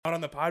Out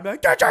on the pod,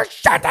 like, get your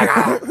shit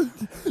together.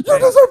 You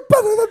deserve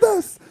better than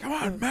this. Come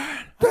on,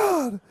 man.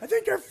 God. I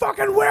think you're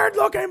fucking weird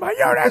looking, but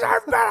you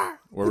deserve better.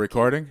 We're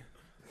recording?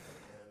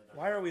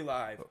 Why are we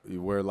live?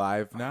 We're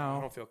live I now.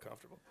 don't feel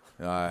comfortable.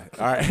 All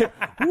right.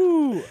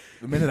 Woo.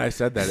 The minute I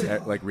said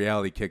that, like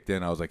reality kicked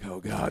in. I was like, oh,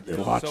 God, they're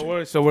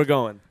watching. So we're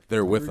going.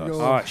 They're with Here we us.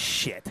 go. Oh,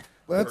 shit.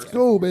 Let's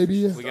go,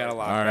 baby. We got to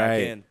lock All back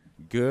right. in.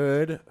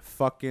 Good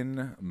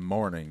fucking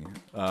morning.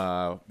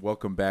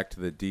 Welcome back to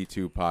the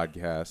D2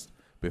 podcast.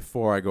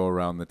 Before I go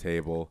around the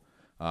table,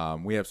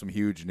 we have some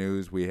huge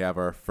news. We have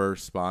our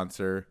first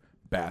sponsor,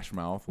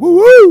 Bashmouth.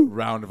 Woo-woo!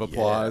 Round of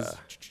applause.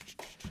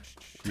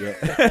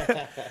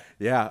 Yeah.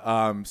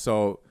 Yeah.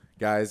 So,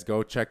 guys,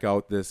 go check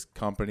out this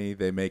company.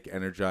 They make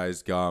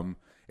energized gum.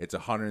 It's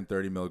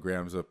 130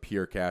 milligrams of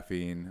pure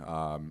caffeine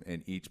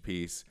in each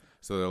piece.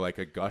 So they're like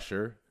a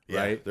gusher,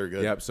 right? Yeah, they're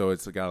good. Yep. So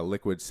it's got a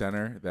liquid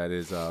center that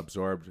is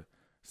absorbed.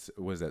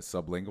 Was that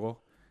sublingual?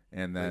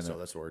 And then So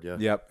that's the word, yeah.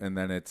 Yep. And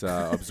then it's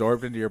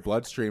absorbed into your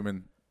bloodstream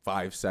in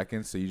 5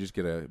 seconds. So you just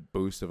get a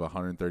boost of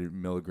 130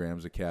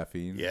 milligrams of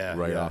caffeine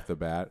right off the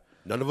bat.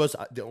 None of us.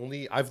 I'm the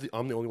only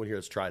one here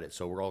that's tried it,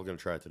 so we're all gonna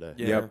try it today.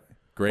 Yeah. Yep.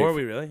 Great. Or are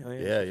we really? Oh,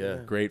 Yeah.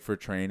 Great for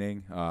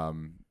training.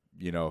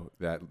 You know,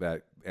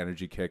 that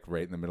energy kick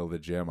right in the middle of the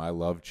gym. I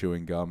love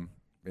chewing gum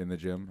in the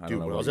gym. I Dude, don't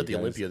know when I about was at the you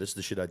guys. Olympia, this is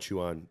the shit I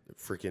chew on.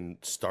 Freaking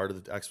start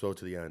of the expo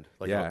to the end.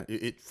 Like, Yeah.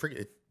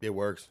 it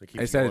works. It keeps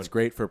I you said going. it's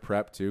great for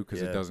prep too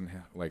because it Yeah. doesn't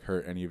like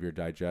hurt any of your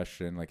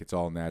digestion. Like it's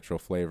all natural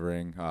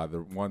flavoring.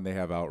 The one they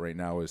have out right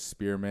now is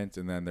spearmint,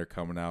 and then they're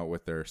coming out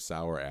with their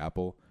sour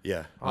apple.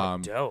 Yeah. Oh,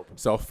 dope.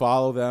 So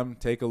follow them.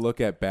 Take a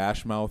look at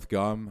Bashmouth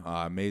Gum,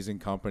 amazing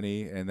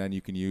company, and then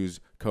you can use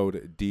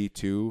code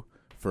D2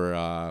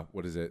 for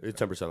what is it? It's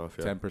 10% off.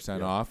 Yeah.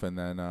 10% off, and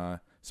then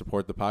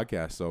support the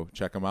podcast. So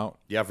check them out.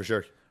 Yeah, for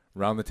sure.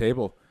 Round the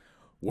table.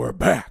 We're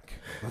back.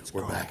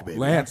 We're back, baby.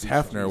 Lance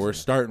Hefner, we're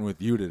starting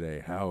with you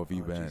today. How have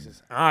you been?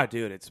 Jesus.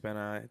 Dude, it's been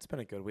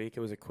a good week. It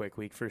was a quick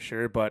week for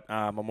sure, but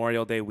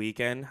Memorial Day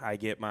weekend, I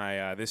get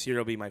my this year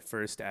will be my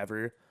first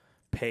ever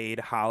paid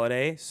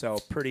holiday, so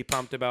pretty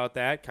pumped about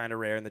that. Kind of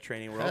rare in the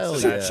training world. Hell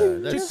so yeah. that's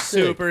That's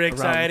sick. super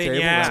exciting. table,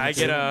 Yeah, around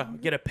the I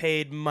get a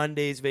paid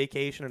Monday's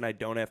vacation, and I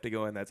don't have to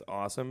go in. That's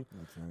awesome.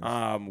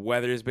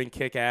 Weather's been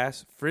kick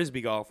ass. Frisbee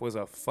golf was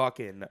a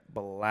fucking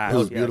blast It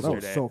was That beautiful.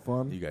 was yesterday. so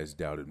fun. You guys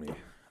doubted me.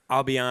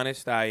 I'll be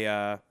honest.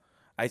 I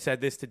said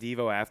this to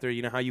Devo after.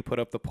 You know how you put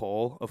up the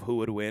poll of who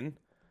would win?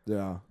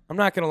 Yeah. I'm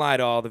not going to lie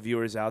to all the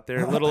viewers out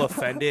there. A little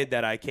offended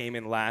that I came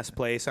in last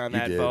place on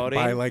that did. voting.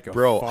 By like a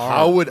Bro, far-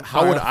 how would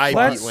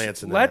I beat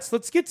Lance in that?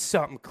 Let's get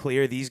something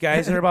clear. These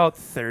guys are about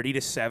 30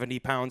 to 70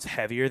 pounds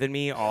heavier than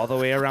me all the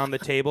way around the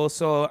table.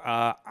 So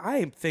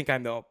I think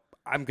I'm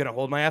going to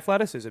hold my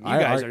athleticism. You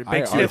guys are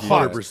big stiff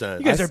fucks. 100%.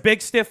 You guys are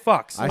big stiff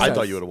fucks. I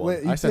thought you would have won.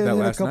 Wait, you I said did that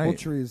hit last a couple night.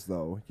 trees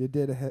though. You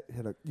did hit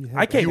a. You hit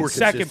I came You in were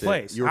second consistent.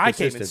 place. You were I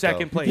came in consistent,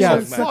 second though. place. Yeah,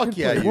 Doesn't matter. fuck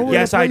yeah, place. you What did. were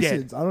Yes, the I placings?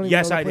 did. I don't even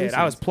Yes, know the I did.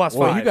 I was placings. plus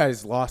Well, 5. you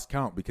guys lost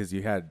count because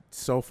you had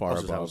so far I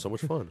was having above. so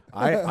much fun.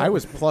 I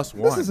was plus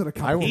one. This isn't a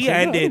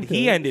competition.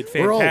 He ended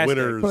fantastic. We're all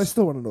winners. But I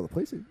still want to know the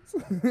placings.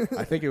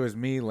 I think it was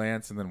me,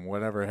 Lance, and then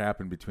whatever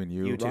happened between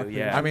you. You two, Rock,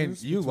 yeah. paper, I mean,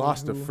 scissors, you between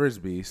lost a who-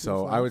 frisbee,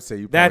 so I would say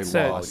you That's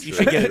probably a, lost. you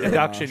should get a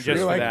deduction just You're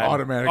for like that.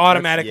 automatic.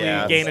 Automatically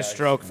Yeah. gain a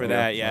stroke for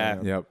that.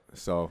 Yeah. Yep.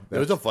 So It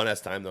was a fun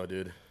ass time though,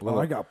 dude. Oh,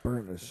 I got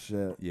burnt as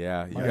shit.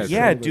 yeah, you My guys.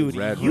 Yeah, shoulders, dude,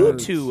 red you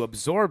hurts. two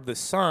absorb the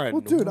sun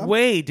Well, dude, I'm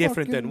way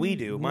different than fucking we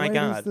do. My white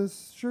God. as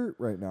this shirt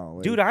right now.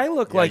 Like, Dude, I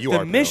look Yeah, like you the are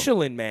pale.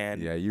 Michelin man.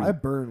 Yeah, you. I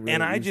burn really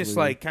and I just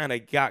easily. like kind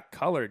of got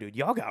color, dude.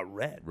 Y'all got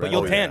red, but Red.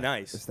 you'll Oh, tan yeah.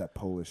 It's nice. that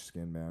Polish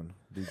skin, man.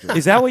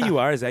 Is that what you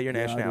are? Is that your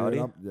Yeah, dude,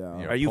 nationality?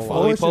 yeah. Are you Polish.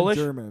 fully and Polish?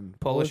 German.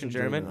 Polish and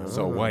German?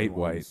 So white.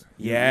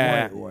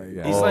 Yeah. White.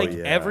 Yeah. He's Oh, like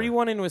yeah.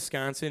 everyone in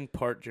Wisconsin,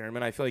 part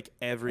German. I feel like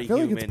every I feel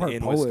like it's human part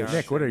in Polish. Wisconsin.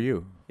 Nick, what are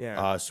you?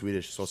 Yeah.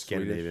 Swedish, so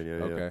Swedish? Scandinavian. Yeah,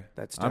 yeah. Okay,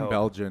 That's I'm dope.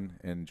 Belgian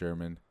and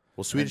German.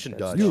 Well, Swedish and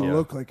That's Dutch. You yeah.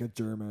 look like a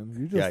German.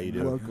 You just Yeah, you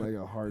do. look like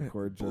a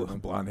hardcore German.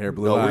 Blonde hair,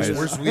 blue No, eyes.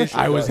 we're Swedish.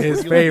 I was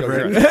his You look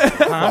like favorite.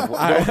 a-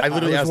 I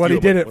literally That's asked what you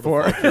he did about it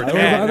for. what the fuck. I was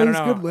Yeah, on no, his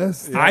no. good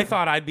list. I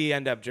thought I'd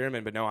end up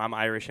German, but no, I'm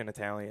Irish and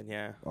Italian.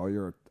 Yeah. Oh,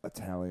 you're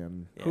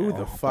Italian. Who Oh,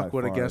 the by fuck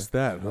would have far. guessed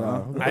that?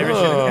 Huh? Yeah. Irish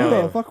and Who the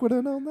Italian. fuck would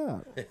have known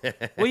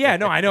that? Well, yeah,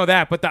 no, I know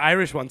that, but the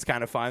Irish one's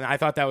kind of fun. I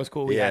thought that was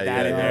cool. We Yeah, had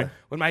that in yeah. there.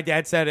 When my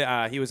dad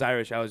said he was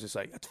Irish, I was just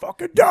like, that's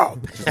fucking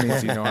dope. Just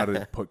means you know how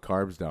to put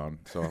carbs down.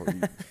 So,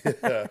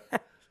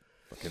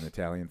 fucking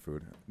Italian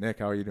food. Nick,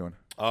 how are you doing?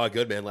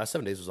 Good man. Last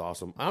 7 days was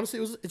awesome. Honestly,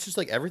 it's just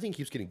like everything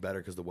keeps getting better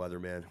because the weather,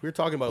 man. We were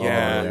talking about it a little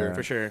Yeah, earlier,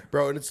 for sure.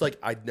 bro. And it's like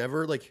I'd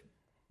never like,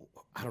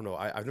 I don't know.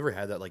 I've never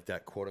had that like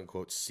that quote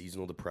unquote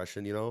seasonal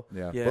depression, you know.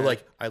 Yeah. Yeah. But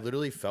like I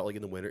literally felt like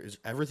in the winter,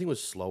 everything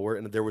was slower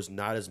and there was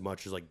not as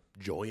much as like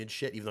joy and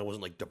shit. Even though I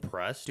wasn't like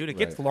depressed, Dude, it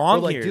gets Right. long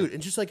But like, here. dude,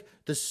 and just like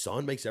the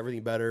sun makes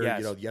everything better. Yes.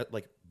 You know, yet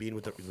like being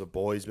with the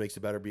boys makes it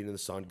better. Being in the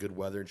sun, good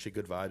weather and shit,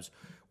 good vibes.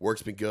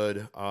 Work's been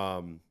good.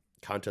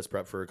 Contest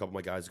prep for a couple of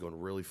my guys is going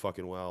really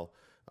fucking well.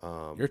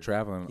 You're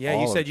traveling. Yeah, all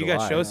you of said you got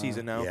July. show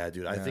season now. Yeah,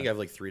 dude. I think I have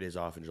like 3 days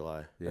off in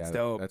July. Yeah, That's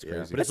dope. That's Yeah.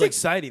 crazy. But That's it's like-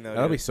 exciting though.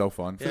 That'll dude. be so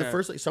fun. For the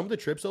first, like some of the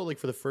trips though, like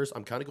for the first,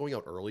 I'm kind of going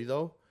out early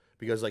though.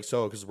 because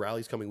because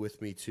Riley's coming with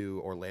me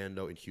to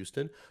Orlando and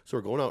Houston, so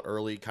we're going out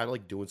early, kind of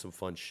like doing some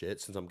fun shit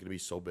since I'm gonna be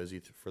so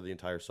busy for the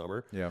entire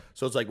summer. Yeah.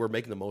 So it's like we're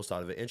making the most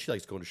out of it, and she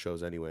likes going to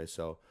shows anyway.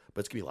 So, but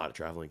it's gonna be a lot of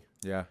traveling.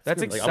 Yeah. That's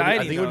Like, exciting. I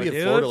think though, we're gonna be in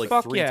dude. Florida like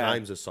Fuck 3 yeah.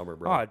 times this summer,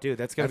 bro. Oh, dude,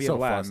 that's gonna That's be a so fun,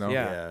 blast. though.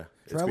 Yeah.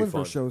 It's gonna Traveling be for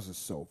fun. shows is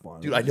so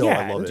fun. Dude, I know. Yeah,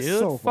 I love dude. it.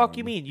 So Fuck fun.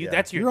 you mean? Yeah.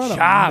 That's your You're on a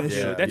job,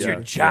 mission. dude. That's Yeah.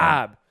 your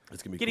job.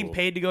 It's gonna be Getting cool.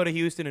 paid to go to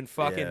Houston and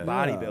fucking Yeah.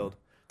 bodybuild.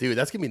 Dude,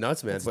 that's gonna be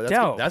nuts, man. But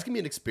dope. that's gonna be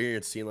an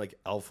experience seeing like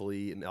Alpha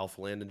Lee and Alpha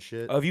Land and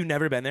shit. Oh, have you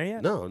never been there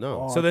yet? No.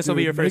 Oh, So this will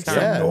be dude, your first make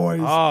time? Some noise.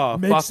 Oh,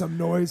 make fuck. some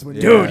noise when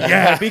Dude, you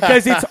yeah,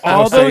 because it's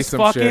all Go say those some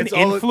fucking shit. It's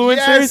all the- influencers,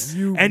 Yes!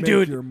 You and make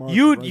dude, your mark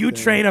you right you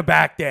there. train a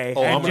back day.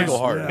 Oh, and I'm gonna just go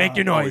hard. Make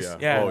your noise. Oh,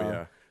 yeah. Oh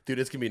yeah. Dude,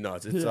 it's gonna be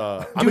nuts. It's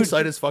I'm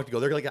excited as fuck to go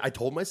there. Like I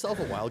told myself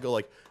a while ago,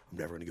 like I'm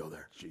never gonna go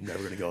there. I'm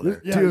never gonna go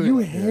there. Yeah, you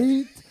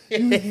hate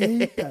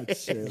that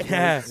shit.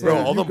 Yeah. Like, so Bro,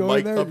 if all you the go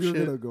mic'd there, up you're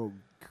shit. gonna go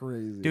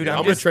crazy. Dude, I'm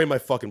I'm gonna just- train my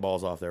fucking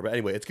balls off there. But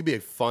anyway, it's gonna be a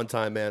fun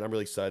time, man. I'm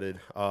really excited.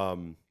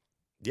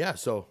 Yeah.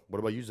 So, what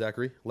about you,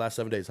 Zachary? Last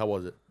 7 days, how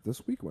was it,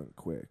 This week went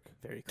quick.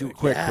 Very quick.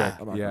 Quick.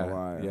 I'm not Yeah. gonna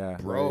lie. Yeah.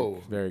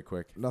 bro? Very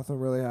quick. Nothing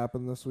really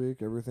happened this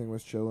week. Everything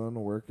was chilling.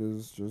 Work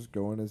is just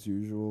going as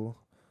usual.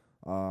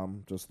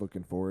 Just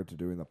looking forward to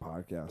doing the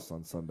podcast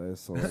on Sunday.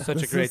 So Such a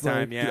this great is like-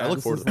 time. Yeah. Dude, I look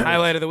this forward is to that.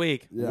 Highlight of the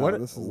week. Yeah, What-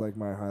 this is like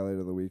my highlight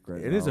of the week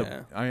right It now. is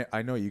Yeah.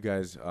 I know you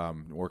guys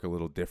work a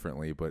little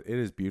differently, but it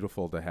is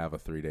beautiful to have a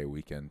 3-day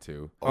weekend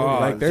too. Oh,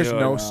 like there's dude.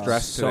 no Yeah.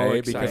 stress So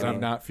today because exciting.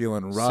 I'm not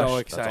feeling So rushed.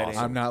 exciting.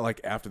 awesome. I'm not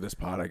like after this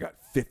pod I got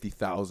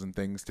 50,000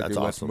 things to That's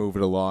do. Let's awesome. move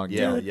it along.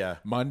 Yeah, Dude, yeah.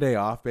 Monday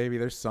off, baby.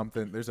 There's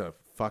a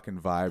fucking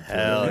vibe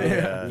Hell to it.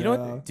 yeah. You know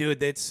Yeah. what,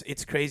 dude?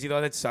 It's crazy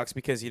though. That sucks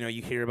because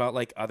you hear about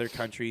like other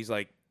countries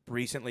like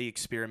recently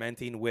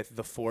experimenting with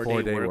the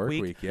 4-day work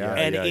week. Yeah.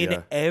 And in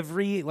yeah.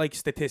 every like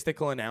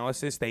statistical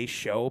analysis they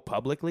show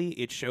publicly,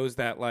 it shows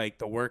that like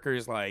the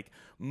workers like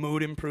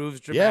mood improves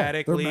Their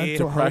dramatically.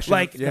 mental health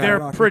Like Yeah. their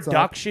rockets up.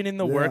 production in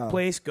the Yeah.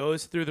 workplace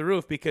goes through the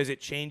roof because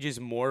it changes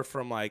more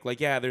from like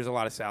yeah, there's a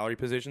lot of salary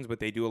positions, but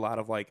they do a lot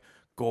of like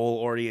goal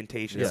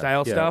orientation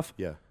style stuff.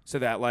 Yeah. So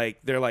that like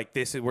they're like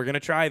we're gonna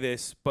try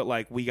this, but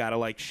like we gotta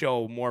like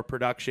show more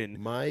production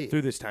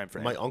through this time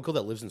frame. My uncle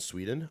that lives in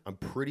Sweden, I'm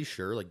pretty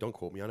sure, like don't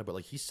quote me on it, but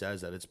like he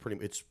says that it's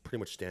pretty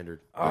much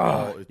standard.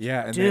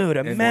 Yeah, and Dude,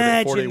 and-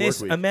 imagine 4-day this.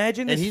 work week.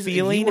 Imagine And this he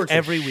feeling works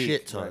every a week.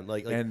 shit ton.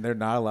 Like and they're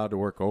not allowed to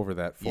work over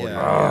that 40 Yeah.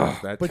 hours.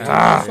 That but 10 dude,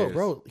 also, days.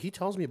 bro, he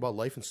tells me about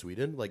life in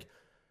Sweden. Like,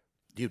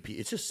 dude,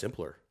 it's just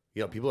simpler.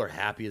 People are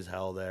happy as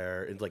hell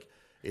there, and like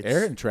it's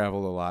Erin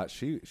traveled a lot.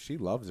 She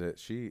loves it.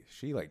 She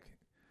like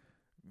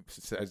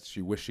says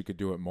she wished she could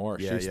do it more.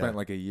 Yeah, she spent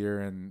like a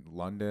year in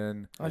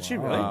London. Oh, she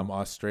really?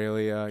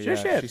 Australia. Sure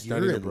yeah, shit. she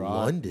studied You're in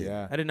abroad. London?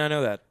 Yeah, I did not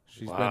know that.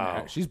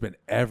 she's been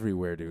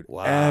everywhere, dude.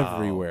 Wow.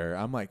 Everywhere.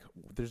 I'm like,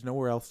 there's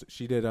nowhere else.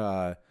 She did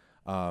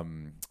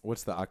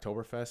what's the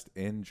Oktoberfest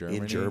in Germany?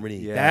 in Germany.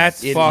 Yeah.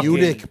 That's in fucking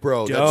Munich,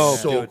 bro. dope,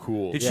 That's so dude.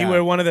 cool. Did she Yeah.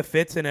 wear one of the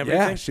fits and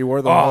everything? Yeah, she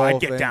wore the oh, whole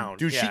I'd get thing. down.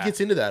 Dude, yeah. she gets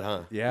into that,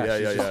 huh? Yeah, yeah,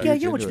 she's yeah. just Yeah,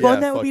 huge you know how much into fun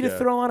it. that Yeah, would be fuck to yeah.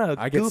 throw on a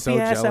I get goofy so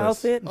ass jealous.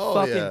 outfit and Oh,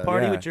 fucking yeah.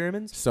 party Yeah. with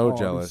Germans. So Oh, it was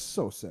jealous.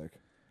 so sick.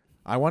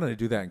 I wanted to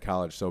do that in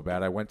college so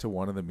bad. I went to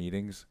one of the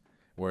meetings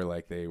where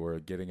like they were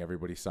getting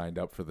everybody signed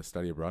up for the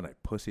study abroad. I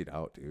pussied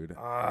out, dude.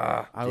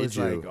 I was Did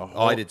you? like, a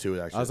whole, Oh, I did too,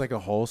 actually. I was like a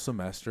whole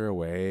semester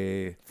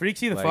away.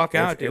 Freaks you the Like, fuck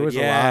out, dude. It was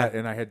yeah. a lot,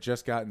 and I had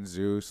just gotten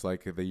Zeus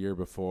like the year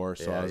before,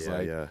 so I was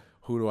like,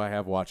 who do I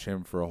have watch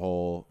him for a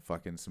whole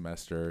fucking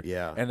semester?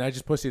 Yeah. And I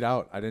just pussied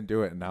out. I didn't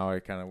do it, and now I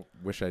kind of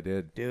wish I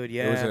did. Dude,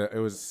 It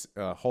was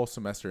a whole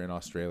semester in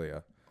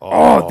Australia.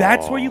 Oh,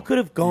 that's where you could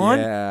have gone?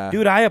 Yeah.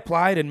 Dude, I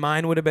applied and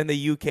mine would have been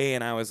the UK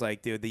and I was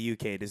like, dude, the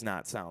UK does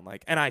not sound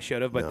like, and I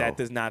should have, but No. that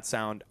does not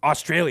sound.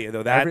 Australia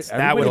though, that would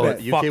everybody have No,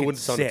 been UK fucking wouldn't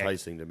sound sick.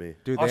 enticing to me.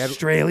 Dude, they had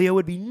Australia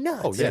would be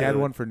nuts. Oh, they yeah. had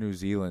one for New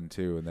Zealand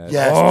too, and that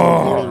Yes,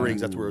 Oh. Lord of the Rings.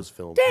 That's where it was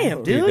filmed.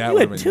 Damn, dude, that you would've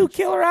had been two huge.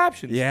 killer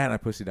options. Yeah, and I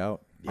pussied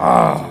out.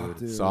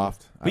 Dude.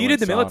 Soft. But I you went did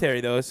the soft. military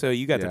though, so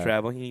you got to Yeah.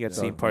 travel. You got to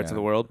see So, parts of yeah.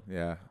 the world.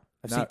 Yeah.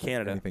 I've seen Not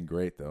Canada. Anything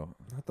great though.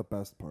 Not the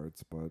best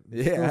parts, but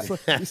Yeah.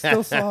 you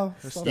still saw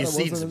stuff You've that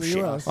seen wasn't some in the shit.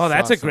 U.S. Oh,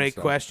 that's Saw a some great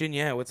stuff. question.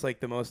 Yeah, what's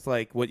like the most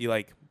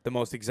the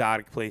most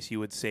exotic place you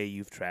would say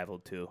you've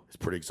traveled to? It's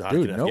pretty exotic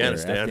Dude, in nowhere.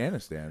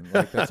 Afghanistan.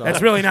 Like, that's That's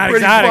all. really not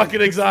Pretty exotic.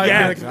 fucking exotic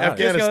Yeah. in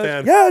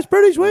Afghanistan. Yeah, it's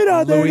pretty sweet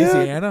out there. yeah.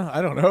 Louisiana?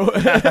 I don't know.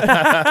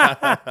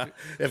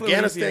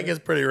 Afghanistan gets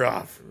pretty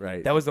rough.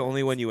 Right. That was the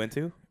only one you went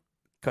to,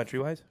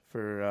 country-wise,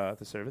 for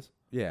the service.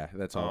 Yeah,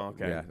 that's all. Oh,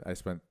 okay. Yeah, I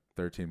spent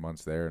 13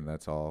 months there, and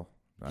that's all.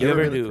 You I've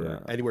ever been do?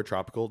 for- Anywhere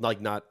tropical? Like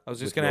not. I was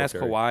just with gonna ask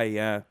military. Hawaii.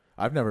 Yeah,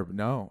 I've never.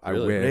 No, I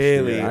Really? wish.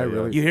 really. dude. I Yeah.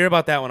 really. You hear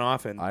about that one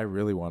often. I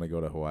really want to go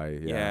to Hawaii.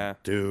 Yeah. yeah.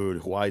 Dude,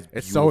 Hawaii's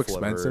It's beautiful, so I've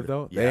expensive heard.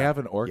 though. Yeah. They have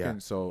an Orkin, Yeah.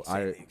 so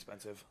Insanely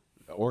expensive.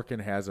 Orkin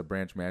has a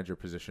branch manager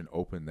position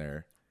open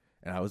there,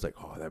 and I was like,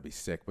 oh, that'd be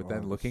sick. But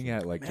then Oh, looking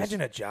at like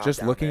Imagine a job. just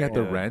down looking there, at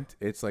the dude. rent,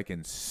 it's like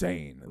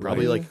insane.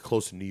 Probably like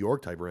close to New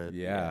York type rent.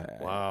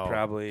 yeah. Wow.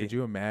 Probably. Could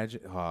you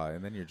imagine?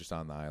 And then you're just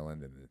on the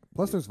island, and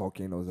Plus, there's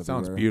volcanoes it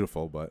sounds everywhere.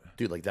 beautiful. But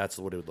Dude, like that's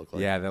what it would look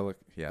like. yeah, that look.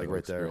 Yeah, Like that right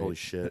looks there. great. Holy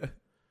shit.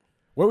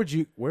 Where would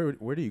you?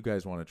 Where do you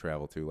guys want to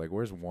travel to? Like,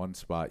 where's one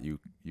spot you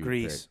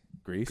Greece.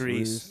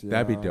 Greece.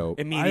 That'd be yeah. dope.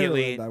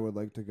 Immediately. Ireland, I would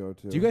like to go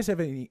to. Do you guys have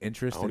any I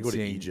interest want in to go to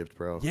seeing Egypt,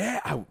 bro. Yeah.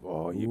 You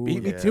Ooh,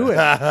 beat me yeah. to it.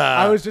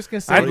 I was just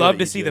gonna say. I'd go love to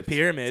to see the Egypt.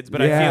 pyramids,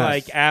 but I feel Yes.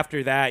 like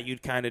after that,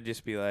 you'd kind of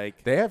just be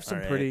like, They have some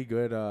All right. pretty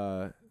good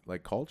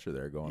like culture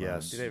there going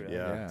Yes. on. Do they really?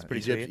 Yeah. It's pretty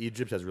Egypt, sweet.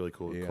 Egypt has really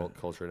cool Yeah.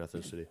 culture and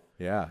ethnicity.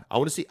 Yeah. I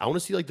want to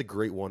see like the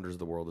great wonders of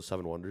the world, the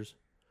 7 wonders.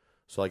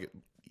 So like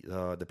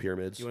the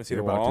pyramids. You want to see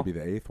You're the about wall? to be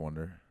the 8th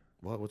wonder.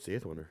 What's the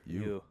 8th wonder?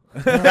 You.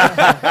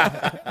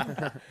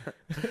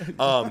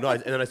 No,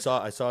 and then I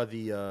saw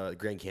the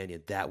Grand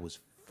Canyon. That was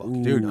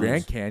fucking Dude, nuts.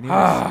 Grand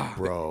Canyon.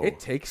 bro. It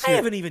takes I your,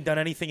 haven't even done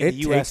anything in it the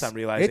U.S., takes- I'm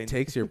realizing. It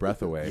takes your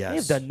breath away. Yes. I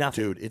have done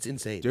nothing. Dude, it's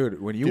insane.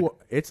 Dude, when you Dude.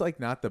 it's like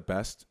not the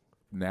best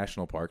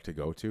national park to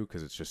go to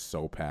because it's just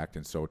so packed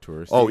and so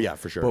touristy. Oh yeah,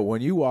 for sure. But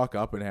when you walk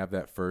up and have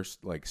that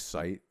first like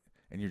sight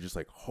and you're just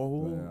like,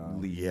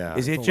 holy yeah.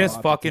 Is it a just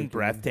lot to fucking take in.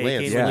 breathtaking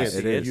Lance, Yeah, when you it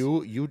see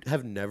is. You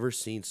have never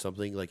seen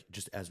something like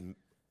just as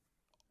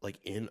like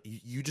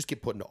you just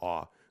get put into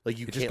awe. Like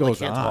you it just can't goes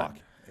can't on. talk.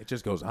 It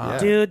just goes on. Yeah.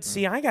 Dude,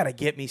 see, I gotta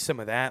get me some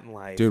of that in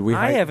life. Dude, we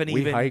I hiked- haven't we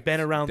even hiked been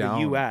around down-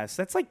 the U.S.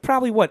 That's like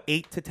probably what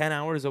 8 to 10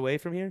 hours away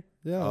from here.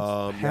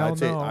 Yeah. Hell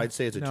no. I'd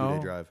say it's a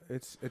 2-day drive.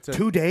 It's a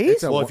 2 days?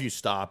 It's a, Well, wa- if you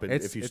stop and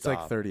it's if you it's stop.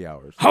 like 30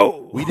 hours.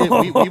 Oh, We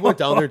went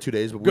down there in 2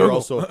 days, but we were Google.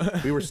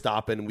 also we were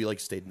stopping and we like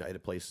stayed night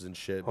at places and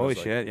shit. It Holy was,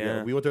 like, shit,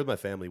 yeah. We went there with my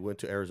family. We went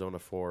to Arizona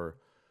for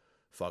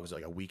it was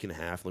like a week and a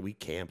half. Like we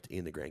camped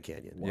in the Grand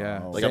Canyon.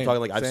 Yeah. Like Same, I'm talking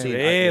like I've same. seen.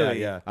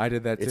 Really? Yeah. I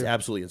did that too. It's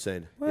absolutely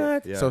insane.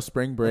 What? Yeah. So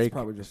spring That's break,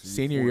 probably just a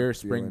senior euphoric year, feeling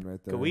spring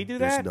right there. Could we do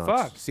That's that?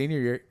 nuts. Fuck.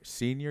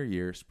 senior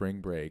year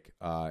spring break,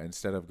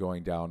 instead of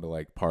going down to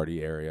like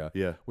party area,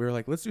 Yeah. we were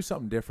like, let's do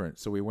something different.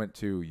 So we went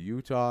to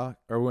we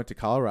went to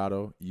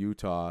Colorado,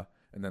 Utah,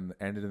 and then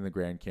ended in the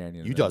Grand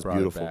Canyon. and Utah's brought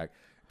it beautiful. back.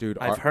 Dude.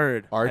 I've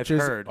heard.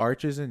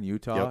 Arches in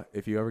Utah. Yep.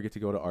 If you ever get to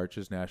go to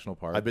Arches National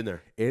Park, I've been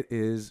there. it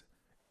is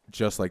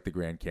just like the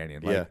Grand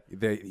Canyon. Like,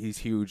 these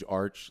huge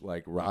arch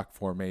like rock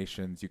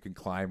formations. You can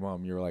climb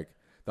them. You're like,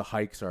 the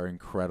hikes are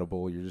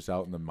incredible. You're just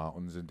out in the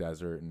mountains and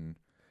desert, and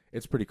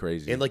it's pretty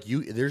crazy. And like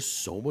there's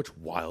so much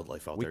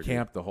wildlife out we there.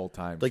 camped the whole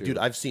time. Like, too. dude,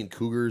 I've seen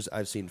cougars.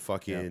 I've seen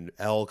fucking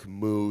elk,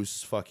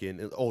 moose,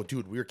 fucking. Oh,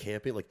 dude, we were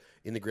camping like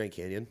in the Grand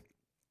Canyon.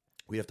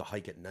 We'd have to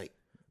hike at night,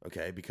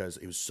 okay, because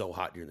it was so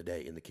hot during the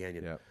day in the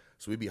canyon. Yeah.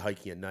 So we'd be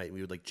hiking at night. And we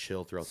would like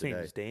chill throughout the day.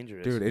 Seems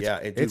dangerous. Dude, it's, Yeah,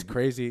 and it's dude,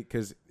 crazy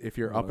because if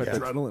you're up at the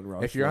adrenaline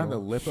rush. if you're on the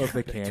though. lip of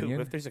the Dude, canyon,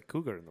 if there's a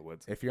cougar in the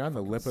woods. if you're on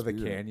the lip of the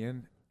spirit.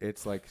 canyon,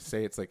 it's like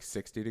say it's like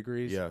 60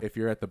 degrees. Yeah. If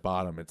you're at the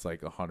bottom, it's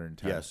like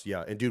 110. Yes,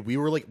 yeah. And dude,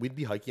 we'd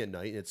be hiking at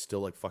night and it's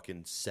still like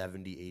fucking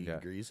 70, 80 Yeah.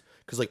 degrees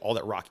because like all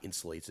that rock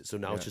insulates it. So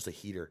now it's just a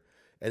heater.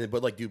 And then,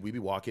 but like, dude, we'd be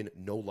walking,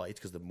 no lights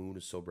because the moon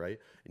is so bright,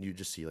 and you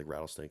just see like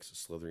rattlesnakes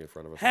slithering in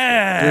front of us.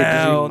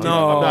 Hell Dude,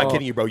 no! I'm not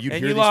kidding you, bro. You'd and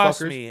hear you these lost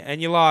fuckers. me.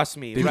 And you lost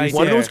me. Dude, right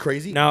one there. of those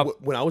crazy. No,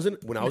 When I was in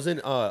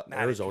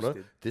Arizona,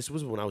 interested. this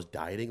was when I was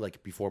dieting,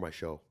 like before my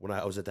show, when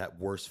I was at that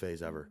worst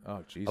phase ever.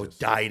 Oh Jesus. I was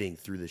dieting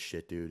through this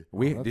shit, dude.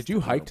 that's Did you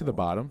hike to the terrible.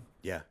 bottom?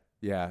 Yeah,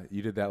 Yeah,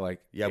 you did that like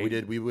yeah, we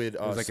did. We would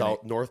was like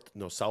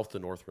south to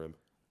north rim.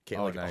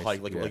 Oh, like nice.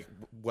 hike, like Yeah. like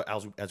what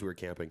as we were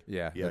camping.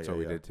 Yeah, that's what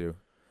we did too.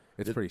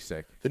 It's pretty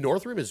sick. The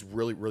North Rim is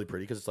really, really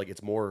pretty because it's like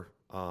it's more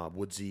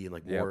woodsy and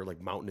like Yep. more like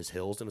mountainous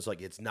hills, and it's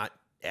like it's not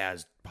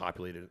as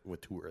populated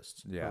with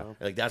tourists. Yeah.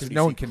 Like that's 'Cause what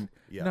no you one see- can.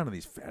 Yeah. None of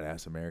these fat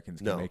ass Americans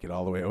can No. make it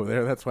all the way over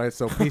there. That's why it's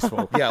so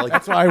peaceful. Yeah, like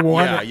that's why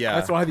one. Yeah.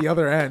 That's why the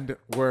other end,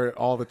 where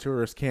all the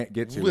tourists can't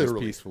get to,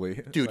 Literally. is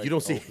peacefully. dude, Like, you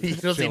don't see oh, you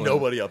don't see chilling.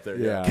 nobody up there.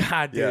 Yeah.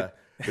 God, dude. yeah.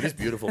 It is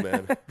beautiful,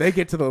 man. They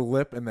get to the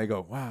lip and they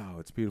go, "Wow,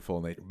 it's beautiful,"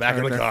 and they Back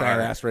in turn the their car.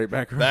 fat ass right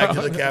back around. Back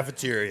to the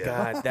cafeteria.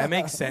 God, that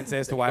makes sense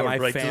as to why Go my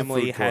right to the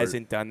family food court.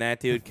 hasn't done that,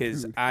 dude.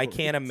 Because I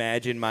can't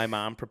imagine my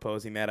mom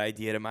proposing that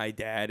idea to my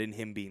dad and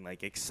him being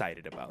like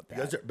excited about You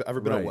guys that. ever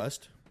been out Right.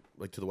 west,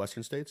 like to the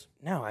western states?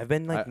 No, I've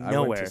been like I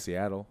nowhere. went to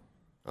Seattle.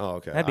 Oh,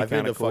 okay. That'd be I've been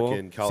kinda to cool.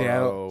 fucking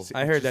Colorado.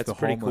 Seattle. I heard just that's the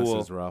pretty homeless cool.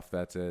 is rough.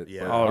 That's it.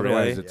 Yeah. But Oh,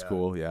 otherwise, really? it's Yeah.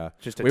 cool. Yeah.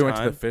 Just a we went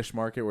to ton? the fish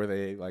market where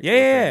they like.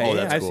 Yeah, Oh, yeah.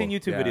 that's I've cool. seen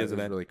YouTube yeah, videos it of was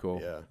that. really cool.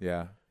 Yeah.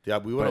 Yeah. Yeah,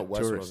 we went But out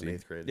west when I was in touristy.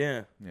 8th grade.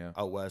 Yeah. Yeah.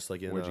 Out west,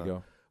 like in Where'd you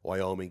go?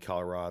 Wyoming,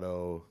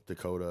 Colorado,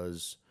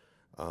 Dakotas,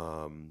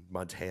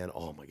 Montana.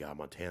 Oh my God,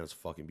 Montana's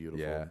fucking beautiful.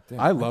 Yeah. Damn,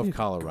 I I love need to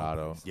go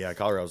Colorado. Yeah,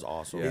 Colorado's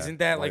awesome. Yeah. Isn't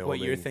that like what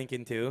you're Wyoming.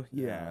 thinking too?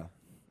 Yeah.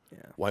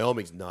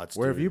 Wyoming's nuts.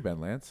 Where have dude. you been,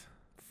 Lance?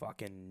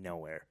 Fucking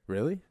nowhere.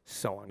 Really?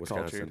 So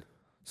uncultured. Wisconsin.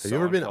 So Have you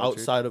ever been uncultured.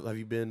 outside of? Have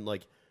you been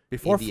like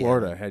Before Indiana?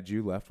 Florida, had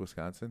you left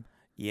Wisconsin?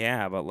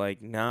 Yeah, but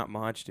like not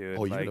much, dude.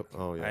 Oh, you like, know-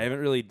 oh, yeah. I haven't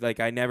really like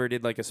I never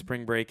did like a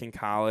spring break in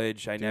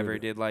college. I never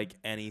did like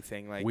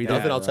anything like We that.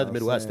 Nothing Yeah, outside the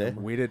Midwest, eh?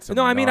 We did some.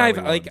 No, I mean I've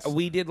gnarly like ones.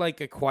 we did like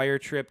a choir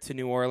trip to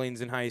New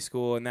Orleans in high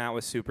school, and that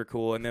was super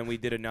cool. And then we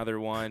did another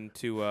one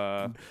to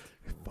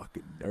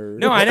Fucking nerd.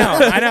 No, I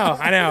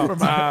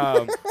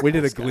know. We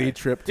did a Glee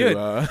trip Dude.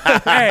 to.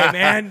 Hey,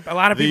 man, a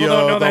lot of people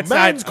don't know that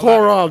side. men's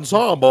core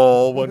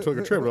ensemble went to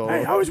a trip.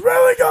 Hey, I was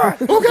really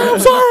good. Okay, I'm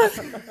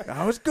sorry.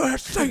 I was good at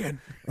singing.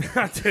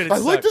 Dude, I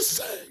like to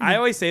sing. I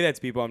always say that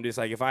to people. I'm just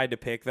like, if I had to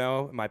pick,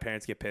 though, my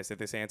parents get pissed at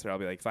this answer. I'll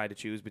be like, if I had to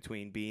choose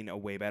between being a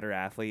way better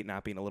athlete,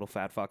 not being a little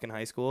fat fuck in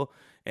high school,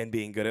 and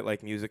being good at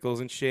like musicals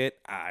and shit,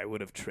 I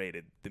would have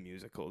traded the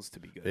musicals to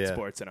be good at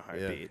sports in a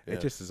heartbeat. Yeah.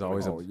 It just is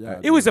always.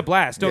 It was a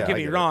blast. Don't Yeah, get I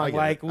me get it. wrong. I get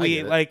Like it.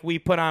 I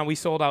get it. we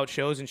sold out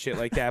shows and shit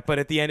like that. But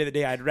at the end of the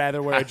day, I'd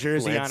rather wear a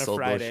jersey Lance on a sold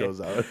Friday. those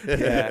shows out.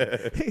 Yeah.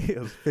 It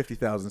was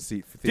 50,000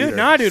 seat theater. Dude,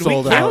 nah, dude, we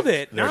Sold killed out.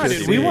 it. Nah, There's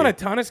dude, a we CD. won a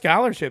ton of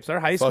scholarships. Our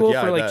high school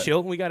yeah, for I like bet.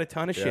 Chilton, we got a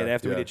ton of shit Yeah,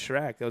 after we yeah. did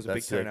Shrek. That was a That's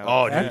big sick. turnout.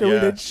 Oh, dude, After we yeah.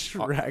 did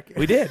Shrek.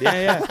 We did,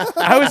 yeah.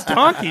 I was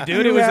Donkey,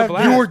 dude. It was a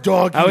blast. You were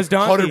donkey. I was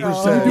Donkey.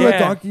 100%. Do Yeah. a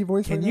donkey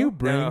voice. Can right you now?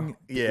 bring? No.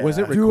 Yeah. Was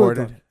it Do a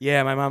recorded? donkey.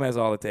 Yeah, my mom has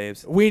all the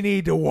tapes. We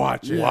need to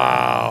watch it.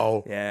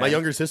 Wow. Yeah. My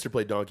younger sister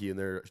played donkey in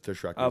their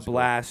Shrek. A musical.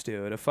 blast,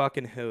 dude. A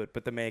fucking hoot.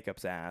 But the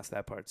makeup's ass.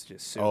 That part's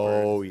just super.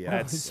 Oh, yeah.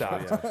 That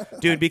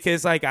sucked. Dude,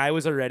 because like I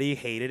was already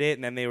hated it,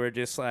 and then they were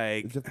just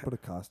like, Did you have to put a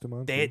costume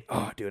on? they, too?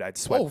 oh, dude, I'd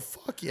sweat. Oh,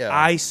 fuck yeah.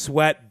 I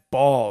sweat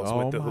balls Oh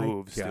with the my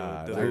hooves,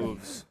 God. dude. The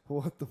hooves.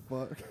 What the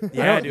fuck?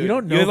 Yeah, you dude.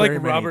 don't know You had, like very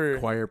rubber many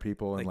choir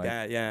people and like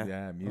that, yeah.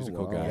 yeah,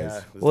 musical wow. guys.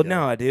 Yeah, this Well, guy.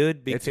 no,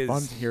 dude, It's because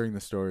fun hearing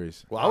the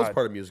stories. Well, I was God.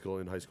 part of musical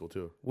in high school,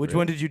 too. which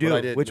one did you But do?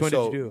 I did. Which one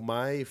so did you do?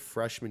 My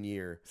freshman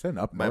year, Is that an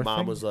up my north mom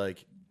thing? was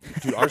like,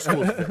 dude,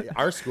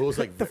 our school is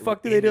like The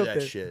fuck do they into do up that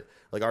there? shit.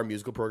 Like our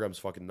musical program's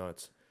fucking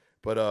nuts.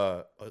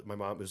 But my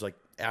mom was like,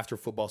 after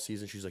football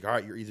season, she's like, all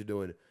right, you're either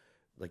doing,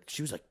 like,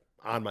 she was like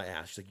on my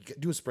ass. She's like, you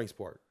do a spring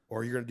sport,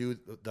 or you're gonna do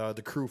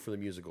the crew for the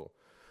musical.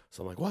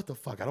 So I'm like, what the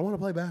fuck? I don't want to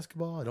play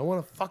basketball. I don't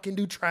want to fucking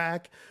do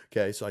track.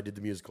 Okay, so I did the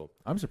musical.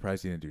 I'm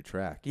surprised you didn't do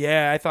track.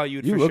 Yeah, I thought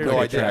you'd You for look sure. like No,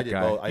 a I did. I track did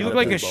guy. both. I You ended look up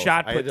like doing a both.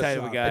 shot I put ended up-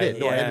 type of guy. I did.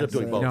 No, I ended up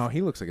doing both. No,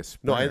 he looks like a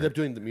sprinter. No, I ended up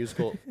doing the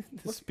musical.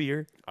 The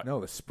spear.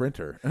 No, the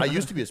sprinter. I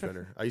used to be a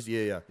sprinter.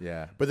 Yeah.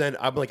 Yeah. But then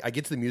I'm like, I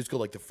get to the musical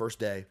like the first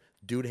day.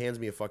 Dude hands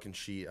me a fucking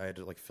sheet. I had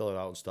to like fill it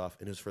out and stuff,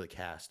 and it was for the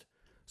cast.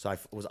 So I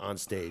was on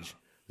stage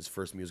this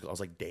first musical. I was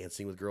like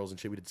dancing with girls and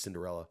shit. We did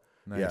Cinderella.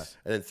 Nice. Yeah.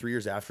 And then 3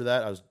 years after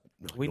that, I was.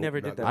 We never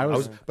did that. I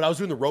was- but I was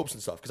doing the ropes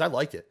and stuff because I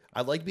liked it.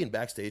 I liked being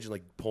backstage and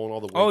like pulling all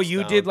the. Oh, weights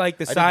you down. did like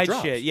the I did side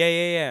drops. shit. Yeah.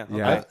 Yeah.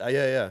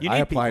 Yeah. You I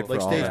need applied people. for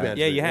Like all stage that. management.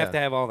 Yeah, you have to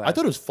have all that. I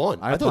thought it was fun.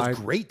 I thought it was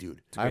applied- great,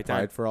 dude. I great time.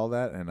 applied for all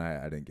that, and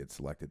I didn't get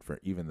selected for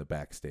even the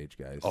backstage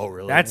guys. Oh,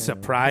 really? That's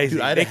surprising.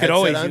 Dude, I had They a could headset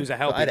always on. use a I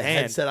helping had a hand.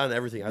 headset on and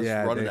everything. I was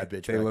Yeah, running they- that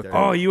bitch they back look there. good.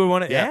 Oh, you were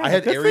one of Yeah, I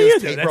had good for areas you,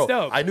 dude. taped, That's bro.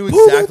 dope. I knew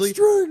Pull that exactly.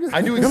 string.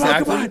 I knew Come on,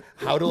 exactly come on.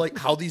 how to like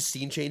how these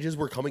scene changes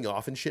were coming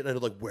off and shit. And I had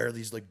to like where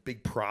these like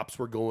big props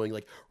were going,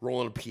 like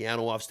rolling a piano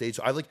off stage.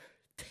 So I like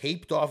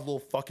taped off little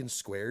fucking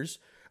squares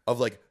of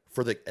like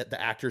for the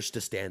actors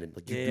to stand in.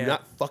 Like you Yeah. do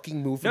not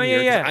fucking move from No,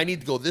 here. yeah, 'cause yeah. I need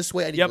to go this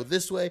way. I need Yep. to go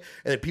this way.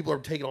 And then people are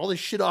taking all this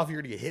shit off.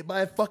 You're gonna get hit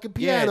by a fucking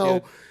Yeah, piano.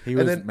 dude. He and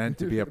was then meant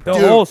to be a The prep.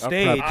 whole a prep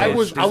stage coach. I is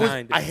was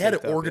designed to I be had it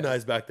taped up, yeah.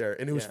 organized back there,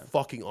 and it was Yeah.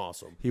 fucking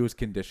awesome. He was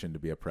conditioned to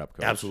be a prep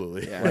coach.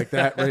 Absolutely. Like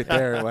that right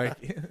there,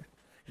 like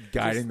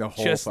guiding the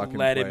whole Just fucking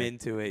let him play.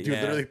 into it. Dude,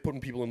 Yeah. literally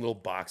putting people in little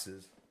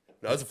boxes.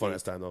 That was a fun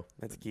ass time though.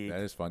 That's geek.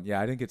 That is fun. Yeah,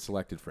 I didn't get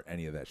selected for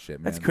any of that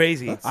shit, man. That's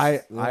crazy. I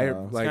It's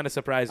like kind of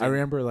surprising. I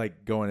remember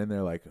like going in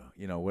there like,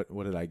 you know,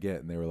 what did I get?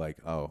 And they were like,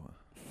 oh.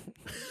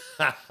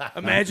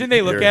 Imagine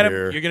they look Here, at him.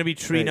 here. You're gonna be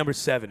tree number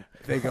 7.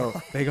 They go,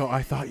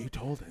 I thought you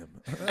told him.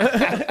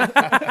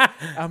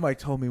 I'm like,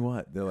 told me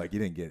what? They're like, you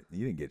didn't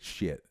get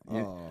shit.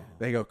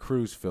 They go,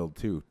 crew's filled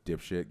too,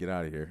 dipshit. Get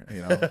out of here.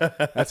 You know,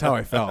 that's how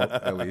I felt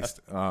at least.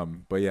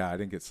 But yeah, I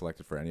didn't get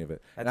selected for any of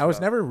it. And I was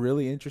rough. never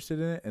really interested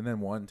in it. And then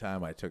one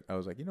time I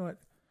was like, you know what?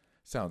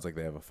 Sounds like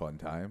they have a fun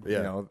time. Yeah.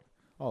 You know,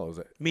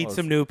 Meet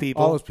some new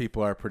people. All those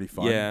people are pretty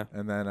fun. Yeah.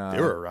 And then They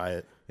were a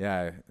riot.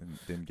 yeah, I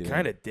didn't get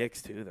Kind in. of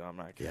dicks too, though. I'm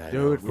not kidding. Yeah, I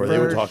Dude, know. Where they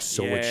would for talk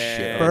so much yeah.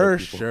 shit. For on other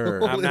people.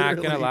 sure. I'm not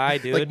gonna Literally. lie,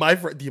 dude. Like my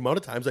the amount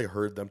of times I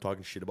heard them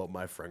talking shit about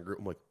my friend group,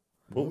 I'm like,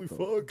 holy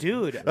fuck,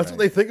 Dude, That's what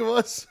they think of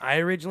us. I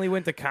originally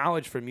went to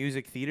college for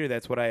music theater.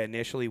 That's what I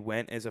initially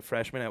went as a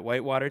freshman at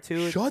Whitewater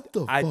to. Shut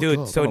the fuck dude,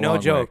 up. so Come a no long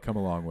way. joke. Come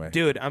a long way.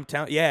 Dude, I'm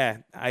telling. Yeah,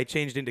 I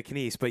changed into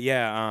Kines, but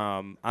yeah,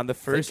 on the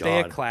first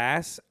day of God.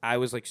 class, I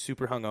was like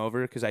super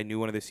hungover because I knew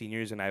one of the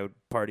seniors and I would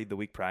partied the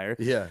week prior.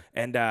 Yeah.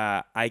 And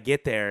I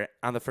get there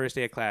on the first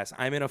day of class.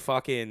 I'm in a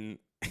fucking.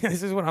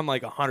 This is when I'm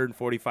like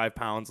 145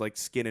 pounds, like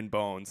skin and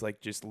bones,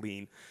 like just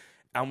lean.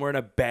 I'm wearing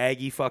a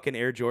baggy fucking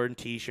Air Jordan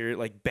t-shirt,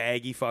 like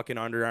baggy fucking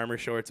Under Armour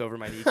shorts over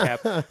my kneecap,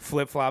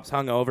 flip-flops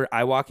hung over.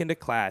 I walk into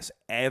class.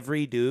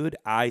 Every dude,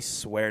 I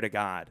swear to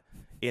God,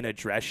 in a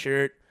dress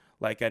shirt,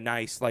 like a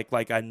nice,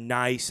 like a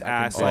nice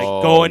ass, like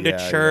Oh, going yeah,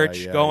 to church,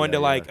 yeah, going yeah,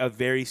 to like yeah. a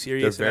very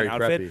serious They're very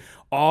outfit. preppy.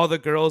 All the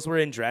girls were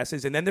in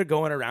dresses, and then they're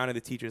going around, and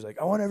the teacher's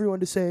like, I want everyone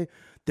to say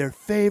their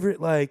favorite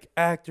like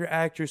actor,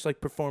 actress,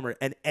 like performer,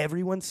 and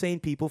everyone's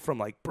saying people from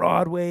like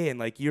Broadway and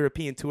like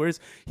European tours.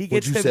 He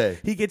gets What'd you say?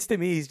 He gets to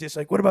me. He's just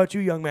like, "What about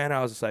you, young man?"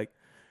 I was just like,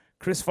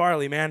 Chris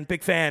Farley, man,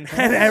 big fan.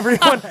 And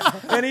everyone,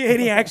 and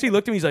he actually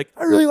looked at me. He's like,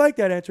 I really like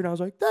that answer. And I was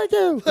like, thank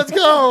you. Let's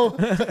go.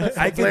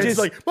 I could just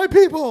like, my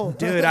people.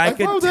 dude, I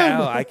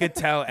could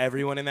tell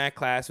everyone in that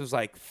class was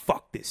like,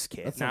 fuck this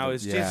kid. And I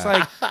was just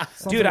like,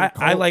 dude,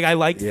 I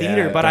liked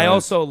theater, but I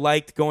also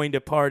liked going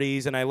to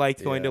parties and I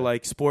liked going to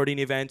like sporting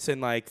events.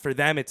 And like for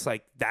them, it's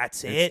like,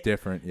 that's it. It's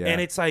different, yeah. And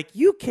it's like,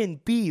 you can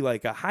be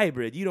like a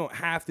hybrid. You don't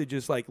have to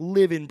just like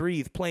live and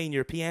breathe playing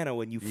your piano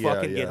when you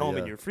fucking get home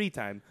in your free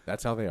time.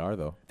 That's how they are,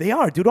 though. They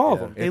are, dude. All of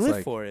them. They It's live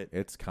like, for it.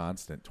 It's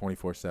constant,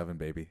 24/7,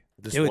 baby.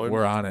 Dude,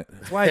 We're on it.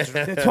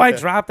 That's why I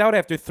dropped out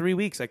after 3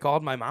 weeks. I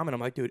called my mom and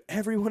I'm like, dude,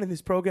 everyone in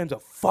this program's a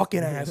fucking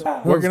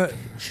asshole.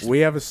 We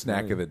have a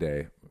snack of the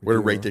day. We're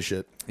going to rate this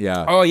shit.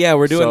 Yeah. Oh, yeah,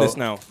 we're doing this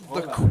now.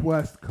 The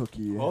Quest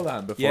cookie. Hold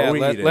on. Before we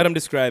eat let it, him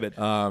describe it.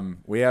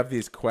 we have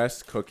these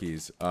Quest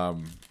cookies.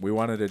 We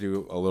wanted to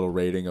do a little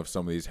rating of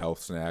some of these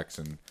health snacks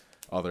and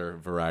other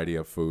variety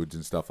of foods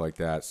and stuff like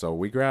that. So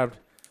we grabbed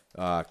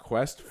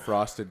Quest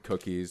frosted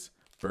cookies,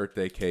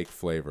 birthday cake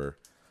flavor.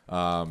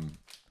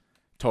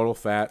 Total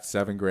fat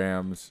 7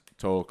 grams,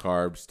 total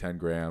carbs 10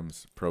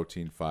 grams,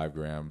 protein 5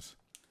 grams.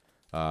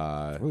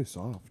 Really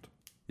soft.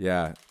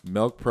 Yeah,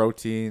 milk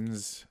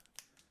proteins,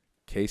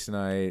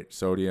 caseinite,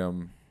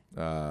 sodium,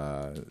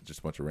 just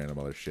a bunch of random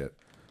other shit.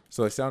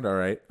 So they sound all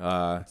right.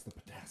 That's the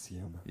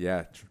potassium.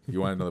 Yeah,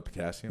 you want to know the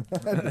potassium?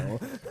 No.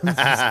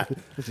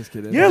 Let's just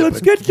kidding. Yeah, let's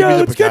get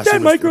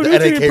that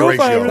micronutrient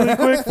profile really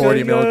quick.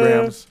 40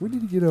 milligrams. We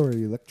need to get our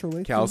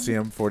electrolytes.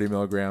 Calcium, 40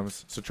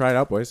 milligrams. So try it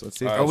out, boys. Let's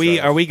see.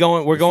 Are we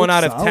going? We're going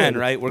out of 10,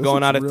 right? We're This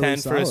going looks out of really 10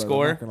 for a solid,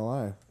 score. I'm not gonna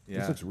lie. Yeah.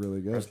 This looks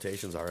really good.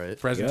 Presentation's all right.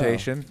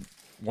 Presentation.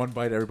 One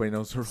bite, everybody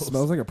knows the rules.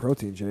 Smells like a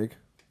protein shake.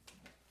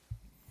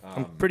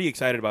 I'm pretty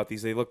excited about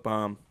these. They look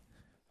bomb.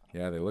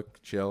 Yeah, they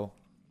look chill.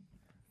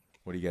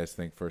 What do you guys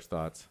think? First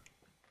thoughts?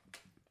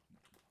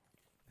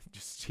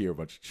 Just hear a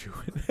bunch of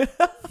chewing.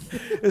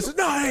 This is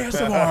not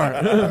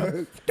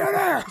ASMR.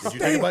 Did you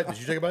take a bite? Did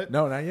you take a bite?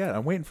 No, not yet.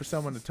 I'm waiting for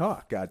someone to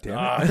talk. God damn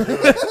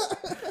it.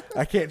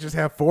 I can't just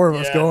have 4 of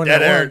us going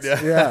dead at air,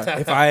 once. Yeah.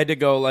 If I had to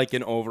go like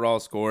an overall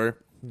score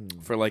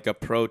for like a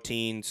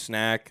protein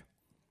snack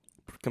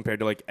compared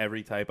to like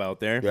every type out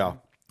there, Yeah.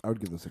 I would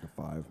give this like a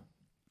 5.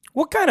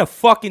 what kind of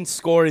fucking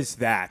score is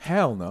that?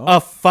 Hell no. A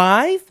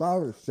 5?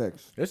 5 or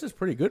 6. This is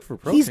pretty good for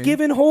protein. He's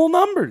giving whole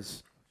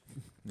numbers.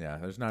 Yeah,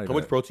 there's not How even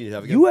much protein do you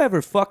have again? You ever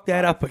fuck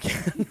that up again?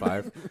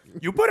 5.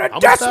 You put a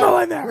much decimal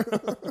that? in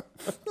there.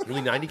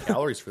 Only 90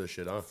 calories for this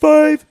shit, huh?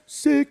 5,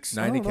 6.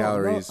 90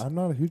 calories, I'm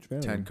not a huge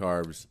fan. 10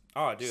 carbs,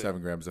 Oh, dude.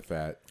 7 grams of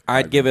fat.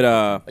 I'd give it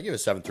a... I give it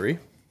 7.3.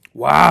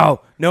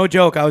 Wow. No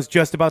joke. I was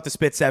just about to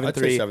spit 7.3. I'd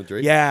say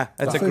 7.3. Yeah,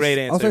 that's a great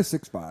I'll say answer.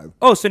 6.5.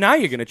 Oh, so now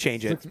you're going to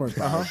change it.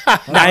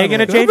 6.5. Now you're going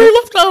to change Every it?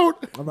 left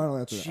out. I'm not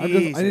allowed to. I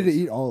need to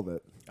eat all of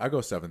it. I'll go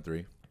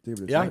 7.3.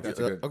 Yeah, That's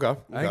a good. okay.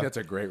 I think that's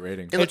a great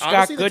rating. And It's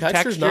honestly, got good the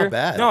texture's texture. not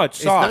bad. No, it's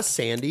soft. not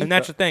sandy. And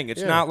that's the thing. It's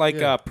Yeah, not like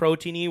yeah.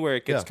 proteiny where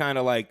it gets Yeah. kind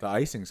of like... The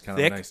icing's kind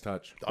Thick. of a nice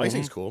touch. the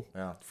icing's cool.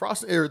 Yeah.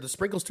 Frost or the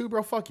sprinkles too,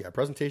 bro. Fuck yeah.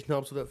 Presentation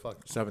helps with that.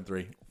 Fuck.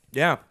 7.3.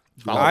 Yeah.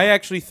 Solid. I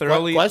actually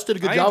thoroughly... Quest did a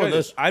good I job enjoyed on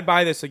this. I'd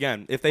buy this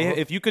again.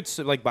 If you could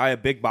like buy a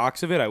big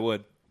box of it, I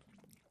would.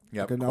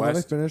 Yep. Okay, now that I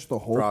Quest finished the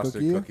whole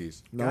frosted cookie,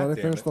 cookies. now God that I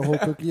damn finished it. the whole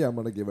cookie, I'm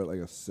gonna give it like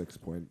a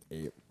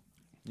 6.8.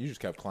 You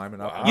just kept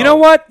climbing up. You know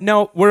what?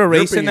 No, we're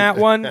erasing being- that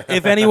one.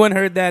 If anyone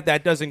heard that,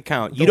 that doesn't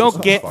count. You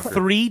don't get Fucker.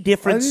 3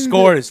 different I needed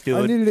scores, to,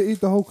 I dude. needed to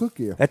eat the whole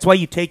cookie. That's why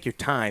you take your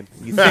time.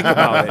 You think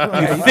about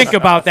it. You think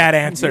about that You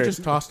answer.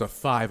 just tossed a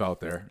 5 out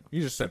there.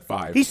 You just said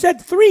 5. He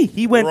said 3.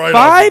 He went Right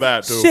off the 5,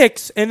 bat, too.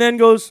 6, and then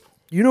goes,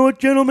 you know what,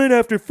 gentlemen?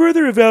 After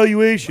further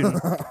evaluation,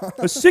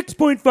 a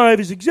 6.5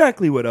 is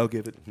exactly what I'll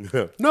give it.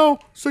 No,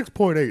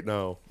 6.8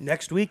 now.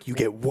 Next week, you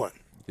get 1.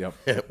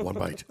 Yep. One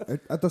bite.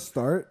 At the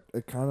start,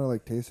 it kind of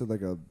like tasted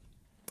like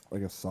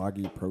a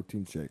soggy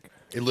protein shake.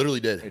 It literally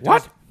did.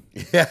 What?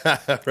 Yeah.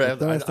 Right.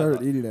 Then I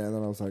started eating it, and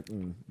then I was like,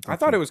 I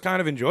thought it was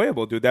kind of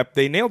enjoyable, dude. That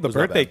they nailed the was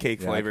not birthday bad.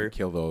 cake Yeah, I flavor. could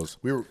kill those.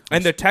 We were.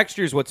 And the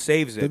texture is what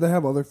saves Did it. they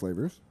have other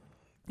flavors?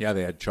 Yeah,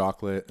 they had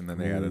chocolate, and then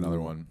they had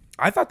another one.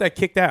 I thought that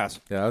kicked ass.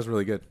 Yeah, that was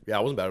really good. Yeah,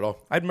 it wasn't bad at all.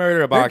 I'd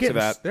murder a box of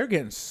that. They're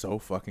getting so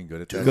fucking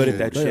good at that. Good shit. at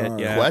that They shit, are.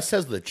 yeah. Quest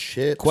has the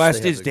chips.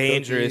 Quest they have is the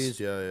dangerous. cookies.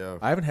 Yeah.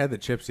 I haven't had the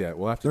chips yet.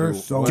 We'll have to They're do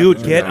so we'll Dude,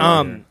 have to get do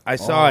that. I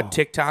saw a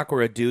TikTok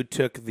where a dude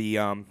took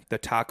the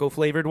taco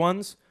flavored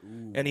ones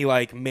and he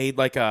like made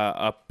like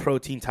a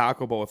protein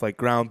taco bowl with like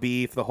ground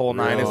beef, the whole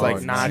 9 is like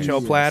nacho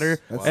genius. platter.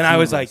 That's And I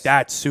was genius. like,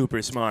 that's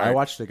super smart. I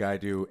watched a guy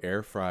do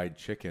air fried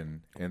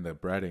chicken, and the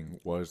breading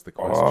was the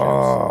Quest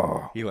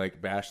chips. He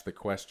like bashed the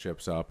Quest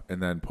chips up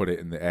and then put it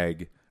in the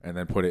egg and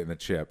then put it in the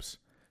chips.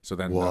 So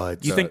then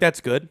What? You think that's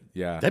good?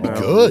 Yeah. That'd be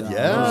good. yeah.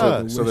 Yeah. Those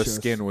are So the delicious.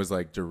 skin was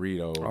like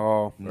Dorito Oh,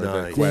 or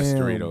the Nice. Quest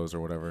Damn. Doritos or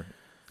whatever.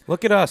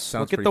 look at us.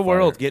 Sounds Look at pretty the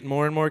world fire. getting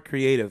more and more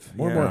creative.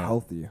 More and Yeah. more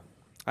healthy.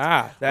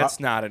 That's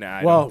not an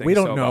I well, don't think we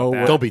don't so know about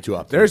that. what- Don't be too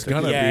There's optimistic.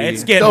 gonna Yeah, be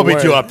it's getting Don't be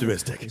worse. too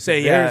optimistic.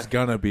 Say yeah. there's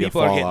gonna be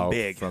People a are getting fallout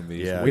big. from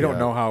these. Yeah, we don't yeah.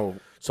 know how.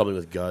 Something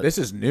with gut. This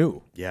is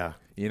new. Yeah.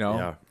 You know,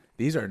 Yeah.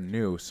 these are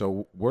new,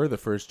 so we're the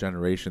first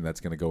generation that's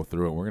going to go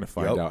through it. We're going to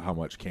find out how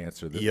much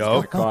cancer this is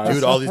going to cause.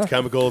 Dude, all these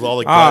chemicals, all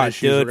the gut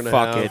issues dude, we're gonna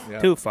fuck have. it.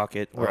 Yeah. Dude, fuck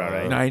it. We're all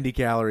right. 90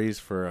 calories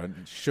for a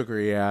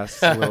sugary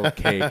ass little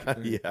cake.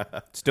 Yeah.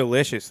 It's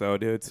delicious though,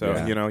 dude. So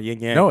Yeah. you know you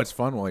can. No, it's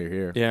fun while you're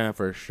here. Yeah.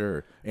 for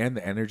sure. And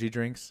the energy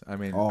drinks. I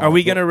mean, Are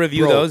we gonna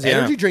review Bro, those? Yeah.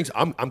 energy drinks,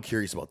 I'm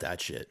curious about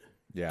that shit.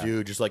 Yeah.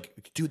 Dude, just like,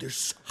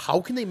 there's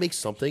how can they make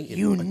something in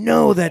You like,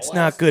 know that's tall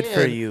not ass good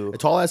for can, you. A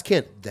tall ass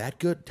can, that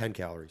good, 10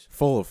 calories.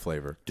 full of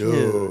flavor.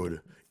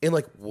 Dude. And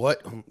like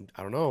what?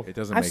 I don't know. It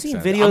doesn't I've make seen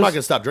sense. videos. I'm not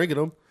gonna stop drinking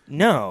them.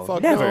 No,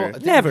 Fuck never, no.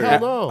 never. Hell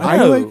no. I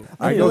No. feel like,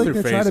 I I feel go like through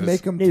they try to phases.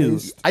 make them No.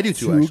 taste I do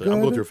too, too actually. I'm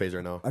going good. through a phase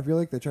right now. I feel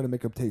like they try to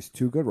make them taste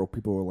too good, where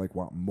people will like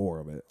want more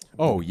of it.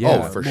 Oh,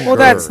 yeah. Oh, for Well, sure.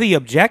 that's the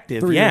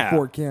objective. 3 yeah. or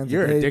 4 cans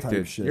You're a day addicted.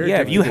 type shit. You're Yeah,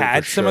 have you addicted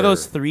had for some of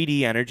those sure.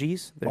 3D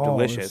energies? They're Oh,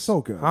 they're delicious. so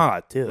good.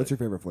 Ah, dude. What's your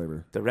favorite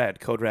flavor? The red,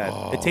 Code Red.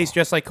 It tastes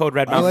just like Code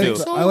Red I Mountain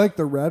like Dew. I like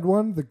the red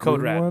one, the Code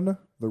green Red. one,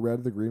 the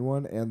red, the green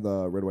one, and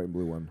the red, white, and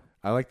blue one.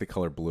 I like the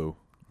color blue.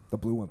 The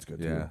blue one's good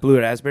Yeah. too. Blue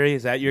raspberry.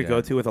 Is that your Yeah.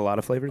 go-to with a lot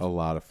of flavors? A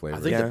lot of flavor. I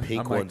think Yeah. the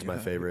pink I'm like, one's my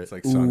favorite. It's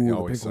like Ooh, sunny, the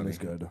always pink one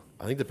sunny. is good.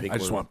 I think the pink I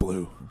just one. want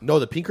blue. No,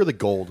 the pink or the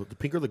gold. The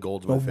pink or the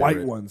gold's The my white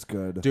favorite. one's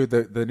good. Dude,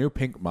 the new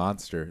pink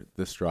monster,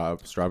 the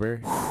strawberry.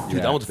 Dude, Yeah,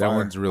 that one's fire.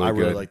 one's really I good.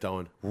 really like that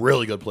one.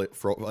 Really good you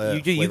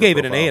flavor gave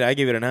it an profile. 8. I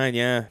gave it a 9.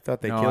 Yeah,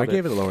 thought they No, killed I it.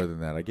 gave it lower than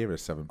that. I gave it a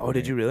 7. Oh,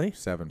 did you really?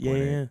 7.8.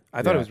 Yeah, yeah.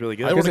 I thought it was really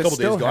good. I ordered a Because couple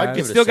it days still ago. I'd has-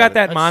 give it a Still got 7.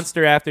 that I'd-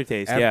 monster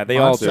aftertaste. Yeah, they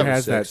all Monster do.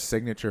 has that 6.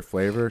 signature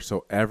flavor,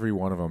 so every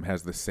one of them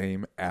has the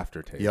same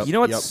aftertaste. Yep. You know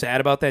what's Yep.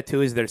 sad about that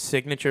too is their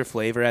signature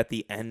flavor at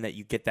the end that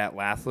you get that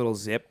last little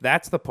zip.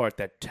 That's the part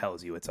that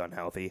tells you it's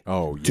unhealthy.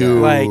 Oh, yeah.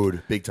 Dude,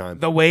 Like, big time.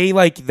 The way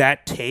like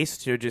that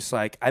tastes, you're just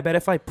like, I bet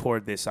if I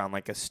poured this on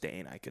like a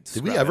stain, I could.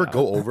 Did we scrub ever it out.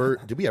 go over?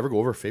 Did we ever go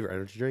over favorite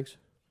energy drinks?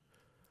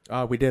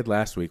 We did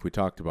last week. We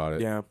talked about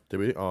it. Yeah. Did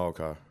we? Oh,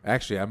 okay.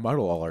 Actually, I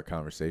muddle all our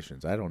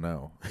conversations. I don't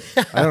know.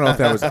 I don't know if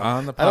that was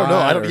on the I pod. don't know.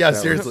 I or don't. if Yeah, that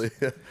was- seriously.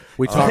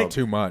 We talked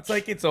too much. It's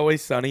like It's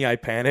Always Sunny. I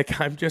panic.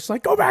 I'm just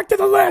like, go back to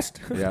the list.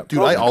 yeah. Dude,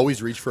 I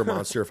always reach for a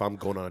monster if I'm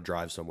going on a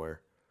drive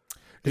somewhere.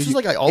 It's Dude, just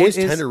like I always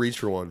it is- tend to reach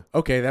for one.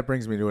 Okay, that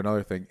brings me to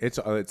another thing. It's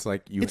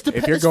like you It's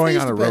if you're it's going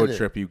phase on a road dependent.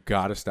 trip, you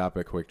gotta stop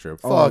at Quick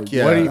Trip. Fuck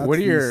yeah.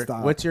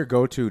 What's your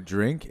go-to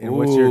drink and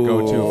what's your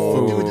go-to Ooh.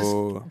 food?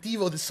 Dude, this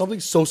Devo, this something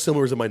so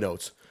similar is in my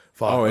notes.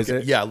 Fuck. Oh, is okay.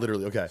 it? Yeah,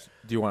 literally. Okay.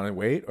 Do you want to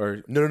wait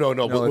or No.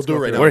 We'll let's do it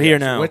go right through now. We're here Yes.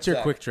 now. What's your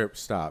Quick Trip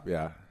stop?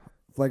 Yeah.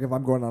 Like if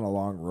I'm going on a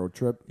long road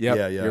trip, Yep.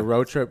 Yeah, yeah. Your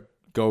road trip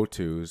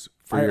go-tos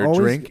for I your always,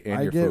 drink and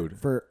I your get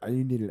food.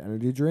 you need an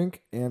energy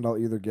drink, and I'll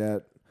either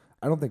get.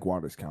 I don't think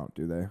waters count,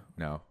 do they?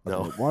 No. No.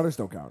 Okay, waters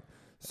don't count.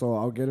 So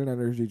I'll get an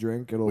energy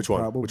drink. It'll Which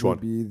one? probably Which one?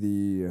 be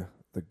the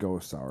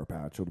Ghost Sour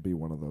Patch. It'll be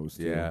one of those.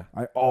 Too. Yeah.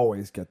 I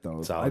always get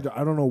those. Solid.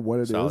 I don't know what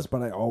it is, Solid.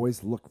 but I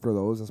always look for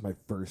those as my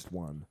first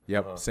one.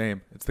 Yep.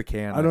 Same. It's the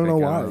can. I don't know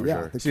think. why. for Yeah,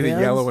 sure. the See the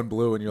cans- yellow and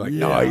blue, and you're like,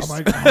 Yeah, nice.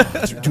 I'm like,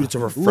 oh, Dude, it's a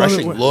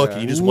refreshing when- look.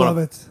 And you just love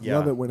want it. Yeah.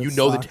 Love it when you it's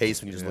know the soft.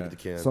 taste when you just look Yeah. at the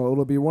can. So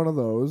it'll be one of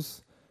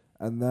those,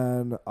 and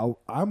then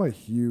I'm a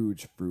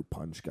huge fruit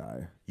punch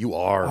guy. you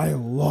are. I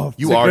love.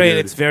 You It's are, great.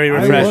 dude. It's very I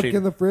look refreshing.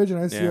 in the fridge and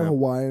I see a Yeah.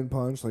 Hawaiian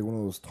punch, like one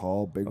of those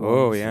tall, big ones.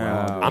 Oh,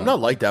 yeah. Wow. I'm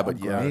not like that, but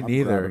I'm yeah. Me I'm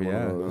neither, grabbing one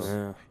of yeah. those.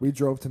 Yeah. We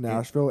drove to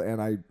Nashville and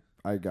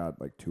I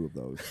got like 2 of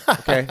those.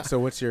 Okay. So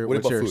what's your What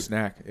what's about your food?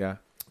 snack? Yeah.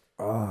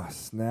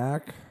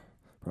 Snack,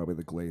 probably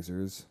the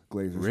Glazers.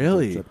 Glazers. with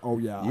Really? chip. Oh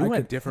yeah. You I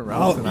went could- different I'll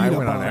routes than I eat a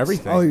went on box.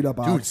 everything. I'll eat a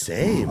box. Dude,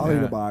 same. I'll eat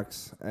Yeah. a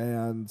box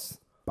and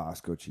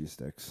Bosco cheese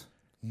sticks.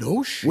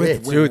 No shit.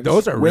 With Dude, ranch-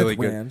 those are really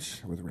with good.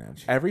 ranch, With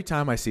ranch. Every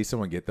time I see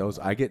someone get those,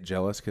 I get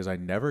jealous because I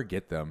never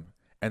get them,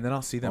 and then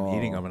I'll see them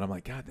eating them, and I'm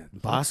like, God,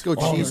 that Bosco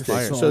Oh, cheese they're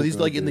sticks. so So these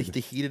good, like in dude.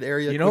 the heated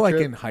area. You know, Quick like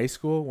Trip? in high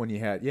school when you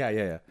had,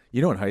 yeah.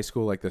 You know, in high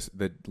school, like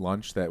the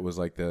lunch that was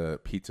like the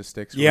pizza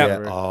sticks. Or Yeah.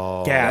 whatever?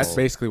 Oh, Gas. That's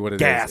basically what it is.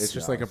 Gas. It's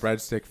just like a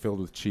breadstick filled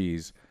with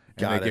cheese, and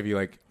Got they it. give you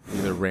like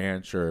either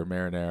ranch or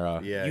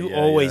marinara. Yeah, You yeah,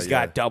 always yeah,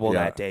 got double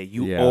Yeah. that day.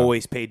 You Yeah.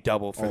 always paid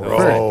double for those Bro,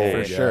 that day.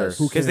 for sure. yes.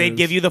 Who Because they'd cares?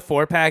 give you the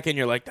 4-pack and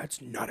you're like, that's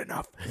not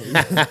enough.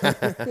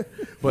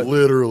 But-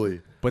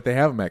 literally. But they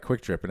have them at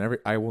Quick Trip, and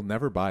I will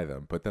never buy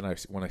them. But then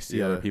when I see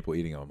Yeah. other people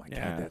eating them, I'm like,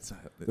 Yeah. God, that's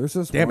There's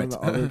this damn one it.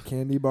 other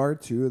candy bar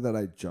too that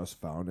I just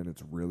found and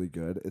it's really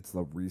good. It's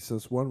the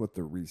Reese's one with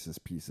the Reese's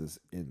pieces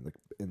in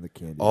the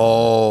candy. bar.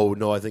 Oh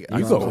no, I think you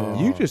I go.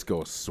 saw- You just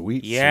go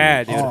sweet.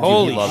 Yeah, sweet. dude. Oh,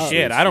 Holy he loves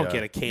shit. these, I don't yeah.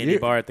 get a candy You-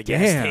 bar at the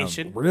gas damn.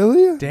 station.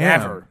 Really?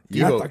 Damn. Never.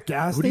 You At go- the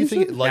gas Who do you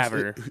think station? likes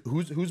Never.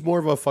 who's more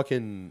of a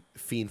fucking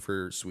fiend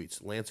for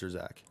sweets, Lance or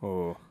Zach?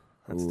 Oh,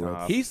 that's Ooh,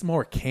 tough. He's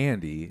more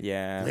candy.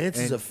 Yeah. Lance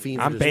is And a fiend.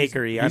 for I'm the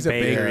bakery. I'm He's a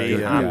bakery,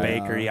 bakery. yeah. I'm Yeah.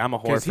 bakery. I'm a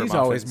whore Because for he's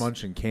always muffins.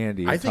 munching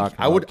candy. I and think talking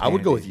I would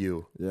about go with candy.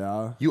 you.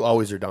 Yeah. You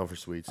always are down for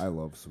sweets. I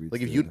love sweets.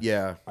 Like if you dude.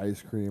 yeah.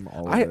 Ice cream,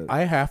 all of it.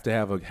 I have to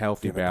have a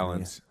healthy Give it to me.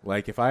 balance.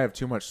 Like if I have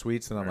too much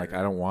sweets, then I'm like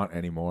I don't want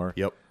any more.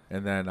 Yep.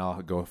 And then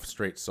I'll go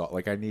straight salt.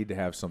 Like I need to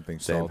have something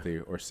Same. salty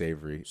or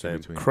savory Same. in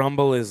between.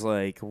 Crumble is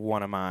like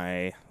one of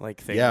my like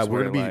things. Yeah,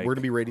 where, we're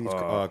gonna be rating these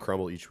oh.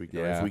 crumble each week.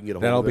 Now, Yeah, if we can get a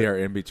hold that'll of be it. our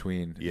in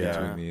between. Yeah.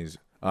 Between these.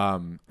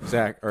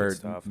 Zach or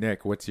stuff.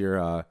 Nick, what's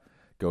your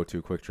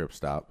go-to Quick Trip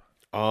stop?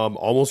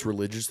 Almost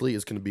religiously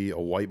is going to be a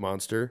white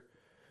Monster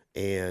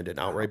and an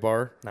outright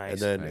bar,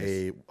 Nice. and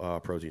then a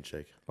protein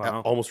shake.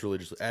 Wow. Almost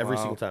religiously every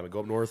Wow. single time I go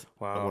up north.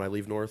 Wow. When I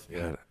leave north,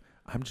 God,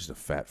 I'm just a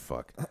fat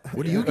fuck.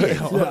 What do you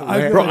get?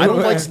 I Bro, I don't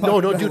go- like no,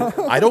 dude.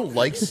 I don't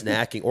like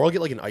snacking, or I'll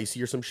get like an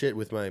icy or some shit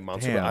with my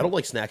Monster. But Damn. I don't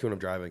like snacking when I'm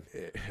driving.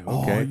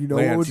 Oh, Okay. you know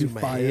what would Lance, be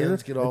my fire?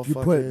 hands get all If you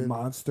put fucking-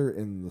 Monster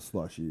in the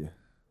slushy.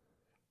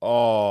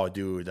 Oh,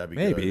 dude, that'd be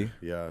Maybe. good.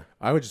 Yeah,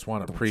 I would just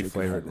want a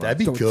pre-flavored one. that'd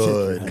be Don't shake your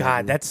good. head.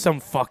 God, that's some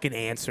fucking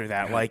answer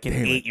that like an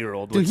damn it.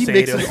 8-year-old Dude, would he say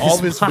mixes to all his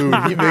of his mom.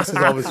 food. He mixes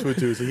all of his food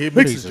too. So he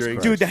mixes Jesus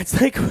drinks. Dude,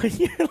 that's like when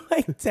you're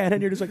like 10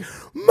 and you're just like,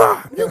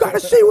 Mom, you gotta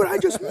see what I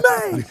just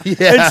made.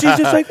 Yeah. And she's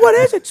just like, what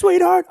is it,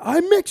 sweetheart? I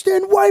mixed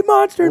in white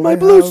Monster in my Well,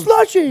 blue have-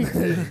 slushy.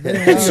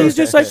 And she's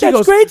just like,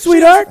 that's great,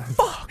 sweetheart.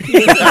 Fuck.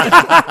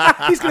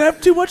 He's gonna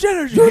have too much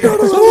energy.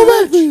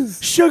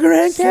 Sugar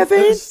and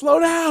caffeine. Slow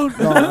down.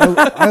 No,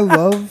 I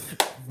love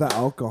the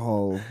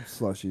alcohol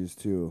slushies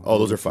too. Oh,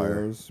 those are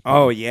fire. Cheetos,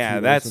 Oh put yeah,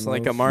 Cheetos that's in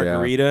like a those.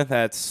 margarita.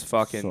 That's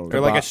fucking, So or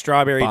like a Ba-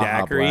 strawberry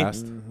Baja daiquiri.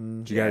 Blast.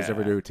 Did you guys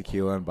ever do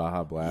tequila and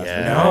Baja Blast?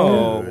 Yeah.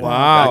 No, Dude.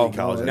 wow, Back in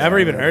college, never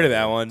that's even fire. heard of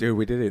that one. Dude,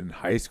 we did it in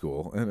high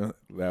school, and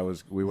that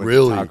was we went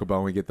Really? to Taco Bell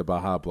and we get the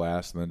Baja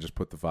Blast, and then just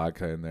put the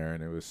vodka in there,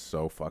 and it was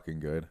so fucking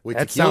good. Wait,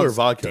 That tequila or sounds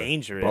vodka?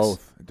 dangerous.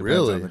 Both. It depends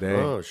Really? on the day.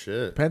 Oh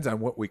shit. Depends on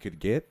what we could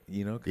get, 'cause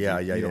Yeah,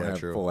 you yeah, don't yeah, have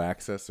true. full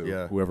access, so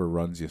Yeah. whoever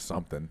runs you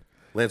something.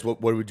 Lance,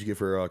 what would you get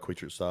for Quick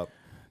Trip Stop?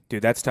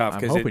 Dude, that's tough I'm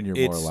because hoping you're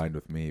more it's aligned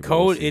with me. but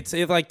code. we'll see.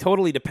 It's like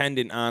totally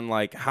dependent on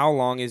like how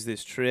long is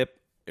this trip,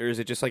 or is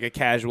it just like a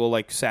casual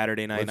like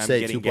Saturday night? Let's and say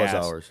I'm getting 2+ gas.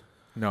 hours.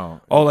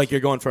 no. Oh, like you're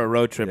going for a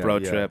road trip.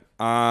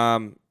 Yeah.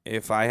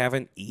 If I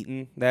haven't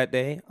eaten that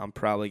day, I'm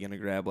probably gonna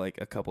grab like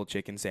a couple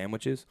chicken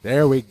sandwiches.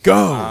 There we go.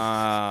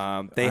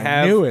 They I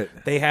have knew it.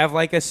 They have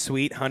like a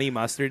sweet honey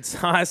mustard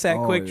sauce at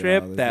Oh, Quick yeah,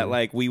 Trip they that do.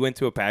 like we went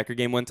to a Packer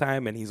game one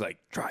time and he's like,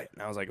 try it,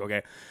 and I was like,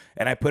 okay,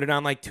 and I put it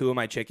on like 2 of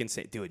my chicken.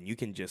 Dude, and you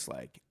can just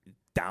like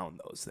down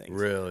those things.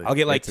 Really? I'll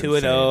get like That's 2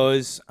 insane. of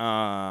those.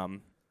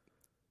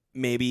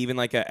 Maybe even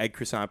like a egg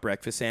croissant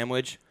breakfast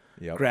sandwich.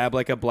 Yep. Grab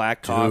like a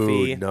black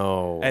coffee. Dude,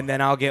 no. And then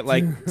I'll get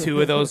like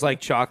 2 of those like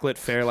chocolate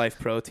Fairlife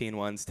protein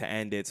ones to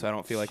end it, so I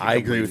don't feel like a I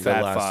agree complete with the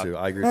fat last fuck. two.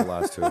 I agree with the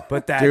last two.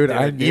 But that, Dude,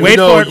 I dude, knew- wait Even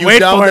though for it, you wait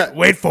down for that- it,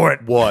 wait for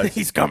it. What?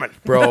 He's coming.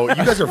 Bro, you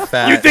guys are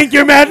fat. You think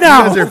you're mad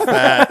now? you guys are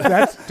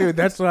fat?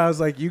 That's what I was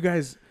like. You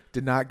guys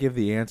did not give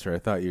the answer I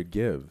thought you'd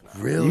give.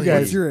 Really? You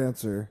guys- What's your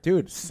answer?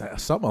 Dude,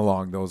 something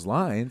along those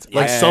lines.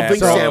 Like Yeah. something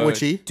So-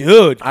 sandwichy.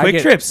 Dude, I Quick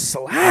get- Trip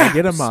slaps. I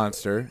get a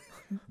Monster,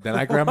 then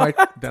I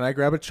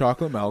grab a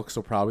chocolate milk,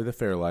 so probably the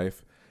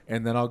Fairlife,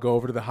 and then I'll go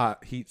over to the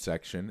hot heat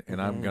section,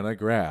 and I'm gonna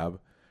grab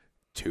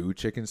 2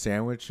 chicken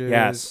sandwiches.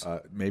 Yes.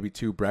 Maybe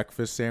 2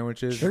 breakfast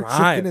sandwiches. Their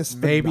Try chicken it. is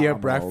Maybe a phenomenal,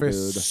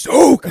 breakfast. dude.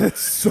 So good. It's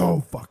so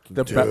fucking.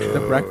 The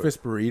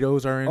breakfast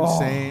burritos are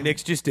insane.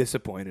 Nick's just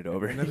disappointed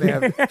over And it.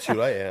 then they have, Dude,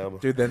 I am.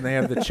 dude. Then they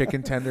have the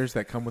chicken tenders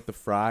that come with the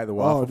Oh,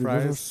 waffle dude, those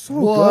are fries. so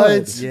What?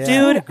 good. Yeah.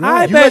 Dude,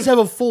 I You bet. guys have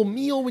a full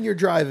meal when you're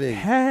driving.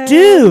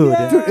 Dude,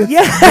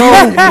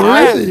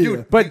 yeah.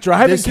 Dude, But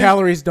driving This is-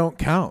 calories don't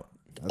count.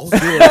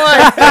 what?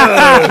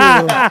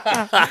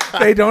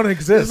 They don't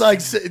exist. It's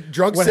like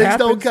drunk What six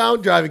don't happens-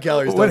 count. Driving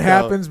calories. what don't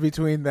happens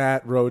between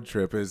that road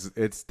trip is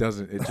it just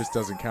doesn't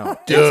count. Count.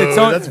 Dude, It's its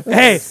own. that's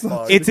Hey,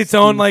 fucked. it's its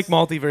own like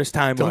multiverse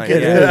timeline.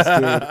 get It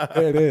Yeah. is,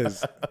 dude. It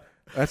is.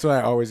 That's what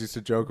I always used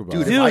to joke about.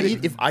 Dude,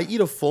 Dude. if I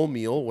eat a full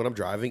meal when I'm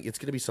driving, it's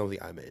gonna be something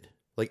I made.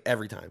 Like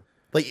every time.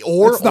 Like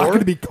or It's not or going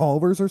to be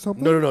Culver's or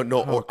something. no.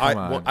 Oh, come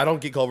on. I don't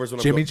get Culver's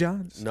when Jimmy I'm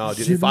John's? No,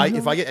 dude. Jimmy if I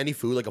John's? get any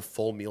food like a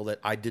full meal that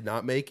I did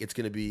not make, it's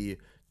gonna be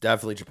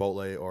definitely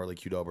Chipotle or like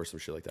Qdoba or some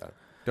shit like that.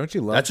 Don't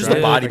you love That's just a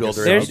driving bodybuilder.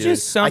 like There's dude.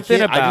 just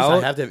something I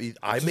about- have to have,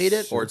 I made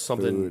it or it's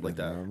something Food, like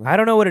that. man. I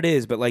don't know what it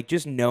is, but like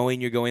just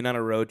knowing you're going on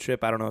a road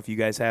trip, I don't know if you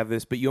guys have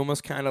this, but you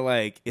almost kind of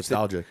like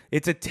Nostalgic.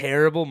 It's a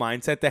terrible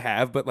mindset to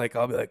have, but like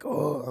I'll be like,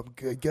 oh,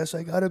 I guess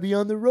I gotta be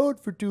on the road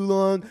for too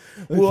long.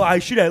 Well, I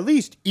should at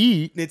least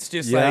eat. And it's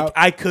just Yeah. like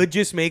I could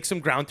just make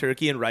some ground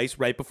turkey and rice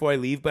right before I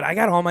leave, but I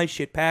got all my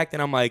shit packed,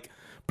 and I'm like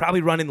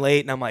probably running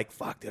late, and I'm like,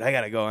 fuck, dude, I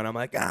gotta go, and I'm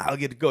like, I'll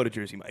get to go to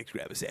Jersey Mike's,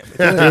 grab a sandwich.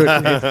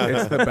 Dude,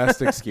 it's the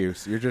best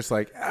excuse. You're just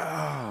like,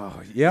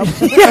 oh, yep.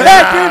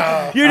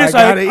 Yeah, dude. You're just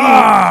I like, gotta eat.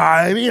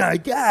 I mean, I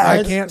guess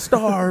I can't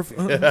starve.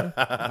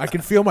 I can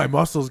feel my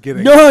muscles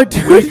getting. No,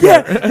 dude.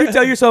 Yeah, you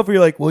tell yourself, you're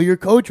like, well, your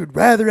coach would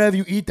rather have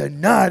you eat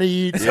than not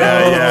eat. So.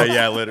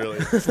 Yeah, literally.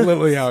 That's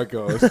literally how it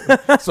goes.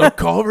 So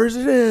Culver's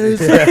it is.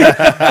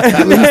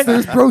 At least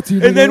there's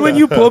protein. And then when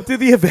you pull up to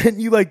the event,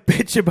 you like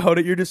bitch about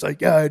it. You're just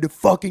like, yeah, I had to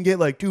fucking get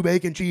like 2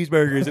 bacon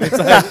cheeseburgers, and it's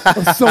like,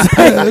 I'm so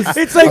pissed.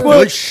 it's like, I'm well,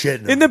 really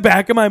shitting. in the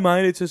back of my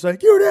mind, it's just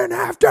like, you didn't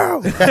have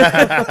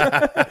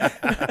to,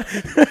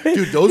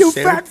 Dude, those you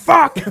fat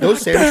fuck.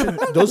 those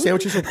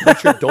sandwiches from Quick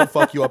Trip don't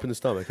fuck you up in the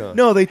stomach, huh?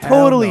 No, they Hell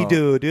totally no.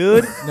 do,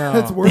 dude. No,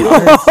 It's worth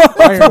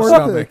iron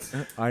worth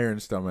stomach. Iron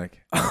stomach.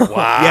 Wow.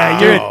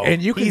 Yeah, you're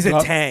And you can he's a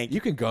tank.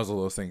 You can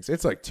guzzle those things.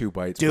 It's like 2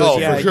 bites. Dude, Oh,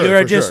 yeah, for sure,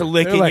 you're for just sure.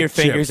 licking They're like your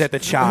fingers chips. at the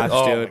chops,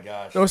 Oh dude. my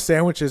gosh. Those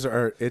sandwiches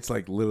are. It's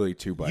like literally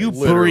 2 bites. You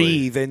Literally.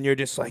 breathe, and you're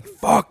just like,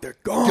 fuck, they're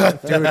gone.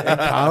 Dude, in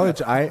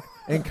college,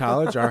 In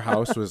college, our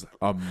house was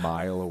a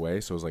mile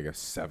away, so it was like a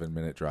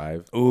 7-minute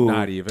drive. Ooh,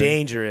 not even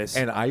dangerous.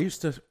 And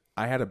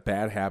I had a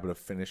bad habit of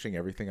finishing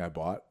everything I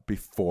bought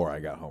before I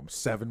got home.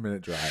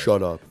 7-minute drive.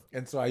 Shut up.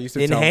 And so I used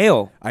to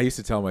Inhale. I used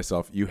to tell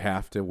myself, you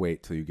have to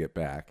wait till you get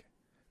back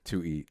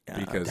to eat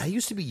because That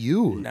used to be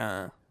you.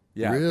 Nah.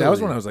 yeah, Really? that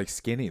was when I was like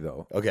skinny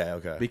though.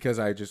 Okay. Because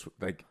I just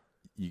like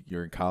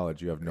you're in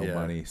college, you have no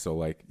money, so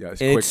like It's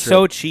Quick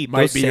so Trip cheap.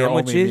 might Those be your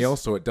only sandwiches. meal,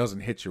 so it doesn't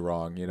hit you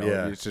wrong. You know,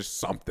 Yeah. it's just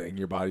something.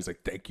 Your body's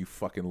like, thank you,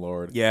 fucking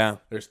Lord. Yeah.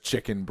 There's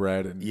chicken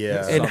bread and Yeah.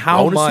 And something.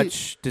 how Honestly-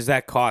 much does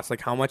that cost?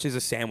 Like, how much is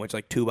a sandwich?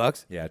 Like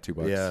 $2? Yeah,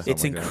 $2. Yeah. something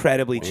It's like that.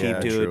 incredibly cheap, Yeah,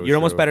 dude. true, You're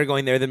almost true. better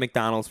going there than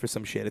McDonald's for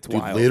some shit. It's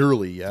Dude, wild.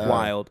 literally, yeah.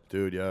 Wild.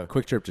 Dude, yeah.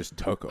 Quick Trip just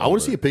took over. I want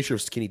to see a picture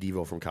of Skinny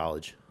Devo from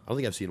college. I don't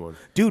think I've seen one.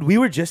 Dude, we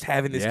were just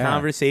having this Yeah.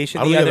 conversation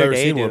I don't the think I've other ever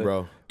day, seen dude. one,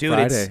 bro. Dude,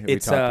 Friday, we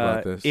it's talked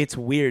about this. it's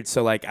weird.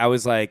 So like,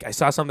 I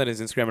saw something on his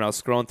Instagram, and I was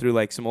scrolling through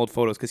like some old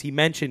photos because he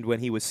mentioned when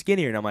he was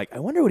skinnier, and I'm like, I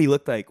wonder what he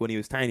looked like when he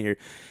was tinier.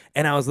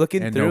 And I was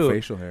looking and through, no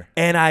facial hair.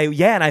 and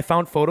I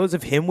found photos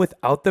of him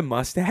without the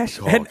mustache.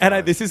 and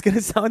God. this is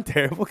gonna sound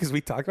terrible because we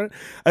talked about it.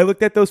 I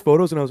looked at those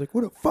photos and I was like,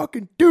 what a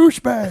fucking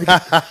douchebag.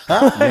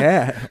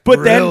 Yeah. But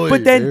Really,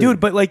 then, dude? dude,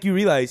 but like you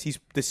realize he's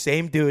the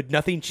same dude,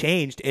 nothing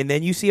changed, and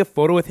then you see a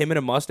photo with him in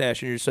a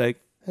mustache, and you're just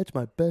like, that's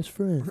my best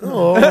friend.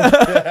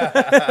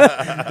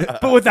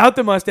 But without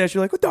the mustache,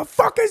 you're like, what the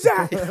fuck is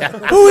that?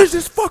 Who is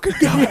this fucking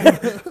guy?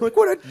 Like,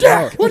 what a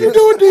dick. What are you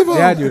doing, Devo?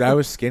 Yeah, dude, I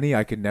was skinny.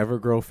 I could never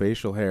grow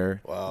facial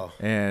hair. Wow.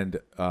 And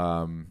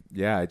I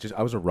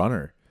was a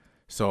runner.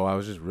 So I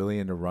was just really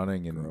into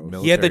running and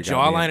military. He had the got me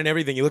jawline in. and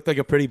everything. You looked like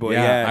a pretty boy.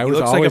 Yeah, I he was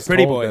looks like a always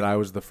pretty told boy. that I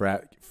was the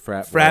frat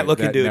Frat boy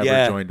looking that dude, never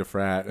yeah. joined a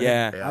frat.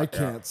 Yeah. I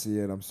can't see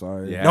it. I'm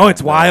sorry. Yeah. No,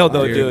 it's wild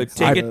though, Dude, dude.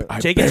 Take a I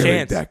chance.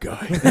 buried that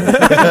guy.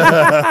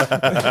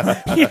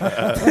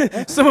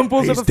 Someone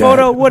pulls He's up a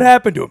photo. dead. What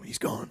happened to him? He's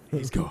gone.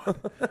 He's gone.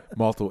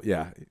 Multiple.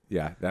 Yeah.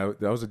 That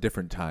was a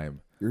different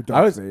time. You're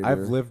Darth I've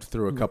Vader. lived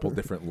through a couple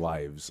different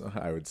lives.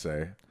 I would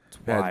say. It's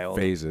wild.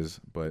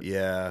 phases, but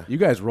Yeah. you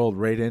guys rolled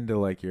right into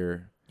like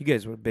your You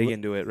guys were big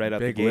into it right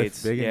out the big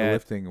gates. into yeah.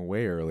 lifting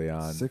way early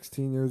on.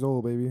 16 years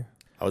old, baby.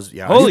 I was,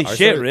 yeah. Holy I shit,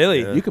 started-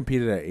 really? yeah. You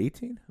competed at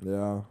 18?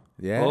 Yeah.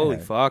 Yeah. Holy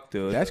fuck,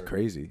 dude. That's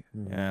crazy.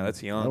 Yeah,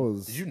 that's That young.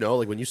 was Did you know,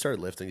 like, when you started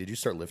lifting, did you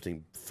start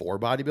lifting for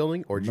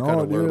bodybuilding, or did you no,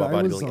 kind of learn dude, about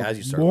I was bodybuilding a as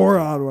you started?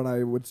 moron when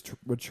I would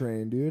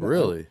train, dude.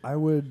 Really? I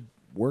would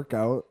work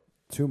out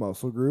 2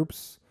 muscle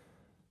groups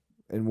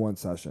in one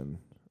session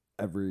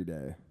every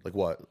day. Like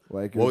what?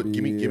 Like it Well, would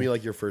give me be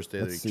like your first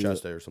day, like let's see.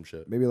 chest day or some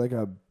shit. maybe like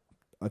a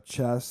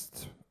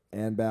chest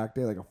and back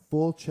day, like a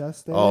full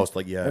chest day. Oh, it's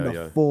like and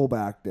yeah. a full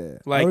back day.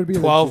 I Like would be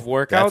in the 12 gym-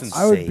 workouts? That's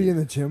I would insane. be in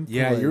the gym. For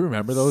Yeah, like you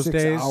remember those 6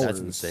 days? hours. That's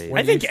insane.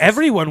 I think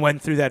everyone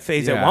went through that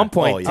phase at Yeah. one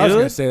point, Oh, dude. yeah. I was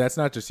gonna say that's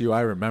not just you.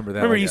 I remember that.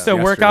 Remember, like, you used to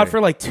work out yesterday.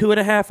 for like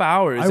 2.5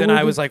 hours, I and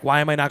I would- was like,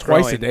 why am I not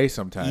twice growing? a day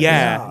sometimes. Yeah.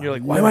 Yeah, And you're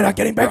like, why am I not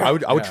getting back? I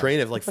would Yeah. train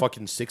at like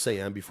fucking 6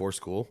 a.m. before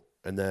school,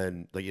 and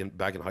then like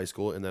back in high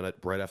school, and then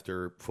right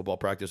after football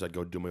practice, I'd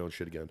go do my own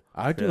shit again.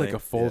 I'd do Really? like a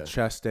full Yeah.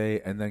 chest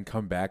day and then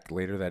come back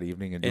later that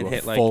evening and do And a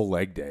hit, like- full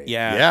leg day.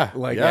 Yeah. Yeah,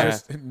 Like yeah.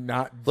 just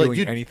not doing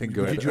dude, anything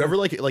good. Did you ever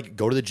like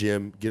go to the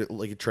gym, get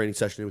like a training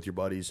session in with your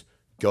buddies,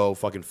 go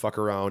fucking fuck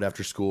around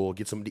after school,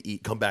 get something to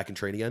eat, come back and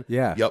train again?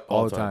 Yeah. Yep.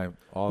 All the time.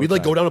 All We'd the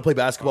like go time. down and play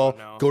basketball, Oh,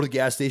 no. go to the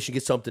gas station,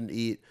 get something to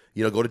eat,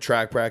 go to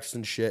track practice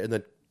and shit, and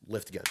then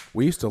lift again.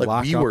 We used to like,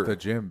 lock we up were- the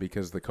gym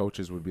because the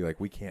coaches would be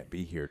like, "We can't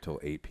be here till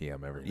 8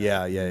 p.m. every night."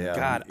 Yeah.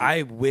 God,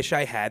 I wish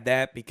I had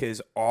that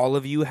because all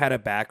of you had a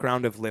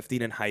background of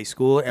lifting in high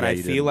school, and Yeah, I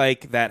you feel did.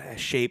 like that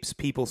shapes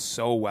people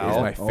so It's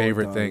well. my Oh, it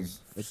favorite thing. does.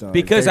 It does.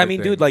 Because I favorite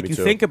mean, thing. dude, like Me you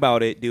too. think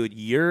about it, dude,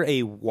 you're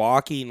a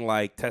walking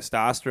like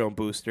testosterone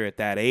booster at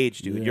that age,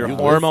 dude. Yeah. Your You lived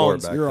for it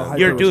hormones, back You're a then. hyper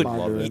your dude,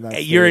 responder in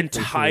that your state, for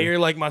sure. entire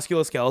like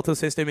musculoskeletal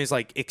system is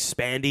like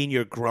expanding.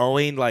 You're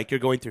growing, like you're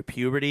going through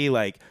puberty,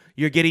 like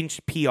you're getting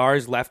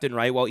PRs left and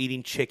right while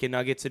eating chicken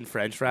nuggets and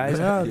French fries.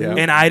 Yeah, Yeah. dude.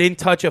 And I didn't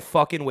touch a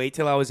fucking weight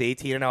till I was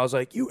 18, and I was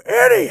like, "You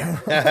idiot!"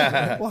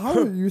 Well, how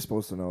are you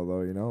supposed to know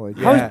though? Like,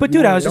 I was- but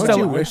dude, I was Don't just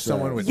you a- wish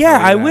someone would? Yeah,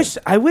 tell I you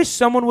that? wish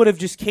someone would have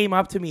just came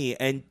up to me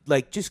and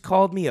like just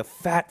called me a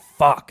fat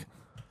fuck.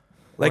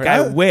 Like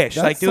I wish,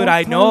 That's like dude,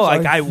 I know,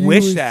 sometimes like a I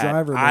wish huge that.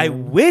 driver, I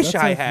man. wish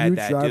That's I a had huge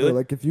that, driver. dude.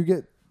 Like if you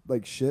get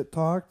like shit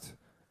talked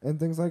and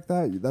things like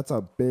that, that's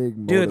a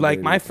big Dude, like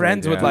motivator my to,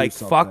 friends would do like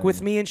fuck something.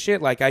 with me and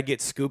shit. Like I'd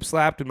get scoop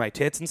slapped with my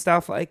tits and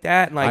stuff like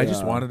that. And like I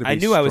just wanted to. Be I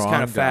knew I was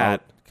kind of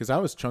fat. because I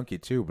was chunky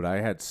too, but I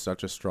had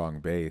such a strong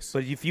base.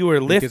 But if you were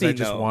because lifting, I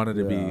just though, wanted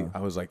to be. Yeah. I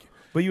was like,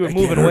 but you were "I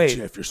can't moving hurt weight.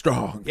 you if you're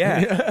strong."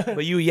 Yeah,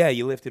 but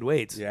you lifted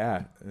weights.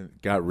 Yeah, and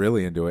got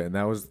really into it, and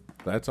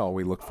that's all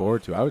we look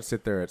forward to. I would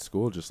sit there at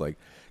school just like,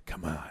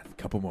 come on,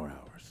 couple more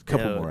hours, Dude.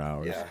 more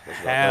hours. Yeah.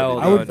 Hell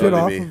I no, would get no.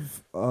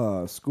 off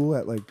of school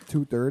at like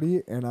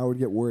 2:30, and I would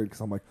get worried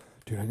because I'm like,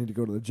 dude, I need to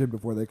go to the gym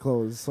before they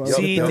close. So I would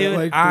See, get there at, dude,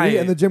 like 3, I-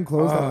 and the gym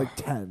closed at like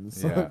 10.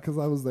 So Yeah. because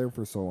I was there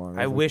for so long.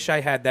 I was like, wish I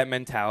had that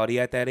mentality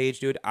at that age,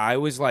 dude. I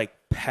was like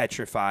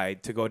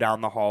petrified to go down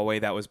the hallway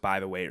that was by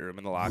the weight room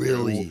in the locker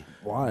room. Really?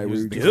 Why? Were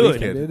was you the just Dude.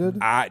 intimidated?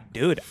 I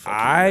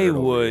nerd over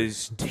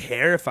was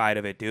terrified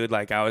of it, dude.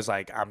 Like, I was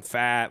like, I'm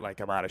fat, like,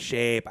 I'm out of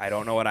shape. I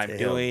don't know what I'm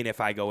doing.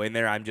 If I go in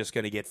there, I'm just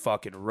going to get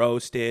fucking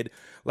roasted.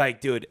 Like,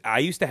 dude, I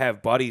used to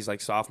have buddies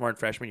like sophomore and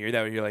freshman year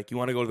that were like, you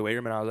want to go to the weight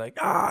room? And I was like,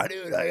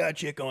 dude, I got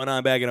shit going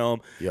on back at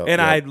home.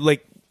 I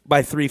like,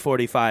 by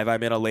 3:45,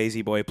 I'm in a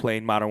lazy boy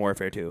playing Modern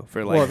Warfare 2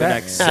 for like the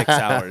next 6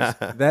 hours.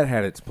 That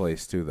had its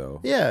place too, though.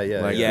 Yeah.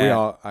 Like Yeah. we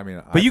all. I mean,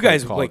 But I you played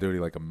guys, Call like- of Duty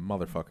like a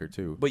motherfucker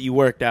too. But you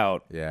worked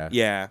out. Yeah.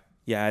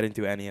 Yeah, I didn't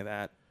do any of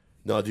that.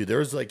 No, dude, there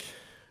was like,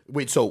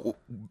 wait, so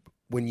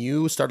when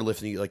you started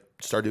lifting, you like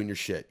started doing your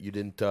shit, you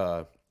didn't,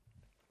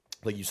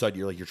 like you said,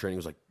 your training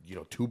was like,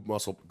 2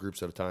 muscle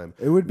groups at a time.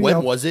 It would be when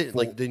helpful. was it?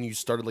 Like, then you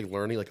started like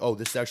learning, like, oh,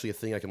 this is actually a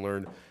thing I can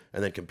learn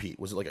and then compete.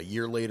 Was it like a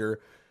year later?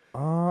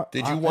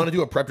 Did you want to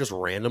do a prep just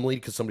randomly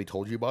because somebody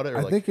told you about it? Or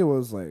I like, think it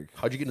was like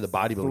how'd you get into the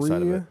bodybuilding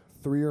side of it?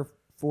 3 or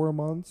 4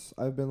 months.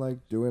 I've been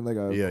like doing like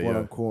a quote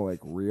unquote like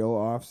real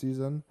off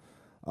season.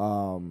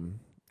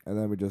 And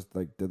then we just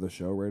like did the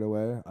show right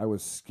away. I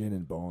was skin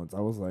and bones. I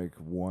was like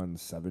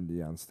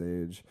 170 on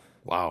stage.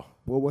 Wow.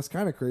 Well, what's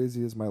kind of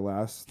crazy is my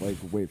last like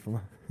weight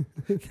from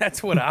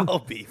That's what I'll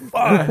be.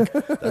 Fuck.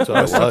 That's what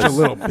I was. Such a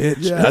little bitch.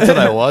 yeah, That's what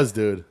I was,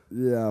 dude.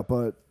 yeah,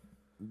 but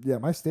yeah,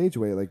 my stage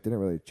weight like didn't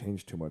really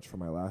change too much from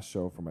my last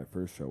show from my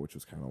first show, which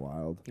was kind of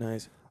wild.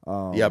 Nice.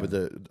 Yeah, but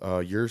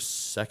the your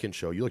second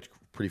show, you looked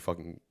pretty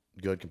fucking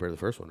good compared to the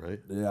first one, right?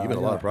 Yeah, You made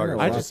a lot of I progress.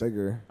 got a lot just-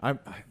 bigger.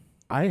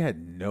 I had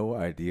no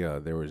idea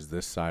there was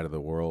this side of the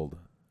world.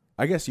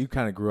 I guess you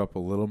kind of grew up a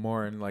little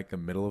more in like the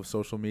middle of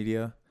social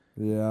media.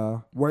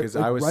 Yeah, right. 'Cause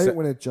Like, I was right se-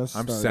 when it just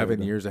I'm started.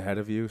 7 years ahead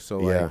of you, so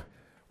like Yeah.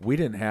 we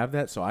didn't have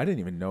that. So I didn't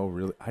even know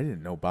really. I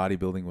didn't know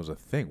bodybuilding was a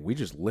thing. We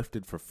just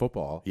lifted for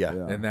football, Yeah.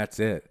 Yeah. and that's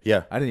it.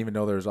 Yeah. I didn't even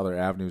know there was other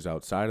avenues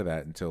outside of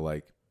that until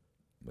like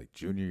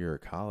junior year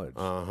of college.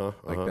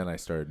 Like then I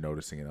started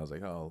noticing it. I was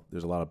like, oh,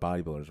 there's a lot of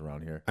bodybuilders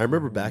around here. I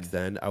remember back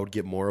then I would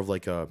get more of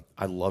like I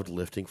loved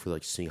lifting for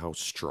like seeing how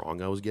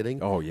strong I was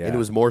getting. Oh, yeah. And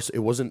it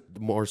wasn't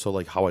more so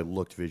like how I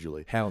looked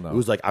visually. Hell no. It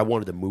was like I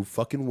wanted to move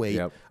fucking weight.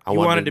 Yep. I You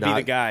wanted to be not-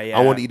 the guy, I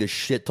wanted to yeah. eat a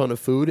shit ton of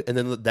food, and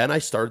then I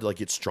started to like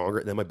get stronger,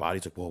 and then my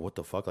body's like, whoa, what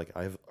the fuck? Like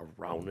I have a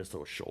roundness to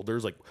my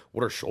shoulders. Like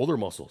what are shoulder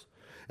muscles?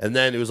 And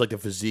then it was like the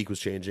physique was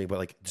changing, but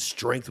like the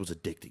strength was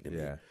addicting to me.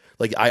 Yeah.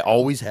 Like I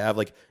always have,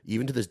 like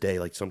even to this day,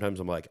 like sometimes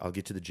I'm like I'll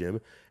get to the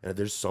gym and if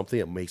there's something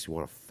that makes me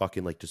want to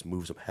fucking like just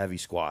move some heavy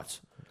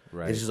squats.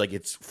 Right. It's just like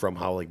it's from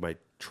how like my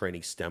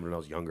training stemmed when I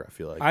was younger. I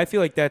feel like I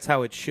feel like that's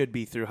how it should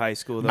be through high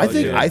school, though. I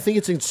think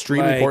it's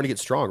extremely Like- important to get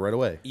strong right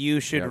away.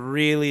 You should Yep.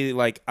 really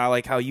like. I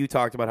like how you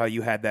talked about how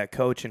you had that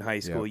coach in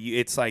high school.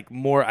 It's like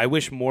more. I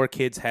wish more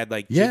kids had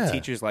like gym Yeah.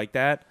 teachers like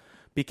that,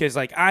 because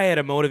like I had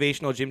a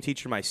motivational gym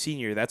teacher my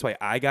senior year. That's why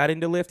I got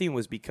into lifting,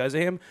 was because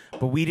of him.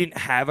 But we didn't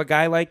have a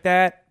guy like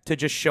that to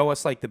just show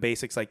us like the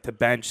basics, like to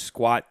bench,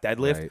 squat,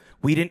 deadlift. Right.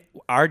 We didn't.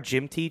 Our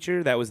gym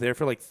teacher that was there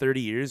for like 30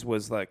 years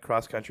was like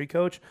cross country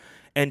coach,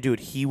 and dude,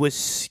 he was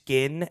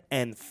skin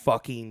and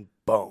fucking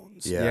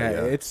bones. Yeah.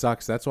 It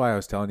sucks. That's why I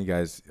was telling you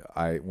guys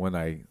when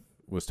I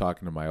was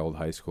talking to my old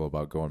high school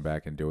about going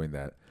back and doing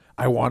that.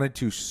 I wanted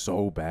to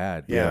so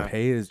bad. But Yeah. the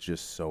pay is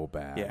just so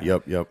bad. Yeah.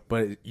 Yep.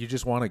 But you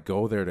just want to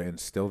go there to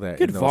instill that. You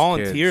could in those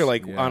volunteer kids.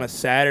 like Yeah. on a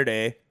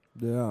Saturday.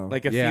 Yeah,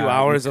 Like a Yeah, few you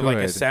hours of like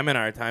a could.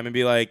 seminar time and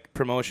be like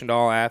promotion to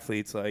all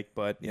athletes, like,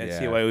 but I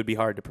see Yeah. why it would be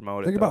hard to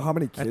promote think it. about though. how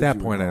many kids At that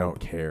you point, I help.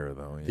 don't care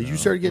though. Did you know?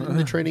 start getting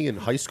into training in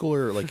high school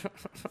or like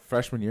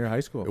freshman year of high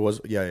school? it was?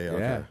 Yeah. Okay.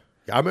 Yeah.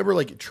 Yeah, I remember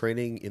like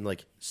training in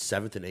like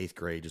 7th and 8th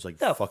grade, just like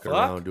The fucking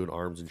fuck? around doing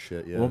arms and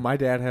shit. Yeah. Well, my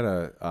dad had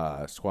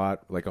a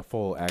squat, like a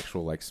full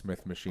actual like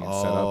Smith machine set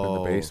up in the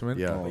basement.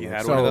 Yeah. Oh, you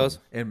had So one of those?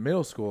 in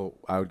middle school,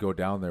 I would go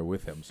down there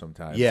with him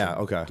sometimes. Yeah,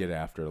 and okay. Get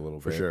after it a little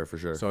For bit. sure, for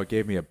sure. So it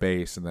gave me a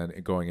base, and then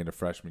going into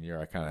freshman year,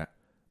 I kind of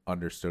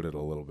understood it a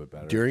little bit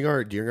better. During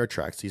our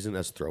track season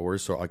as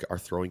throwers, so like our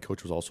throwing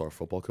coach was also our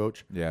football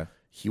coach. Yeah.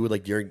 He would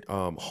like during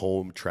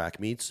home track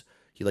meets,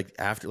 he like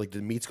after like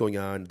the meets going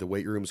on, the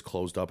weight room's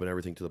closed up and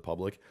everything to the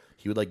public.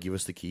 He would like give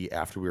us the key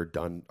after we were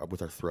done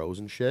with our throws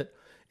and shit.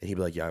 And he'd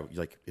be like, yeah,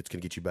 like it's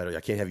gonna get you better. I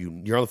can't have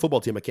you're on the football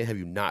team. I can't have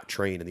you not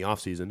train in the off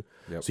season.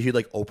 Yep. So he'd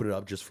like open it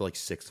up just for like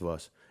 6 of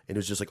us, and it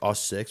was just like us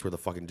 6 were the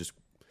fucking just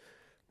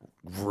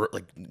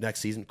like next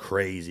season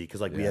crazy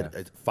because like we had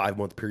a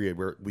 5-month period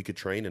where we could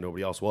train and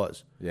nobody else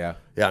was. Yeah.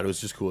 Yeah, and it was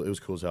just cool. It was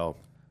cool as hell.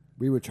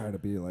 We would try to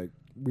be like,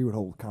 we would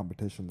hold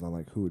competitions on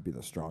like who would be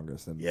the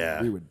strongest, and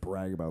Yeah. we would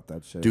brag about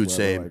that shit. Dude, whoever,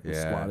 same. Like, was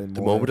Yeah. squatting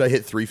The more. moment I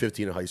hit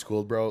 315 in high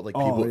school, bro, like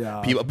Oh, people,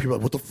 yeah. people are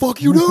like, what the fuck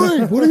are you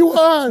doing? What are you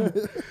on?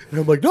 And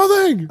I'm like,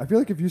 nothing. I feel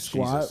like if you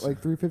squat Jesus.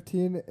 like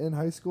 315 in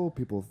high school,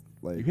 people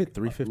like You hit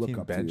look 315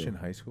 up to bench you. in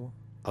high school?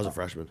 I was a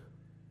freshman.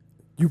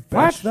 You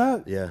benched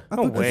that? Yeah. I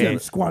No thought way. you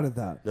squatted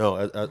that. No,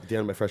 at the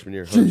end of my freshman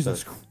year. 100%.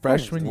 Jesus Christ.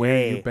 Freshman year,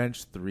 way. you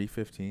benched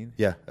 315?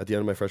 Yeah, at the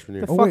end of my freshman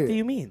year. The Oh, fuck wait. do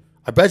you mean?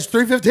 I benched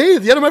 315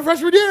 at the end of my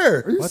freshman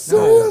year. Are you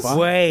serious?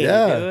 Way,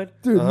 Yeah. dude.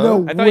 Dude,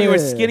 no I thought you were way.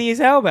 skinny as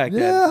hell back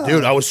then. Yeah.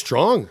 Dude, I was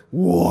strong.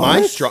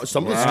 What?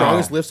 Some of the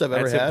strongest lifts I've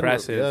ever That's had.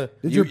 impressive.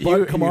 Yeah. Did your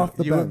butt come off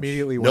the you bench?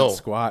 immediately No, went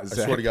squat. I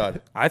Zach. swear to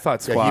God. I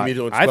thought Yeah, he squat.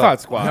 immediately went I squat.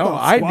 thought squat. No,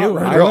 I Squat knew.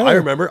 right Bro, away. I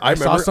remember. I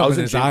saw I something was in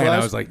in his gym eye, and I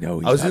class. was like,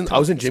 no. I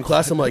was in gym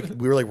class. I'm like,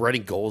 we were like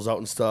writing goals out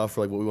and stuff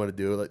for like what we want to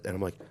do, and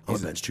I'm like, I'm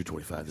gonna bench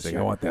 225 this like,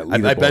 year. I want that I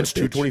leaderboard, benched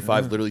bitch.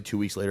 225 literally 2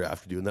 weeks later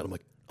after doing that. I'm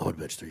like, I'm gonna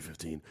bench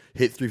 315.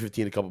 Hit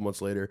 315 a couple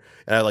months later,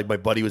 and I like my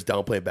buddy was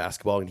down playing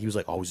basketball, and he was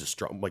like always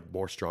like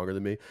more stronger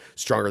than me,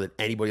 stronger than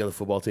anybody on the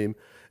football team.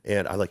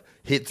 And I like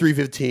hit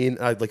 315.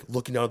 I like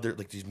looking down there,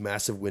 like these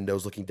massive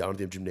windows looking down at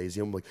the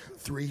gymnasium. I'm like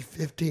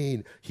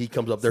 315. He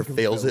comes up there,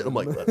 fails it. I'm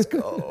like, let's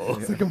go.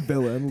 It's like a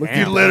villain. Look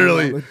Damn. at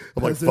Literally, like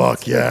I'm like, peasants.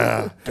 fuck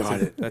yeah.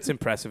 Got it. That's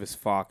impressive as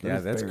fuck. Yeah,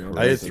 that's fair. crazy.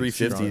 I hit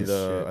 350. Strong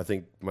as I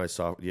think in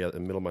the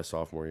middle of my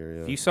sophomore year.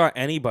 Yeah. If you saw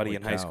anybody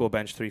in high cow. school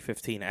bench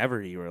 315 ever,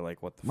 you were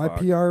like, what the My fuck?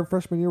 PR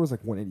freshman year was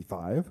like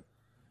 185.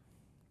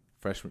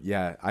 Freshman,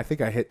 yeah, I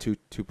think I hit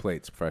two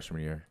plates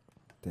freshman year.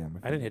 Damn.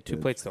 I didn't hit 2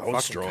 plates till I was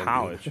fucking strong, dude.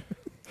 college.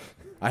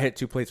 I hit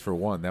 2 plates for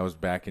one. That was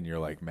back in your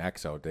like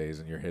max out days,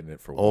 and you're hitting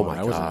it for Oh one.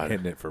 my I wasn't God.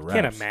 hitting it for reps.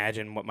 Can't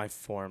imagine what my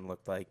form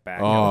looked like back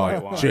in Oh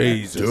Whitewater.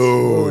 Jesus, Dude.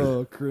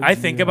 Oh, I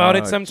think about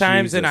it Oh,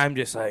 sometimes, and Jesus. I'm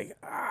just like,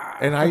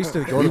 And I used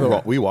to go to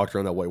the. We walked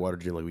around that Whitewater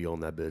gym like we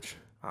owned that bitch.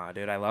 oh,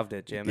 dude, I loved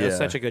it, gym. It was Yeah.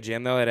 such a good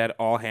gym, though. It had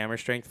all hammer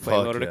strength, plate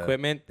Fuck loaded yeah.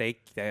 equipment. They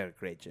had a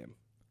great gym.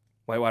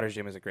 Whitewater's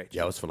gym is a great gym.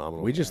 Yeah, it was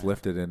phenomenal. We just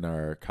lifted in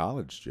our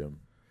college gym.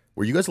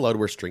 Were you guys allowed to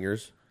wear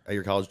stringers at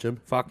your college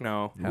gym? Fuck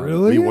no.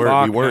 Really? We weren't.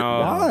 Fuck We weren't. no.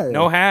 Why?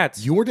 No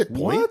hats. You weren't at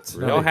point? What?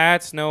 No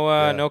hats.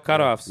 No no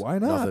cutoffs. Why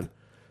not? Nothing.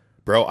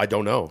 Bro, I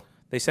don't know.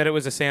 They said it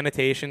was a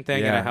sanitation thing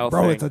and Yeah. a health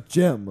Bro, thing. it's a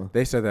gym.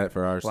 They said that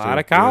for ours a lot too.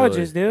 of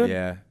colleges, dude.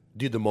 Yeah,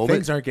 Dude, the moment.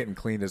 things aren't getting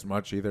cleaned as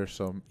much either.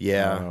 So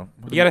Yeah. I don't know.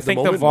 You got to The think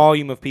the moment-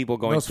 volume of people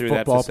going Those through that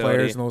football facility.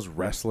 players and those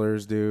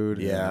wrestlers, dude.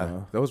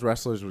 Yeah. Those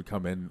wrestlers would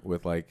come in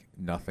with like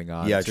nothing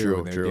on. Yeah, too, true,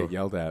 and they'd true. get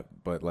yelled at.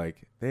 But like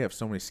they have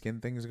so many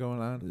skin things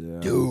going on. Yeah.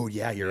 Dude,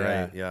 yeah, you're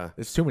right. Yeah.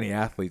 There's too many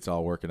athletes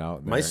all working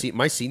out. In My there.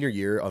 my senior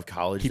year of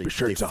college, Keep your they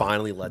shirts on.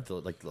 finally let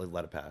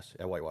it pass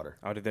at Whitewater.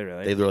 Oh, did they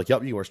really? They were like,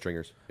 "Yep, you can wear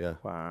stringers." Yeah.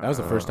 Wow. That was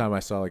the first time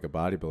I saw like a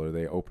bodybuilder.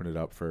 They opened it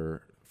up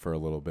for a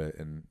little bit,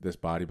 and this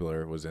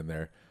bodybuilder was in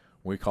there.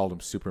 We called him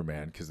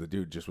Superman because the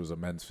dude just was a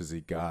men's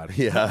physique god.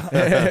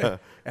 Yeah.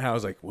 And I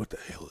was like, what the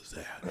hell is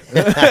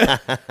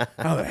that?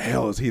 How the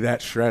hell is he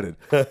that shredded?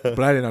 But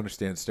I didn't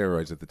understand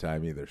steroids at the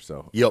time either.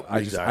 So Yep, I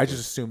exactly. just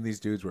assumed these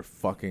dudes were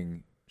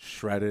fucking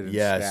shredded and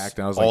Yes, stacked.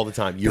 And I was all like,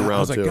 the time, year God, I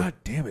was was round, like, too. God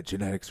damn it,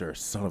 genetics are a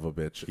son of a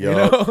bitch. Yep.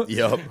 You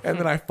know? Yep. And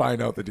then I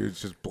find out the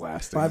dude's just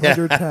blasting.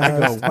 500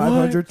 times, what?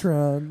 500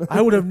 trend.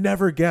 I would have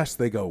never guessed.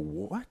 They go,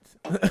 what?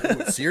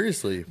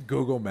 Seriously.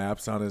 Google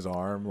Maps on his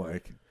arm,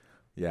 like,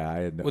 yeah, I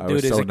had. Well, I dude,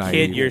 was as so a naive.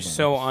 kid, you're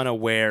so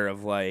unaware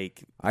of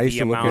like I used the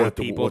to look amount at of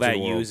the- people what's in that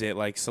the world. use it,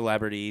 like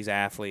celebrities,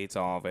 athletes,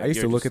 all of it. I used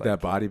to You're look just at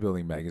like, that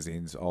bodybuilding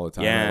magazines all the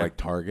time, Yeah. at, like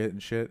Target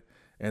and shit.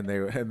 And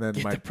then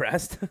Get my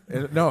depressed.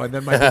 and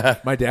then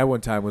my dad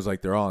one time was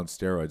like, they're all on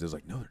steroids. I was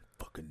like, no, they're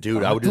fucking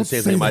Dude, not. I would do the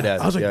same thing to my dad.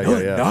 I was like, yeah, no, yeah,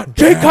 they're yeah. not.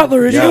 Jay Dad."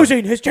 Cutler is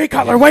using his Jay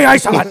Cutler way I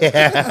saw it.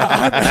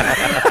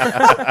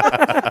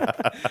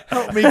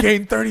 Help me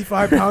gain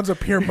 35 pounds of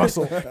pure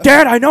muscle.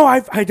 Dad, I know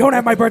I don't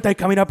have my birthday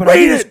coming up, but I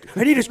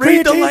need his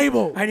Read the creatine.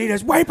 label. I need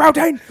his whey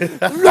protein.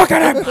 Look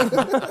at him.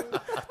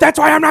 That's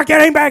why I'm not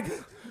getting big.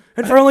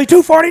 And for only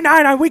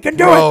 $2.49, we can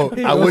do Bro,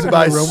 it. I goes would in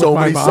buy the room so with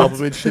my many mom.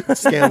 supplement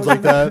scams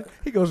like that.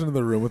 He goes into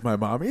the room with my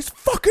mom. He's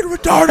fucking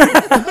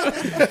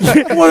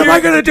retarded. What am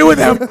I gonna do with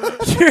him?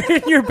 You're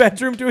in your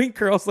bedroom doing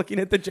curls, looking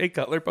at the Jay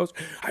Cutler post.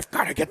 I've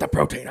got to get the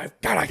protein. I've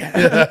got to get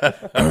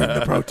it. Earn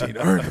the protein.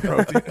 Earn the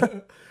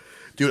protein.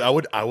 Dude, I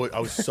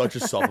was such a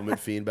supplement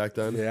fiend back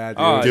then. Yeah, dude.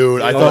 Oh,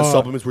 Dude, I thought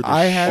supplements were the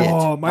I had- shit.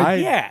 Oh, my.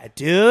 Yeah,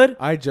 dude.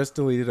 I just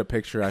deleted a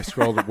picture. I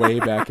scrolled way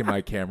back in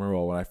my camera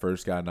roll when I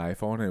first got an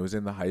iPhone, and it was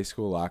in the high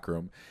school locker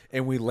room.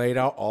 And we laid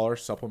out all our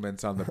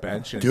supplements on the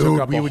bench, and it Dude, took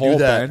up we a would do whole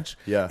that. bench.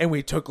 Yeah. And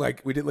we did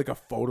like a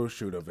photo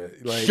shoot of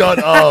it. Like, Shut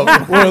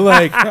up. we're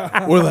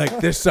like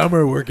this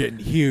summer we're getting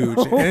huge,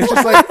 and it's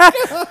just like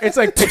it's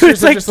like pictures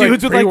It's like of just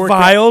dudes with like pre-workout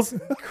vials.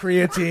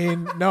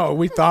 creatine. No,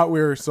 we thought we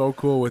were so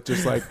cool with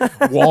just like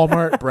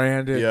Walmart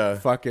branded Yeah.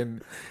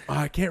 fucking.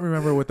 I can't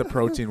remember what the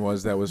protein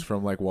was that was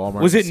from like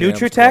Walmart. Was it Sam's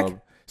Nutritech?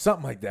 Club.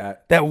 Something like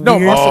that. That no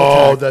weird- Muscle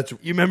Oh, Tech. that's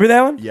You remember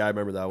that one? yeah, I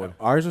remember that one.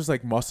 Ours was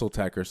like Muscle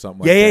Tech or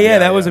something. Yeah, like yeah, that.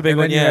 That was a big And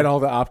one. then you Yeah. had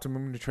all the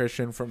Optimum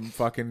Nutrition from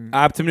fucking.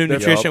 Optimum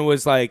Nutrition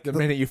was like the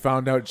minute you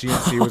found out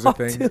GNC was a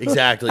thing,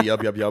 Exactly.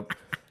 Yup.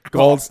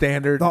 gold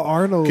standard. The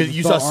Arnold. Because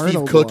you the saw Steve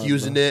Arnold Cook one.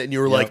 using it, and you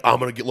were like, "I'm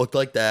gonna look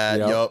like that."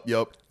 Yep.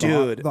 Yup.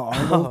 dude. The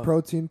Arnold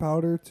protein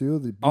powder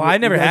too. I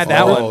never you guys had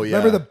that remember- one.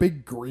 Remember Yeah. the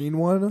big green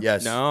one?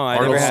 Yes. No, I Arnold's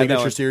never had that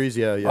signature one. series.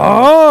 Yeah.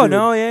 Oh Dude,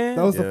 no, yeah.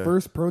 That was Yeah. the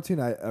first protein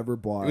I ever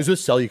bought. It was with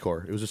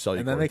Cellucor.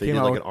 And then they did came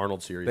like out an with-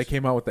 Arnold series. They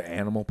came out with the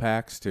animal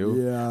packs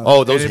too. yeah.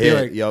 Oh, those And it'd be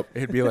hit. like, Yep.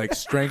 It'd be like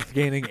strength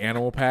gaining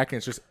animal pack, and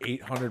it's just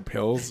 800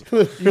 pills.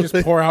 You just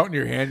pour out in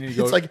your hand, and you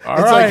go, It's like all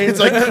it's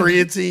right. like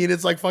creatine.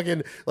 It's like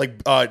fucking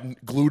like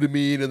glutathione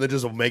glutamine and then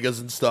just omegas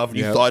and stuff, and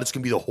you thought it's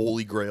gonna be the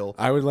holy grail.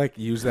 I would like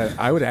use that.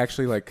 I would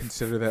actually like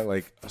consider that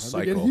like a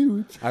cycle.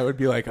 Huge. I would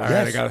be like, all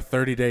right, I got a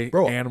 30-day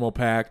animal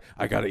pack.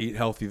 I got to eat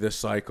healthy this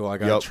cycle. I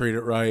got to treat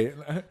it right.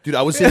 Dude,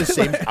 I would say the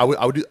same. I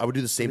would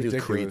do the same thing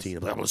with creatine.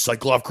 I'm gonna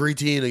cycle off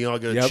creatine, and I'm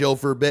gonna chill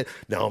for a bit.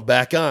 Now I'm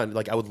back on.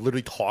 Like I would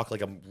literally talk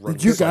like I'm running.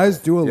 Did you guys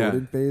do a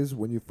loading phase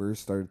when you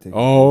first started taking?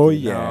 Oh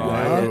creatine?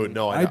 yeah.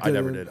 No, I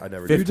never did. I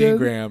never 15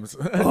 grams.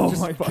 Oh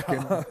my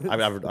god.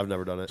 I've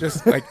never done it.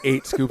 Just like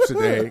 8 scoops a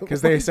day,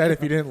 because they said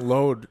if you didn't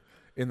load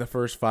in the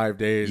first 5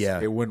 days,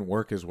 it wouldn't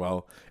work as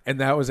well. And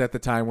that was at the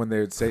time when they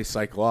would say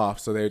cycle off,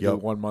 so they would do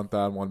 1 month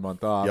on, 1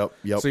 month off.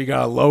 So you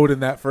got to load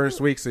in that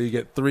first week, so you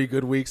get 3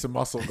 good weeks of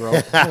muscle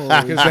growth,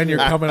 because then you're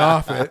coming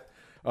off it.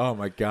 Oh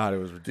my god, it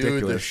was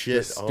ridiculous. Dude, the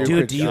shit.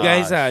 Dude, do you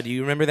guys do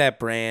you remember that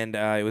brand?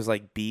 It was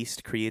like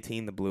Beast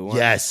Creatine, the blue one.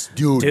 Yes,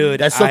 dude.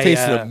 That stuff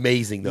tasted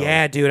amazing though.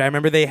 Yeah, dude. I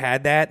remember they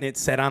had that, and it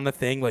said on the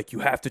thing like you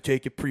have to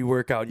take a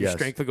pre-workout. Your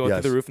strength will go through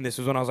the roof. And this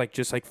was when I was like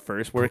just like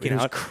first working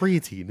out.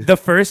 Creatine. The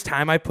first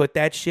time I put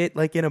that shit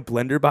like in a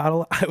blender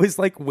bottle, I was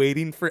like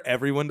waiting for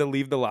everyone to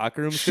leave the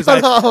locker room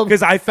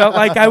because I felt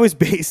like I was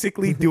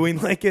basically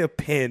doing like a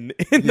pin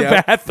in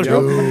the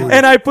bathroom,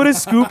 and I put a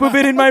scoop of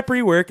it in my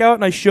pre-workout,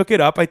 and I shook it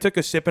up. I took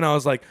a sip, and I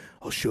was like,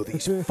 I'll show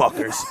these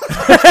fuckers.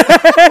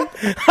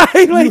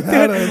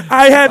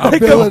 I had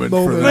like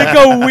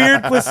a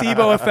weird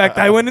placebo effect.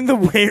 I went in the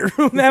weight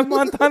room that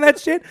month on that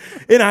shit,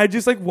 and I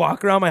just like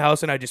walk around my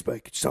house, and I just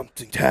like,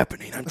 something's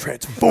happening. I'm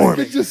transforming.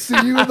 I could just see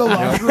you in the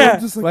locker room,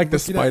 just like the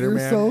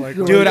Spider-Man. Like,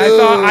 dude, I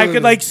thought I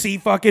could like see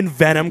fucking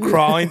venom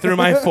crawling through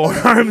my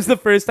forearms. The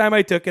first time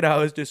I took it, I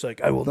was just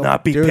like, I will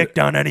not be picked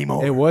on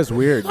anymore. It was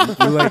weird.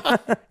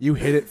 You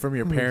hit it from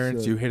your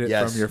parents. You hit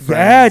it from your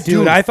friends. Yeah,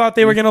 dude. I thought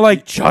they were gonna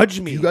like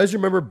judge me. You guys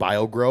remember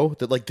BioGrow?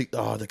 That like the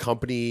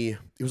company,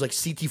 it was like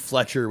CT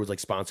Fletcher was like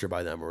sponsored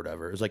by them or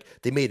whatever. It was like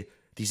they made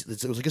these.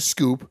 It was like a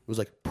scoop. It was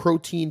like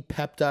protein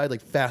peptide,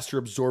 like faster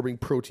absorbing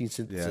protein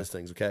synthesis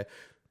things. Okay,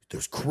 there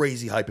was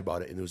crazy hype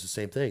about it, and it was the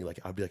same thing. Like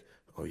I'd be like,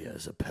 oh yeah,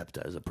 it's a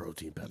peptide, it's a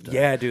protein peptide.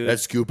 Yeah, dude.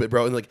 Let's scoop it,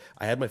 bro. And like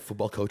I had my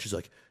football coaches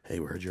like, hey,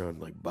 we heard you're on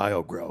like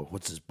BioGrow.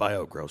 What's this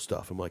BioGrow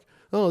stuff? I'm like,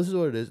 oh, this is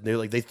what it is. And they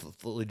like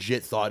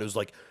legit thought it was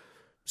like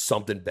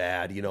something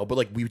bad, you know, but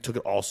like we took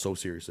it all so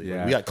seriously. Yeah.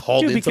 Like, we got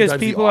called in because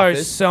sometimes people are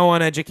so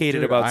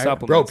uneducated about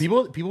supplements.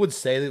 Bro, people would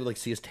say they would like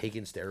see us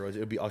taking steroids. It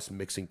would be us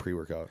mixing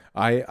pre-workout.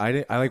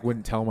 I like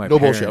wouldn't tell my no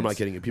parents. bullshit. I'm not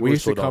kidding you. People we were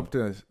used so to come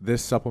dumb. to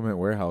this supplement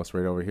warehouse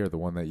right over here, the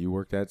one that you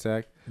worked at,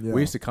 Zach. Yeah.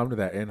 We used to come to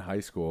that in high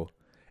school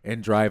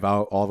and drive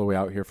out all the way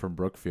out here from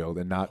Brookfield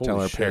and not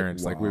tell our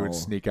parents. Like we would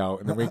sneak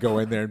out and then we go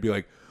in there and be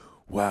like,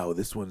 wow,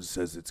 this one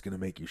says it's going to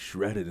make you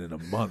shredded in a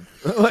month.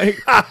 Like,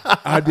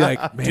 I'd be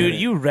like, man. Dude,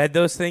 you read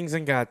those things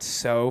and got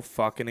so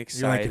fucking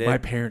excited. You're like,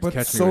 if my parents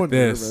catch so me with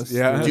nervous, this.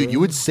 Yeah. Dude,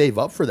 you would save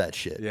up for that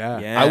shit.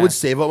 Yeah. I would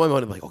save up my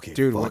money. I'm like, okay,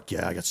 dude, fuck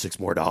yeah, I got $6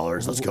 more.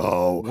 Let's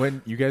go.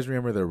 When you guys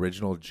remember the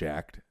original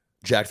Jacked?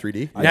 Jack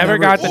 3D? Never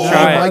got to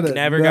try it.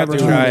 Never got to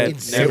try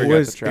it. Never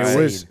got to try it. It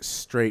was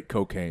straight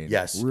cocaine.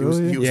 Yes.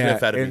 Really? It was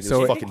amphetamine. And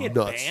so it was fucking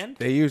nuts. Banned?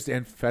 They used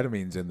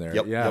amphetamines in there.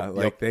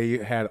 Yep. They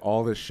had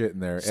all this shit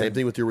in there. Same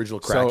thing with the original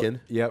Kraken.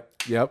 Yep.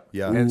 Yeah.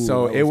 And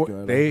so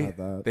Ooh,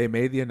 they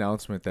made the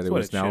announcement that it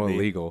was now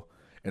illegal,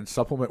 and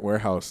Supplement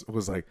Warehouse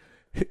was like,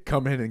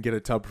 come in and get a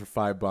tub for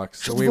 $5.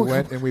 So we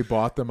went and we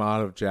bought them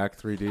out of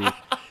Jack 3D.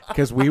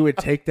 Because we would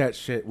take that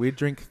shit. We'd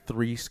drink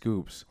 3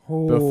 scoops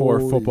before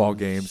football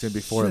games and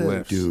before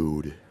lifts.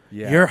 Dude.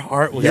 Yeah. Your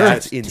heart was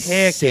That's just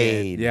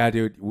insane. Yeah,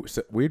 dude.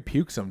 We'd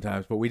puke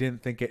sometimes, but we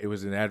didn't think it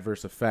was an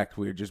adverse effect.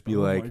 We would just be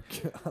like,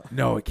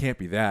 no, it can't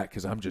be that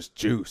because I'm just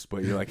juiced.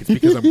 But you're like, it's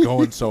because I'm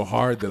going so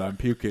hard that I'm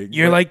puking.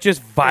 You're like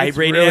just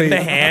vibrating at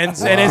the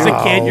hands. And as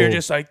a kid, you're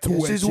just like,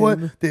 this is what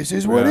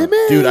it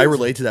means. Dude, I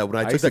relate to that. When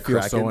I took used that to feel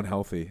Kraken, so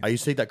unhealthy. I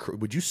used to take that.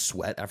 Would you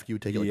sweat after you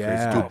would take it like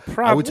Yeah. crazy?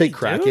 Dude, I would take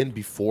Kraken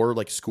before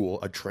like school.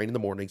 I'd train in the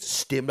morning,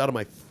 stimmed out of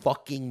my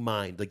fucking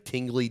mind, like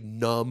tingly,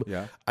 numb.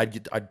 Yeah.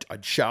 I'd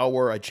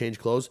shower, I'd change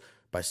clothes.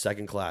 By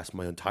second class,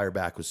 my entire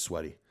back was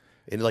sweaty.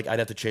 And like I'd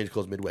have to change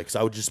clothes midway because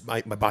I would just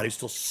my body was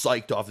still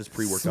psyched off this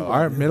pre-workout.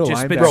 Our middle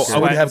Just been linebacker, Bro, I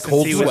would have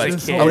cold since he was a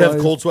sweats. kid. I would have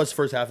cold sweats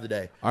first half of the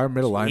day. our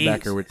middle linebacker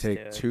Jesus, would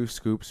take dude. 2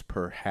 scoops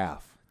per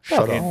half.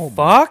 Shut Fucking up.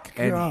 fuck.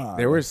 And God.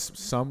 there was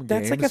some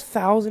That's games. like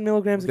 1,000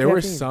 milligrams of There were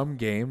caffeine. some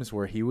games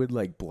where he would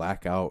like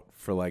black out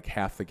for like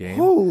half the game.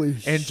 Holy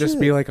and shit. just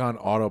be like on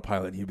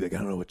autopilot. And he'd be like, I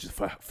don't know what just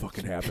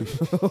fucking happened.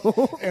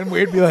 And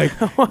we'd be like,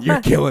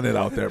 you're killing it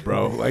out there,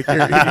 bro. Like you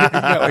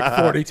got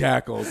like 40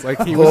 tackles.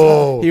 Like he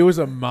was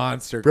a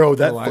monster. Bro,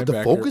 the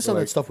the focus on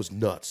that stuff was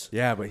nuts.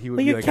 Yeah, but he would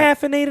Well, be you're like,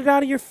 caffeinated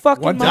out of your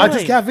fucking One mind. Not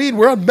just caffeine.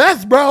 We're on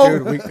meth,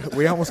 bro. dude,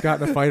 we almost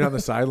got in a fight on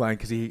the sideline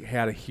because he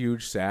had a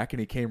huge sack and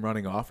he came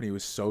running off and he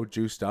was so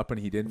juiced up and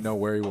he didn't know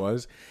where he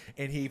was.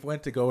 And he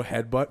went to go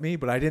headbutt me,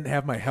 but I didn't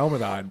have my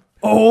helmet on.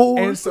 Oh,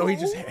 And so he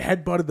just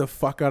headbutted the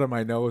fuck out of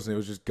my nose, and it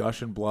was just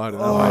gushing blood.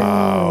 And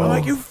I'm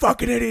like, you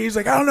fucking idiot. He's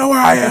like, I don't know where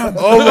I am.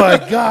 Oh my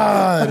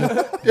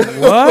god!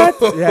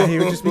 What? Yeah, he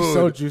would just be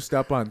so juiced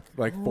up on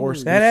like 4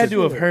 scoops. That had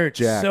to have hurt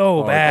Jack. so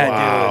Oh, bad,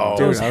 wow.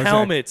 dude. Those Dude, I was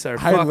helmets are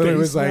I literally fucking.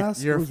 was like,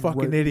 mask you're a was fucking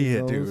right in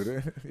idiot, the nose.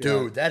 dude.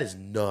 Dude, that is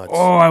nuts.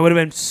 Oh, I would have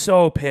been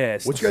so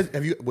pissed. What you guys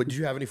have you? What did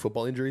you have any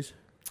football injuries?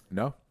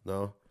 No,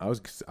 No, I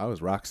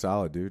was rock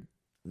solid, dude.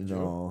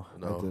 No, I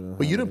no. didn't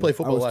But you have didn't play any.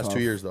 football I the was last tough.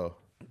 2 years though.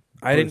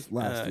 I didn't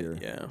last year.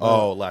 Yeah.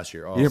 Oh, last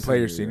year. Oh, You didn't play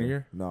your senior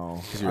year?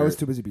 No, 'Cause I you're- was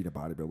too busy being a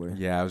bodybuilder.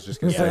 Yeah, I was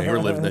just gonna yeah, say. you were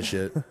living this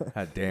shit.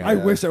 God damn. I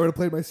wish I would have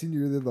played my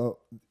senior year though.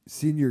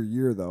 Senior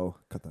year though,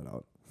 cut that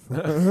out.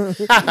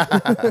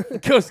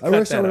 Just I cut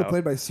wish I that would have out.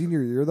 played my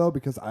senior year though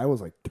because I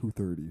was like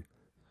 230.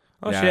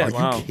 Oh Yeah. shit! Are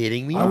Wow. you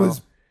kidding me? I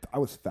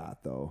was fat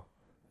though.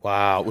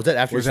 Wow. Was that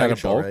after Was your that second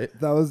a show, bulk? right?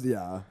 That was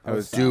yeah. I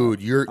was fat.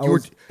 Dude, you I were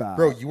was fat.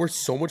 bro. You were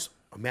so much.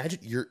 Imagine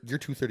you're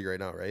 230 right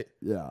now, right?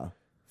 Yeah.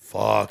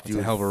 Fuck, dude.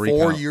 a hell of a 4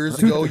 recount.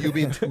 years ago, you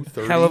being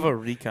 230. Hell of a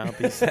recomp,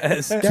 he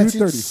says. That's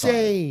 235.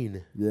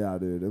 insane. Yeah,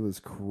 dude, it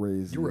was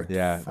crazy. You were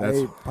Yeah, I that's.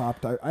 ate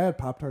Pop-Tart. I had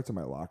Pop-Tarts in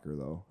my locker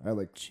though. I had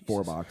like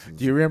 4 boxes.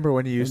 Do you remember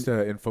when you used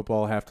to in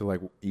football have to like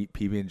eat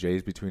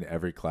PB&Js between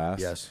every class?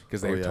 Yes.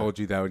 because they Oh, yeah. told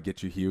you that would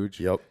get you huge.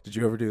 Yep. Did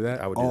you ever do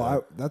that? I would do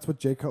that. that's what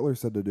Jay Cutler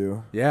said to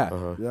do. Yeah.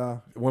 Uh-huh. Yeah.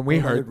 When we Put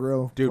 'em on the heard,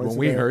 grill dude, twice when a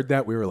we day. heard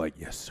that, we were like,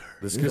 yes, sir.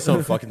 This is gonna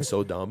sound fucking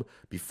so dumb.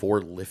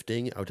 Before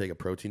lifting, I would take a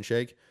protein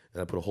shake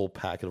and I put a whole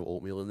packet of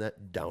oatmeal in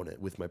that, down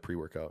it with my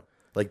pre-workout.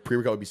 Like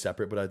pre-workout would be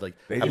separate, but I'd like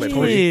They have my just Ew.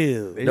 told protein.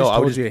 you. They No, just I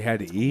would told just- you you had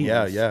to eat.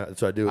 Yeah,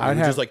 that's what I do. I'd I would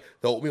have- just like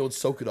the oatmeal would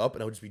soak it up,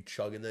 and I would just be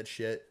chugging that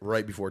shit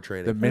right before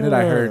training. The minute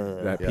I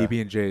heard that Yeah.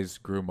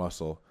 PB&Js grew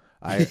muscle,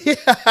 and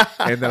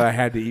that I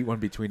had to eat one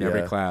between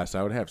every Yeah. class,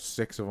 I would have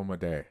 6 of them a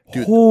day.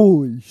 Dude.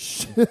 Holy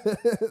shit!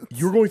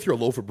 You were going through a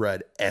loaf of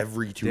bread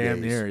every 2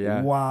 Damn days. near,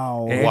 yeah.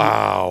 Wow. And,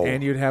 Wow.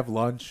 And you'd have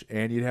lunch,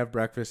 and you'd have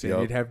breakfast, and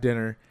Yep. you'd have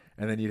dinner,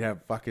 and then you'd have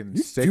fucking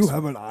You six do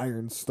have an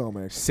iron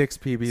stomach.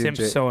 PB&J.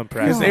 Seems so Because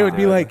impressive. they would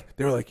be dude.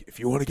 like, if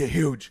you want to get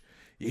huge,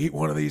 you eat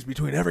one of these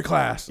between every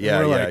class. And Yeah,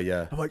 we're yeah, like-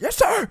 yeah. I'm like, yes,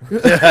 sir. Were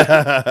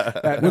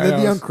they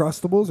the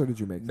Uncrustables or did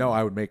you make them? No,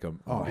 I would make them.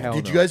 Oh, hell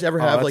Did no. you guys ever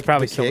Oh, have that's like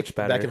probably the so kick much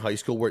better. back in high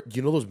school where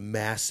you know those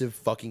massive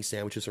fucking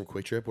sandwiches from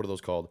Quick Trip? What are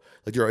those called?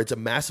 Like it's a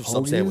massive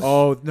sub Hoagies? sandwich.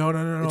 Oh,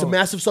 no. It's a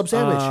massive sub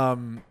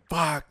sandwich.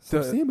 Fuck.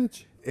 Some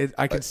sandwich.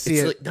 I can see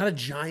it's it. like not a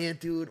giant,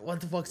 dude.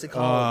 What the fuck's it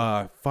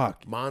called?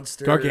 Fuck.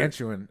 Monster.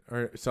 Gargantuan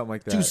or something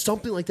like that. Dude,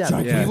 something like that.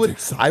 Gigantic We would,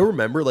 sub. I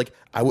remember like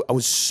I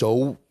was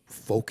so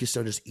focused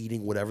on just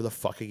eating whatever the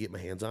fuck I could get my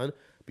hands on.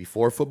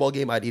 Before a football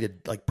game, I'd eat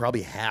like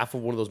probably half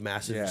of one of those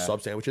massive Yeah.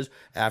 sub sandwiches.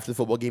 After the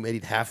football game, I'd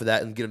eat half of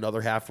that and get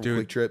another half from Dude.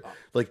 Quick Trip.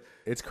 Like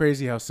It's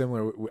crazy how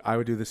similar I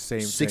would do the same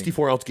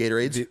 64-ounce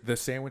Gatorades. thing. The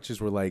sandwiches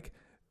were like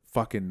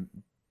fucking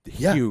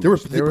Yeah, huge. they were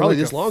probably like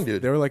this long,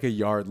 dude. They were like a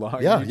yard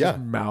long. Yeah, You yeah. Just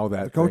mow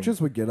that. The coaches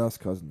would get us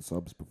cousin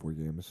subs before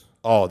games.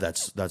 Oh,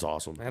 that's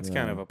awesome. That's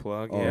kind of a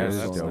plug. Oh, Yeah, that's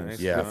that's dope. nice.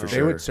 Yeah, for They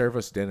sure. would serve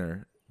us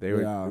dinner. They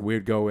would. Yeah.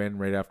 We'd go in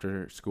right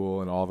after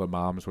school, and all the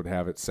moms would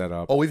have it set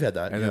up. Oh, we've had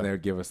that. and yeah. then they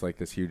would give us like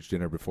this huge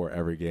dinner before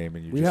every game,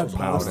 and you We had just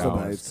mow pasta down.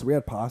 nights. We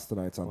had pasta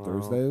nights on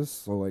Thursdays,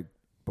 so like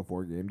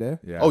before game day.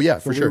 Yeah. Oh yeah,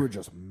 So for we sure. were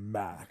just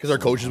max. Because our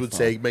on coaches would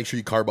pasta. say, "Make sure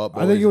you carb up."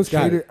 I think it was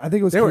God, catered. I think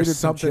it was There catered was from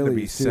something to be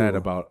Chili's, said too.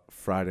 about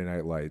Friday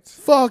Night Lights,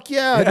 Fuck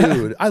yeah,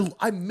 dude!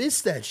 I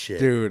miss that shit,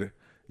 dude.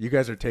 You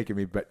guys are taking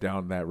me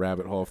down that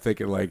rabbit hole,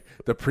 thinking like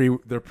the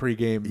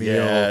pregame meal,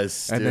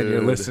 Yes, and then you're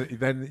dude. listening.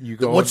 Then you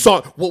go. What and-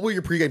 song? What were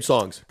your pregame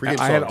songs? Pregame I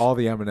songs. had all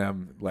the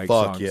Eminem like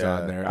Fuck songs yeah.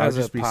 on there. That I would was a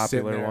just be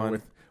sitting popular there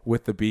one.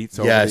 with the beats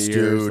over Yes, the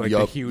years, dude. like Yup,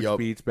 the huge yup.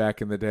 beats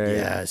back in the day.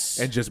 Yes.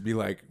 and just be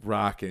like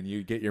rocking.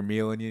 You get your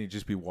meal and you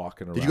just be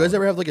walking around. Did you guys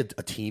ever have like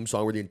a team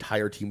song where the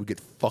entire team would get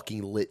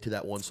fucking lit to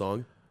that one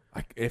song?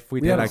 If we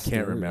We did, had a I can't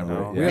stereo. remember.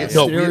 No. it. We Yeah. had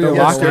No, stereo. we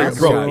had Locker stereo. rooms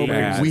Bro, got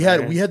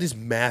bad. we had these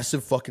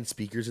massive fucking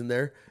speakers in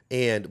there,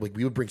 and like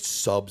we would bring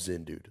subs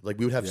in, dude. Like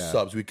we would have Yeah.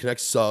 subs. We'd connect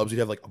subs. We'd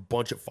have like a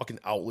bunch of fucking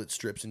outlet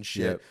strips and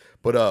shit. Yep.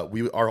 But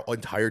our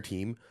entire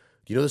team.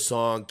 You know the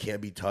song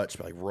 "Can't Be Touched"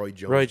 by like Roy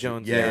Jones. Roy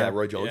Jones. Yeah,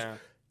 Roy Jones. Yeah.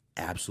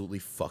 Absolutely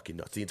fucking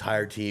nuts. The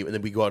entire team, and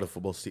then we go out to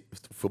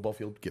football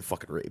field, get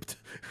fucking raped.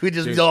 We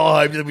just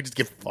Dude. we just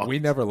get fucked. We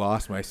never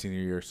lost my senior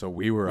year, so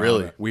we were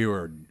Really? we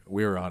were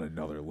on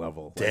another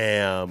level. Like,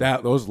 Damn.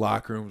 those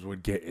locker rooms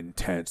would get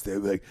intense.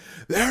 They'd be like,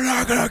 "They're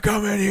not gonna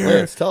come in here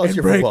Lance, tell us and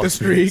your break football the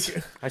streak."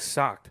 experience. I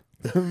sucked.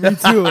 Me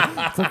too.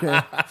 It's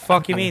okay.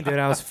 Fuck you mean, dude?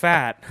 I was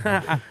fat.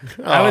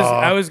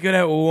 I was good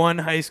at one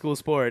high school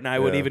sport, and I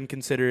would Yeah. even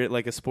consider it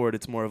like a sport.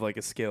 It's more of like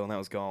a skill, and that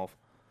was golf.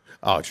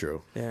 Oh,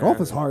 true. Yeah. Golf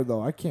is hard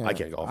though. I can't. I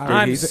can't golf.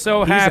 I'm He's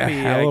so he's happy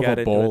a hell I of got a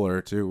into it.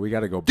 bowler too. We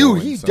got to go. Dude,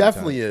 bowling he sometime.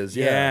 definitely is.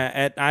 Yeah, Yeah.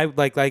 and I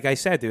like I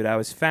said, dude, I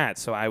was fat,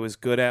 so I was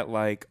good at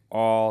like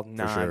all sure.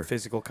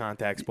 non-physical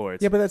contact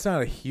sports. Yeah, but that's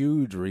not a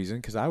huge reason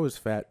because I was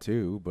fat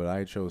too, but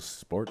I chose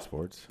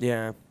sports.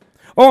 Yeah.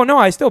 Oh no,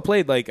 I still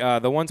played like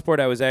the one sport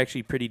I was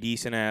actually pretty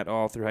decent at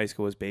all through high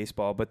school was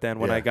baseball. But then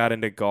when Yeah. I got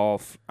into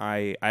golf,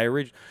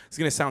 it's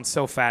gonna sound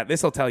so fat.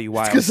 This will tell you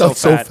why I It's was gonna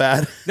so sound so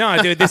fat. fat.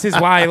 No, dude, this is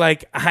why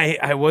like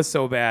I was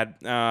so bad.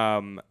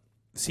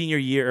 senior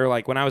year, or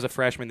like when I was a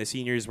freshman, the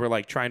seniors were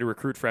like trying to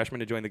recruit freshmen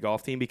to join the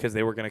golf team because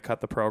they were going to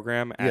cut the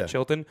program at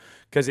Chilton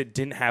because it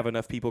didn't have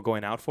enough people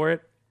going out for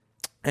it.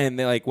 And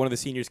then, like, one of the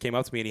seniors came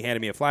up to me and he handed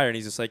me a flyer and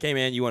he's just like, hey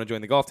man, you want to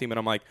join the golf team? And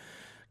I'm like,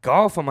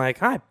 golf? I'm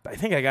like, I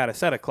think I got a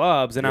set of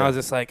clubs. And I was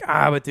just like,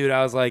 but dude,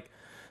 I was like,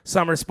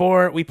 summer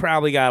sport, we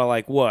probably got to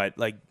like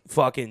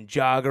fucking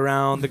jog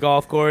around the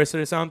golf course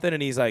or something.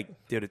 And he's like,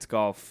 dude, it's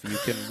golf. You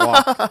can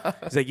walk.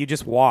 He's like, you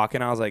just walk.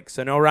 And I was like,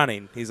 so no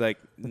running. He's like,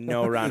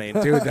 no running.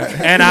 Dude,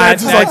 and I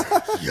was like,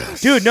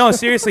 yes. Dude, no,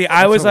 seriously.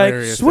 I was like,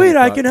 sweet,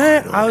 I can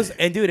hit.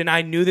 And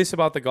I knew this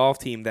about the golf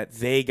team, that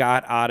they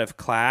got out of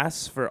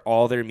class for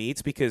all their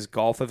meets because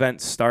golf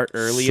events start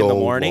early in the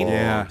morning.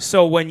 Yeah.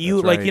 So when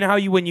you, like, you know how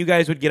when you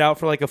guys would get out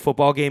for like a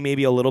football game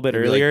maybe a little bit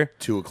earlier? Like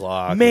 2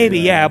 o'clock.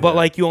 Maybe, but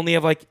like you only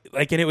have like,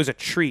 and it was a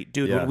treat,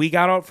 dude. When we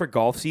got out for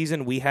golf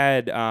season, we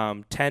had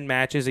 10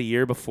 matches a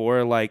year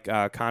before like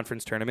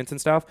conference tournaments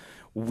and stuff.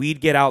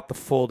 We'd get out the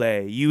full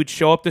day. You'd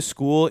show up to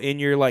school in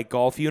your like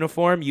golf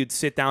uniform. You'd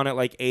sit down at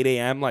like 8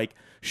 a.m. like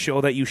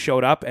show that you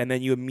showed up, and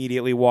then you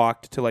immediately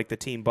walked to like the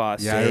team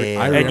bus. Yeah,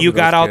 and you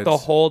got out the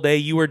whole day.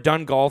 You were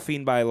done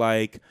golfing by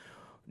like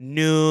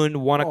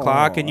noon, 1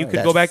 o'clock, and you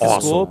could go back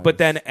to school. But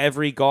then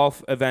every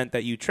golf event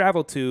that you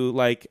travel to,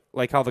 like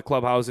how the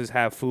clubhouses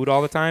have food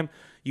all the time,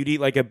 you'd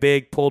eat like a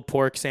big pulled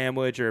pork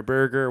sandwich or a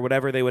burger or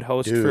whatever they would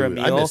host for a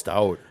meal. I missed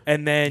out.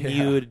 And then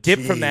you'd dip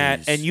from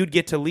that, and you'd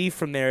get to leave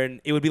from there, and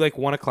it would be like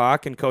 1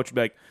 o'clock, and coach would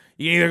be like,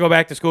 you can either go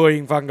back to school or you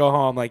can fucking go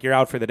home. Like, you're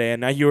out for the day. And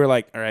now you were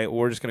like, all right, well,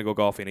 we're just going to go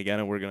golfing again,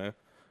 and we're going to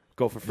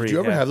go for free. Did you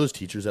ever have those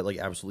teachers that like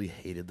absolutely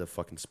hated the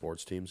fucking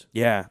sports teams?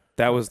 Yeah,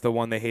 that was the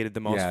one they hated the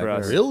most for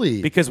us.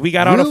 Really? Because we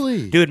got out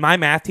of... Dude, my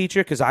math teacher,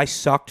 because I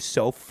sucked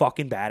so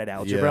fucking bad at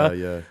algebra.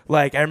 Yeah.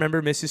 Like, I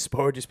remember Mrs.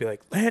 Spore just be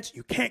like, Lance,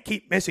 you can't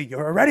keep missing.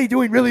 You're already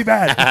doing really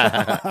bad.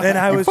 And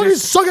I was fucking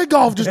suck at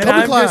golf. Just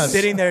come to class. I'm just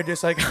sitting there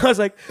just like... I was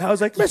like,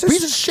 Mrs.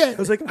 Piece of shit. I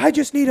was like, I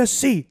just need a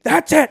C.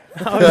 That's it.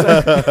 I was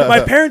like,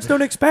 my parents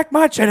don't expect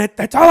much in it.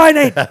 That's all I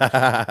need.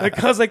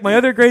 Like, I was like, my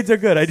other grades are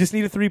good. I just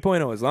need a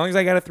 3.0. As long as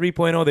I got a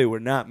 3.0, they were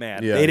not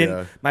mad. They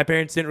didn't. My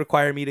parents didn't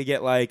require me to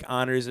get like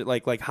honors,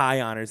 like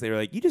high honors. They were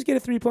like, you just get a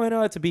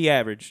 3.0, it's a B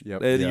average.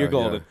 You're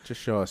golden. Yeah.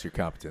 Just show us you're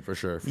competent. For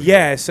sure.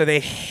 So they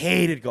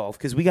hated golf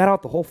because we got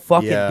out the whole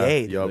fucking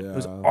day. It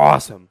was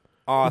awesome.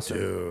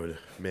 Dude,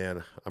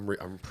 man,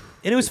 and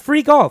it was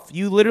free golf.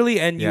 You literally,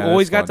 and you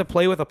always got to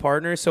play with a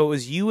partner. So it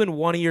was you and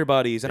one of your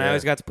buddies, and I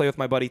always got to play with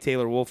my buddy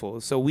Taylor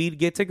Wolfel. So we'd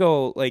get to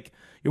go, like,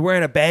 you're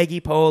wearing a baggy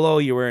polo,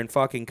 you're wearing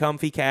fucking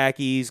comfy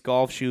khakis,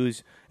 golf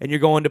shoes, and you're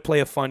going to play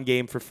a fun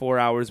game for 4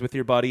 hours with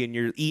your buddy, and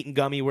you're eating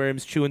gummy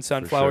worms, chewing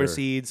sunflower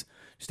seeds,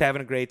 just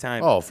having a great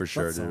time. Oh, for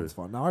sure, that sounds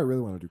fun. Now I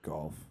really want to do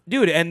golf.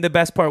 Dude, and the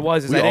best part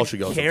was I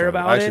didn't care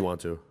about it. I actually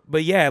want to.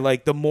 But yeah,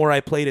 like the more I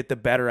played it, the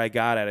better I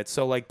got at it.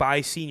 So like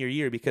by senior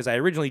year, because I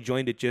originally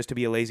joined it just to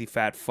be a lazy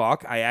fat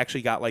fuck, I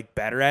actually got like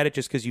better at it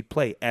just because you'd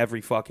play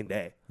every fucking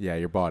day. Yeah,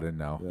 you're bought in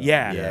now.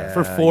 Yeah.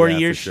 For 4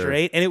 years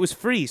straight. And it was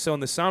free. So in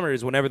the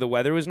summers, whenever the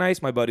weather was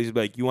nice, my buddies would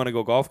be like, you want to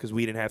go golf? Because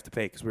we didn't have to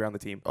pay because we were on the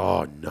team.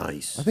 Oh,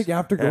 nice. I think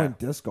after going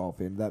disc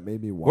golfing, that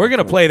made me want We're going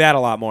to play that a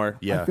lot more.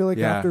 I feel like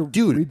after we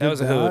did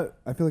that,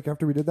 I feel like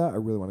after we did that, I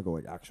really want to go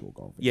like actual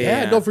golfing.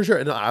 Yeah, no, for sure.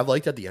 And I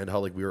liked at the end how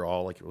like we were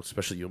all like,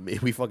 especially you and me,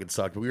 we fucking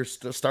sucked, but we were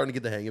starting to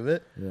get the hang of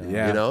it.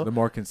 Yeah. You know? The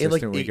more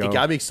consistent and, like, we go. It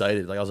got me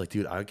excited. Like I was like,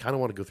 dude, I kind of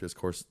want to go through this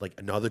course like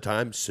another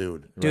time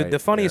soon. Dude, the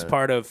funniest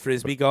part of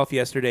Frisbee golf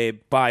yesterday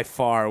by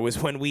far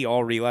was when we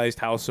all realized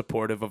how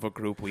supportive of a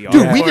group we are.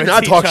 Dude, we did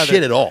not talk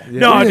shit at all.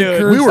 No,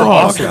 dude. We were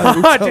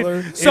awesome.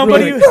 Dude,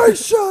 somebody,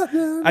 nice shot,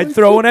 man. I'd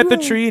throw one at the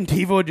tree, and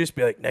Tivo would just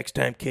be like, next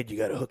time, kid, you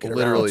got to hook it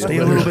around. Stay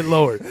a little bit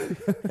lower.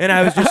 And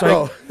I was just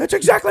like, that's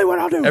exactly what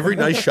I'll do. Every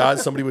nice shot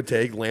somebody would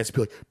take, Lance would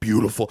be like,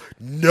 beautiful.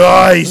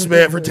 Nice,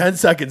 man, for 10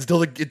 seconds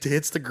till it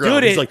hits the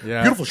ground. Dude, he's like,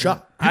 beautiful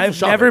shot. I've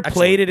never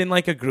played it in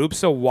like a group,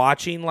 so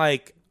watching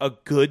like a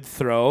good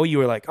throw, you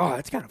were like, oh,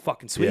 that's kind of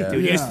fucking sweet,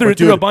 dude. You just threw it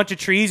through a bunch of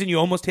trees and you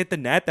almost hit the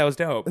net. That was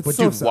dope. It's but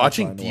so dude,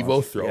 watching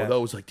Devo throw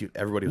though was like, dude,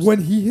 everybody was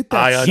when he hit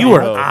that, you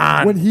were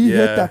on. When he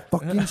hit that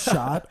fucking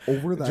shot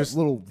over that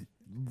little.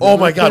 Oh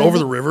my god, over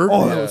the river.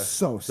 Oh, that was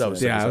so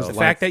sick. Yeah, the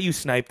fact that you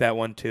sniped that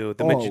one too.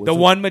 The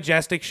one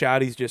majestic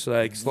shot, he's just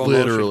like slow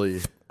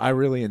motion. I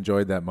really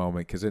enjoyed that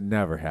moment because it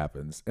never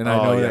happens, and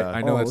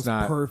I know that's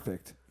not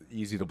perfect,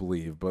 easy to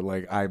believe, but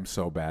like I'm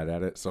so bad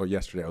at it. So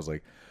yesterday I was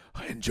like,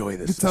 I enjoy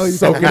this.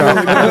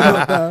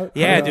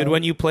 Yeah, dude.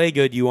 When you play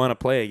good, you want to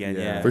play again.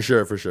 Yeah, for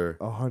sure.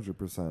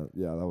 100%.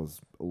 Yeah, that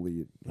was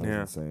elite. That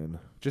was insane.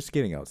 Just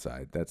getting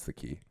outside. That's the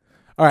key.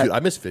 All right, dude, I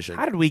miss fishing.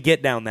 How did we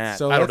get down that?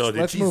 So I don't know.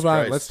 Let's move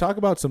on. Let's talk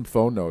about some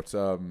phone notes.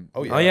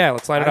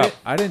 Let's light it up.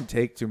 I didn't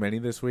take too many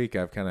this week.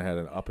 I've kind of had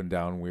an up and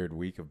down weird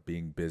week of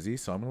being busy,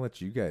 so I'm gonna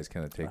let you guys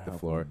kind of take the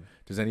floor. One.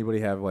 Does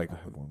anybody have like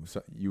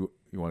you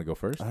want to go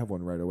first? I have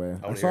one right away.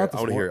 I want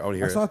to hear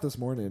it. I saw it this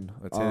morning.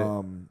 Let's hit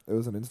it. It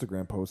was an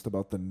Instagram post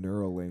about the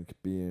Neuralink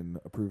being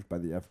approved by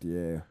the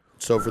FDA.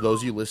 So for those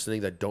of you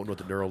listening that don't know what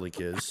the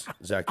Neuralink is,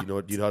 Zach, do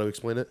you know how to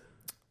explain it?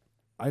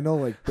 I know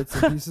like bits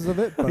and pieces of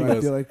it, but I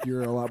feel like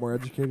you're a lot more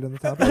educated on the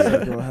topic.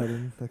 So go ahead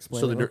and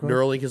explain. So the it real quick.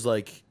 Neuralink is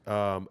like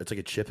it's like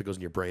a chip that goes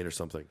in your brain or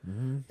something.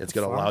 Mm-hmm. It's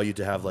gonna allow you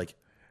to have like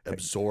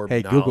absorb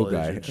Hey, knowledge Google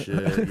guy. and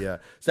shit. Yeah,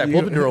 Zach, pull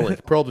up the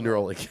Neuralink. Pull up the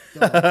Neuralink.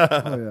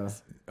 Oh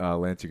yeah.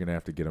 Lance, you're gonna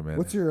have to get him in.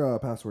 What's your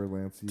password,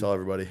 Lance? Tell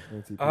everybody.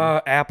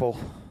 Apple.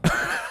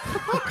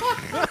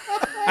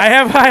 I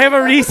have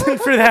a reason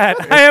for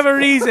that. I have a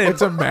reason.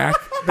 It's a Mac.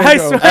 I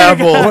swear to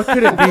Apple. What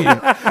could it be?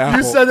 Apple.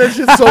 You said that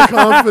shit so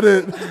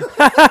confident.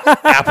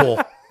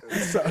 Apple.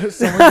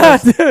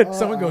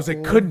 Someone goes,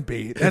 it couldn't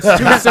be. That's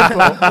too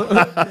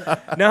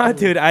simple. No,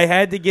 dude, I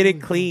had to get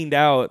it cleaned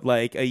out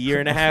like a year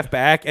and a half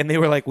back, and they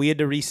were like, we had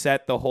to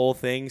reset the whole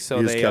thing. So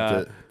You just kept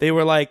it. they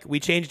were like, we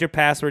changed your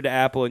password to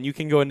Apple, and you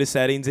can go into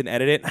settings and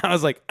edit it. I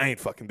was like, I ain't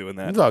fucking doing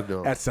that. Fuck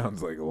no. That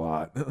sounds like a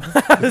lot.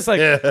 I was like,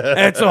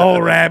 that's a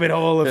whole rabbit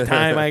hole of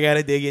time I got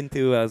to dig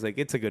into. I was like,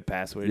 it's a good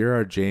password. You're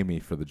our Jamie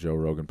for the Joe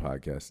Rogan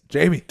podcast.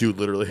 Jamie, Dude,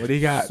 literally. what do you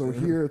got? So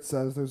here it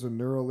says there's a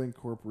Neuralink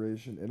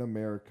Corporation in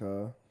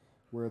America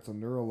where it's a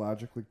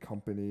neurologically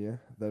company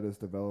that is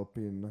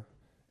developing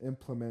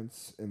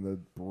implements in the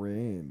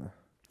brain.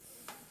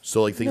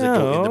 So like things that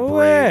go in the No brain.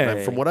 way.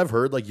 And from what I've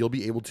heard, like you'll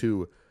be able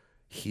to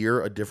hear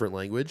a different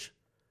language.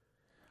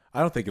 I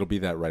don't think it'll be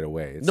that right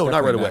away. It's No, not right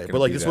definitely away. gonna But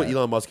like be this is what that.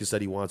 Elon Musk has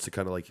said he wants to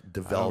kind of like I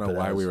develop. don't know it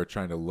why as. we were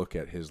trying to look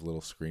at his little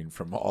screen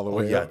from all the Oh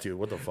way yeah, up. dude.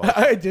 What the fuck,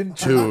 I didn't.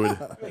 dude?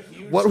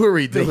 What were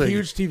we The doing?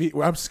 huge TV.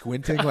 I'm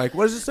squinting. Like,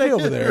 what does it say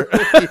over there?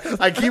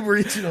 I keep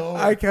reaching over.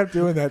 I kept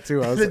doing that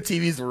too. I was The like,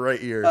 TV's right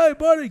here. "Hey,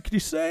 buddy, can you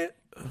say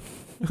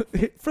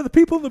it for the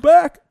people in the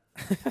back?"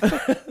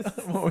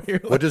 What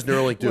does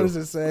Neuralink do? What does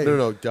it say?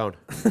 No, down.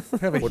 I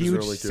have a What does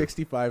huge Neuralink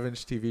do?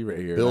 65-inch TV right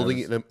here.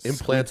 Building and I an was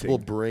implantable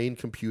squinting.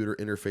 brain-computer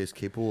interface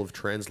capable of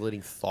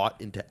translating thought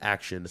into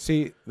action.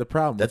 See, the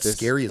problem That's with this,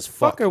 scary as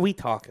fuck fuck. are we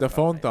talking The about?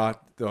 phone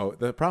thought, though.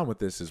 The problem with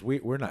this is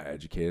we're not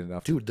educated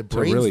enough Dude, the to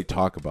brain's- really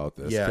talk about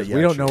this. Yeah, 'cause yeah,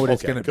 we don't true. know what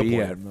it's Okay, going to good be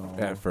point.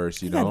 at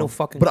first. You Yeah, know, no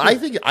fucking But I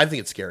clue. think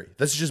it's scary.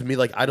 That's just me.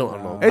 Like I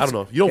don't know. I It's- don't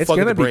know. You don't it's fuck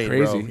with the gonna be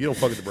brain, bro. crazy. You don't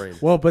fuck with the brain.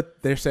 Well,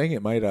 but they're saying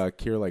it might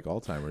cure like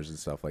Alzheimer's and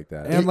stuff like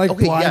that. And like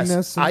Okay, yes,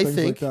 blindness and I things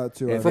think- like that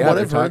too. and From Yeah, what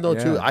they're I've heard though,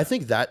 talking- too, yeah. I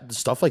think that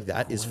stuff like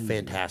that is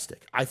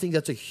fantastic. I think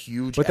that's a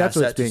huge but that's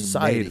asset what's to being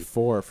society. made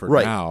for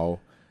Right. now.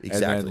 And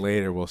Exactly. then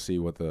later we'll see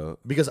what the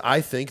Because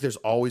I think there's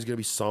always going to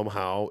be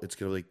somehow it's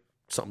going to like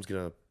something's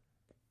going to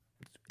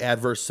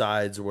adverse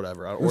sides or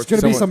whatever. Or There's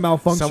going to be some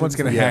malfunction. someone's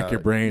going to Yeah, hack your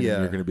brain yeah.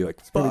 and you're going to be like,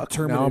 gonna be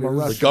fuck, now I'm a Terminators. the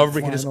Russian.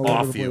 government can just flying all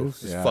over off the you.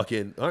 place. Just Yeah.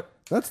 fucking.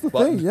 That's the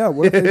Button. thing. Yeah.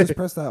 What if they just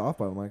press that off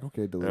button? I'm like,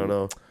 okay, delete. I don't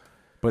know.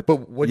 But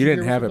what you hear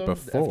didn't have was it though?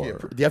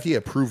 before. The FDA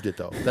approved it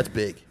though. That's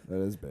big.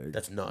 That is big.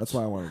 That's nuts. That's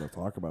why I wanted to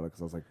talk about it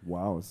because I was like,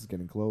 wow, this is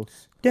getting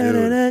close.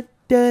 Da-da-da,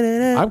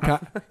 da-da-da.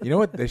 You know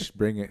what they should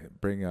bring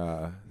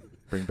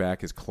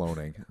back is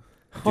cloning.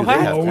 Dude,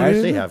 What?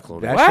 they have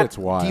cloning. That What? shit's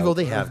wild. Devo,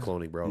 they have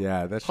cloning, bro.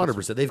 Yeah, that's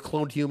 100%. They've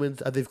cloned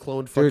humans. They've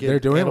cloned fucking Dude, they're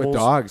doing animals. it with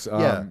dogs.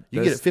 Yeah,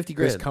 you get it 50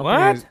 This grand. company,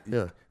 What? is-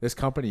 Yeah, this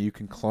company, you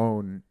can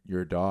clone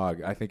your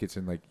dog. I think it's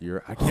in like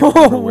your. I can't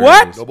remember where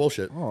What? it is. no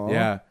bullshit. Aw.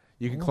 Yeah,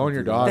 you can clone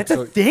your dog. That's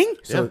a thing?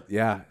 So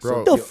yeah,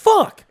 Bro. The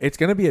fuck? it's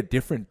gonna be a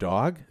different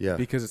dog. Yeah.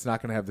 because it's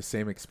not gonna have the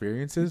same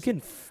experiences. You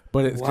can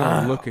But it's Wow.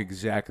 gonna look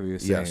exactly the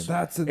same. Yes.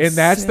 That's and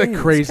that's the insane.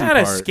 crazy kind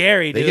of part.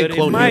 scary, They dude. can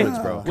clone If my- humans,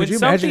 bro. When Could you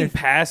imagine something if-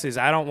 passes,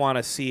 I don't want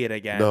to see it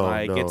again. No,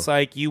 like no. it's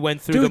like you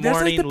went through Dude, the that's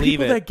morning, like the leave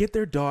people it. that get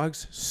their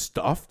dogs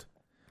stuffed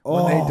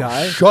Oh, when they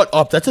die. Shut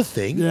up. That's a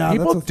thing. Yeah,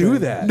 People that's a do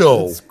thing. that.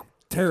 No. That's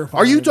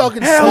terrifying. Are you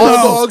talking Hell small no,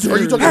 dogs? Or are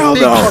you talking Hell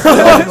big no. dogs?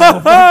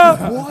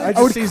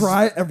 I would see-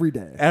 cry every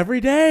day. Every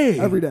day.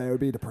 Every day I would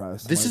be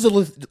depressed. This Like,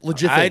 is a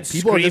legit thing. I'd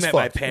People are scream this at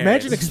my fucked. parents.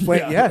 Imagine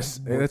explain. Yes,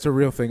 that's a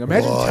real thing.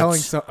 Imagine What?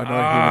 telling another human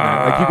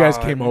that, like you guys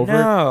came over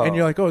no. and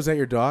you're like, "Oh, is that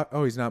your dog?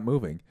 Oh, he's not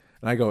moving."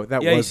 And I go,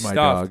 "That Yeah, was he's my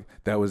stuffed.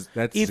 dog.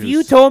 That's If Zeus."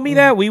 you told me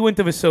that, we wouldn't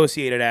have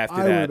associated after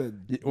I that. would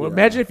have. Well,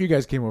 imagine if you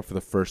guys came over for the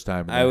first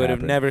time. and I that would have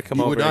happened. never come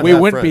You over. would not We have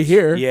wouldn't be friends.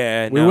 here.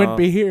 Yeah, we no. wouldn't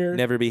be here.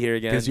 Never be here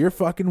again. because you're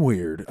fucking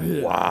weird.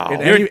 Wow,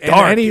 And you're any, and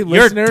dark. any You're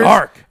listeners,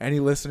 dark. Any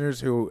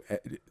listeners who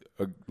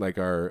like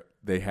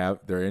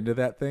they're into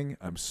that thing,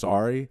 I'm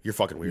sorry. You're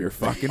fucking weird. You're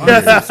fucking I'm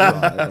weird. just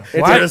gonna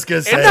It's I'm a- just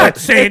gonna say I'm it. not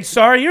saying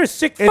sorry. You're a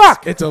sick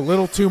fuck. It's a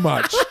little too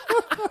much.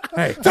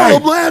 Hey, Tell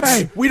him, Lance.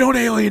 Hey, we don't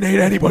alienate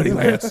anybody,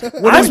 Lance. What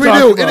Yes, are we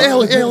talking do. about? And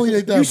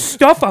alienate them. You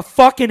stuff a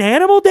fucking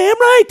animal, damn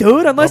right,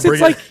 dude. Unless I'll it's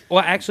bring like, well,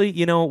 actually,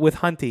 with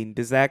hunting,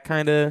 does that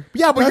kind of?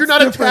 Yeah, but you're That's not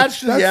different. attached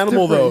to the That's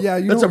animal, though. different. Yeah,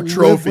 you That's a don't live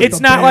trophy. with It's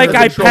the not bear. like I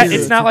That's a pet. trophy.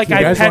 It's not like You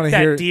I guys pet wanna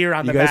that hear- deer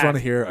on the You guys back. want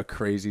to hear a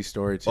crazy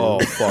story too? Oh,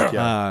 fuck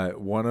yeah.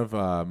 One of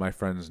my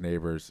friend's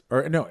neighbors,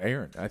 or no,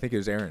 Aaron. I think it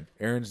was Aaron.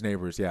 Aaron's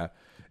neighbors. Yeah,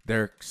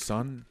 their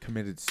son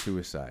committed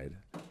suicide,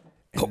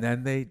 and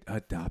then they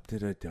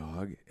adopted a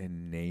dog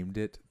and named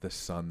it the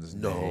son's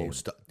No, name.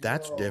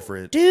 that's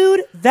different.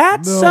 Dude,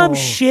 that's No. some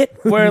shit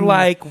where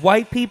like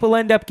white people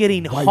end up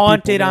getting White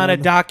haunted people, on a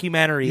man.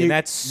 documentary, and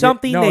that's You-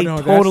 something no, they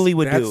no, totally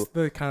would that's do.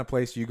 the kind of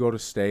place you go to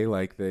stay.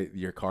 Like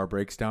your car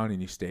breaks down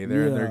and you stay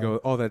there, and they Yeah. go,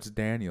 "Oh, that's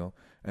Daniel,"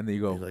 And then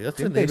you go, Like, that's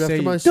didn't named they after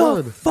say my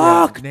son.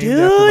 Fuck, named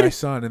after my dude.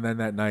 son? And then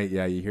that night,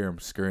 you hear him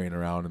scurrying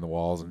around in the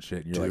walls and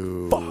shit. And you're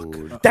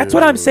like, fuck. That's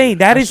what I'm saying.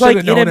 That I is like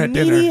should've an known at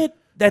dinner. immediate.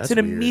 That's an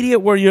That's weird. immediate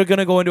where you're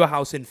gonna go into a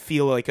house and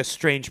feel like a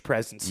strange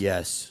presence.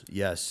 Yes.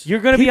 You're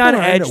gonna be on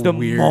People are edge into the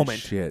weird moment.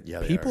 Shit. Yeah,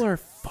 they People are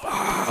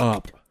fucked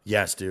up.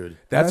 Yes, dude.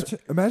 That's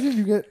imagine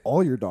you get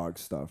all your dogs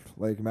stuffed.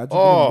 Like imagine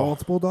you Oh. get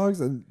multiple dogs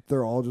and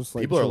they're all just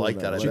like People are chilling like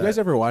that that, I way. Did you guys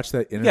ever watch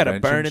that You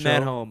intervention gotta burn in show?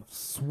 that home.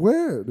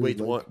 Swear. Dude, Wait,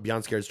 like, what?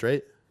 Beyond Scared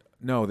Straight?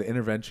 No, the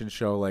intervention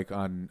show like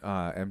on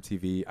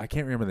MTV. I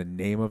can't remember the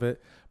name of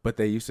it, but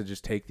they used to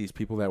just take these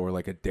people that were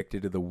like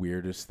addicted to the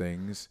weirdest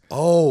things.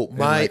 Oh, and,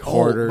 my like,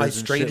 hoarders my and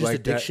shit strangest like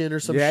addiction that. or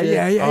some yeah,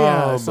 shit.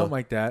 Yeah, something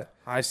like that.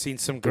 I've seen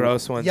some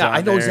gross ones. Yeah, on I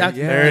know there.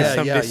 exactly. There's Yeah,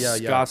 some yeah.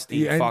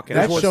 disgusting And fucking.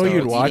 that There's show one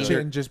you'd so watch eating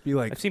it and just be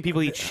like, I've seen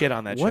people eat shit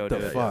on that what show. the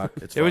dude. fuck?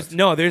 It's There was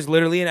fucked. there's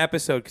literally an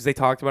episode because they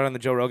talked about it on the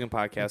Joe Rogan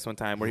podcast one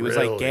time where he was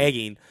like Really?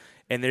 gagging,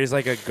 and there's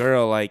like a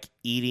girl like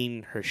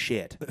eating her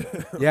shit.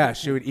 Yeah,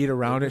 she would eat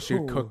around it. She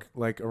would cook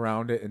like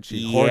around it, and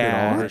she hoarded all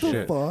her What the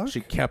shit. fuck?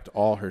 She kept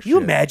all her shit. You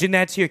imagine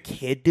that's your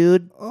kid,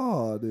 dude?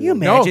 Oh, dude. You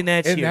imagine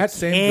that's and your that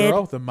same kid?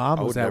 girl, the mom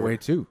was would that never- way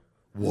too.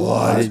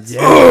 What?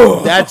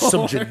 That's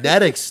some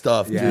genetic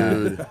stuff, Yeah.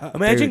 dude.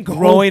 Imagine The whole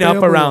growing up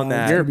family around line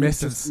that. You're is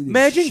missing just eating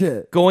Imagine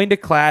shit. going to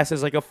class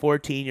as like a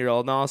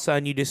 14-year-old, and all of a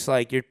sudden you just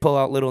like you pull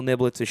out little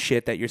niblets of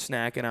shit that you're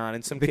snacking on,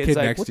 and some The kid's kid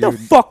like, next "What to the you-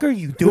 fuck are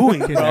you doing,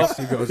 Kid bro?" next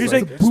to you goes He's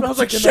like, like, smells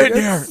like shit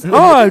in here.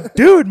 "Oh,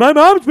 dude, my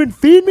mom's been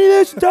feeding me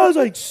this since I was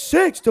like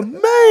 6. It's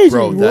amazing."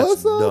 Bro,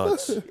 that's What's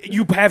up? nuts.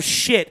 You have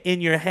shit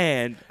in your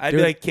hand. I'd Dude,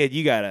 be like, "Kid,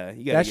 you gotta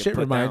That get shit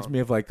put reminds down." me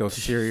of like those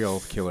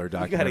serial killer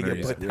gotta get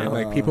documentaries. put And down.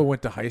 like people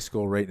went to high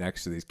school right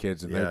next to these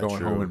kids, and they're Yeah, going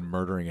true. home and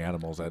murdering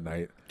animals at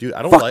night. Dude,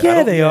 I don't Fuck like yeah, I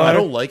don't, they are. I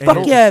don't like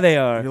Fuck yeah, they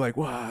are. And you're like,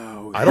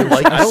 wow. I don't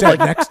like I I don't sat like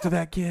next to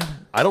that kid.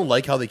 I don't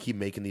like how they keep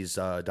making these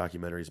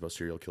documentaries about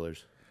serial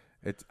killers.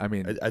 It's. I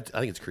mean, I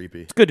think it's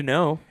creepy. It's good to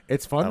know.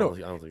 it's I fun don't,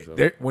 to. I don't think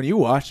so. When you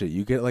watch it,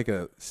 you get like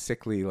a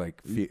sickly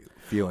like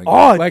feeling.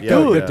 Oh, like dude.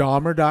 the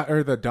Dahmer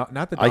or the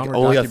not the I Dahmer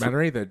only got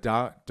documentary, the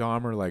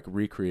Dahmer like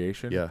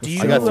recreation. Yeah, Do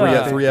I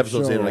got you, three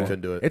episodes in and I Sure.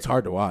 couldn't do it. It's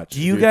hard to watch.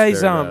 Do you Dude, guys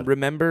it's very bad.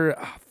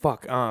 remember?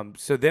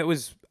 So that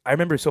was I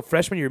remember. So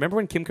freshman year, remember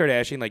when Kim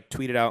Kardashian like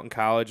tweeted out in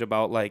college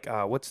about like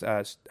what's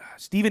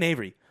Stephen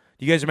Avery?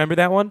 Do you guys remember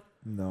that one?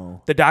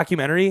 No. The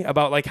documentary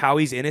about like how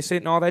he's innocent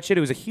and all that shit.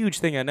 It was a huge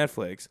thing on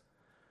Netflix.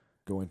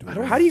 Go into I it.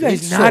 don't How do you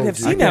guys think not so, have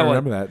dude. I seen can't that one?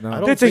 remember that. No. I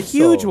don't That's a think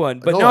huge so. one,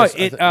 but No, no, I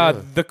th-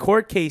 yeah. the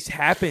court case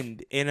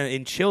happened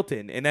in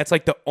Chilton, and that's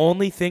like the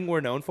only thing we're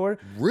known for.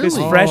 'Cause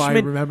Really? Oh, I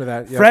freshman remember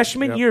that. Yep,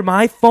 freshman yep. year,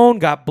 my phone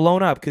got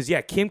blown up because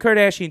Kim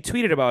Kardashian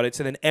tweeted about it,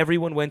 so then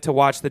everyone went to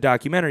watch the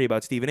documentary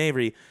about Stephen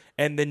Avery,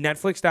 and the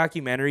Netflix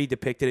documentary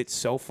depicted it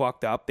so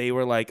fucked up. They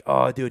were like,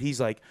 "Oh, dude,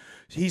 he's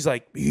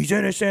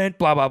innocent,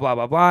 blah blah blah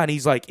blah blah," and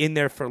he's like in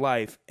there for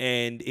life.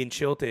 And in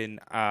Chilton,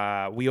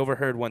 we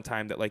overheard one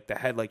time that like the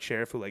head like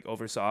sheriff who like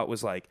oversaw it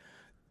was like,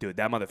 "Dude,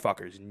 that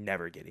motherfucker's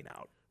never getting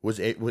out." Was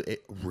it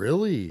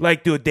really?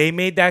 Like, dude, they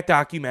made that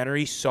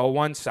documentary so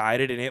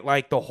one-sided, and it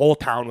like the whole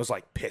town was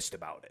like pissed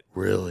about it.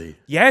 Really?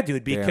 Yeah,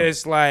 dude,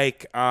 because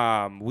like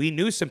we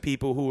knew some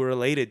people who were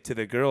related to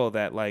the girl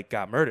that like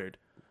got murdered.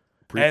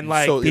 And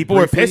like So, people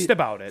were briefly, pissed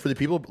about it. For the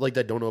people like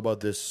that don't know about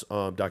this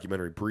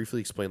documentary, briefly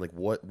explain like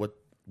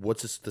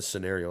what's the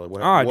scenario?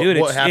 Like, Dude,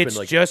 what happened? it's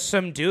like, just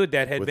some dude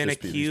that had with been these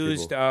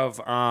accused people?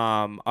 of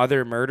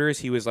other murders.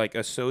 He was like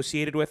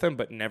associated with them,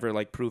 but never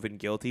like proven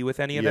guilty with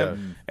any of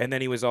them. And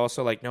then he was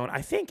also like known,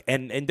 I think,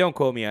 and don't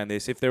quote me on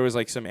this, if there was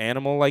like some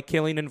animal like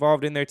killing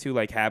involved in there too,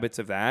 like habits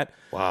of that.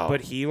 Wow.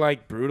 But he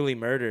like brutally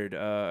murdered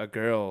a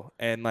girl,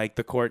 and like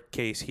the court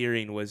case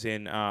hearing was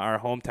in our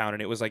hometown,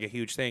 and it was like a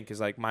huge thing because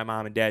like my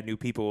mom and dad knew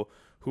people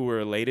who were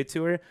related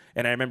to her.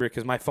 And I remember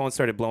because my phone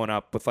started blowing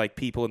up with like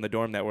people in the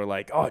dorm that were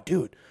like, "Oh,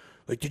 dude,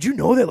 like, did you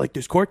know that like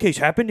this court case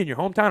happened in your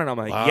hometown?" And I'm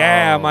like,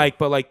 "Yeah," I'm like,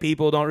 but like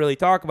people don't really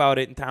talk about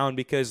it in town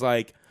because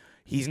like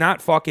he's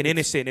not fucking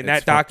innocent, and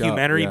it's that fucked up,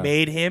 documentary yeah.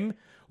 made him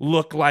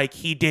look like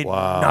he did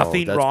wow,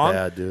 nothing that's wrong.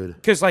 bad, dude.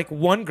 Because like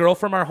one girl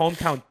from our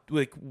hometown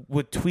like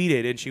would tweet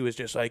it, and she was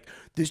just like,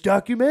 "This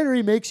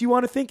documentary makes you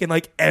want to think." And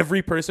like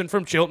every person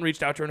from Chilton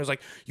reached out to her and was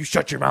like, "You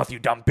shut your mouth, you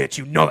dumb bitch.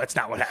 You know that's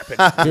not what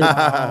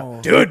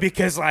happened." Dude,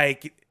 because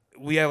like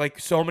we had like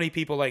so many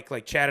people like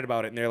chatted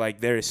about it, and they're like,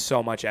 there is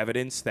so much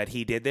evidence that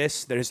he did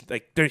this. There's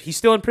like he's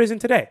still in prison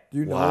today. Do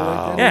you know?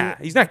 Wow. Like, Yeah,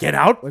 he's not getting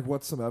out. Like,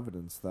 what's some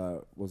evidence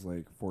that was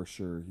like for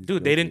sure? He's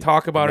Dude, they guilty? didn't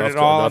talk about it Enough at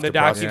to- all enough in the to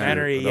prosecute.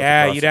 documentary. Enough to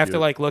Yeah, you'd have to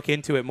prosecute. like look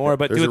into it more.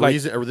 But There's dude, a like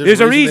reason. there's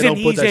a they reason don't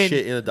put he's that in.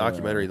 shit in a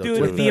documentary. Though, Dude,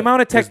 too. with the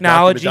amount of Because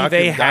technology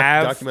they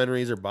have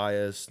documentaries are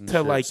biased and to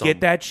shit, like some-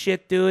 get that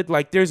shit, dude.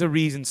 Like, there's a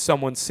reason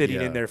someone's sitting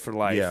Yeah. in there for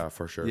life. Yeah,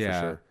 for sure. Yeah.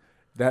 For sure.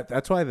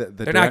 That's why the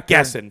They're not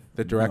guessing.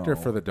 The director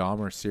No. for the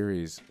Dahmer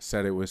series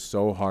said it was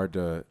so hard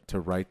to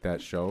write that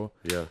show.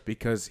 Yeah.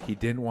 Because he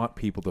didn't want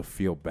people to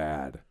feel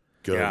bad.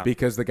 Good. Yeah.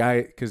 Because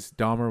because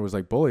Dahmer was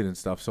like bullied and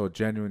stuff, so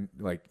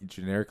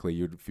generically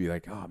you'd be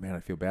like, oh man, I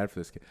feel bad for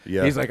this kid.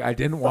 Yeah. He's like, I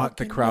didn't want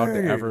the Fucking crowd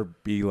nerd. to ever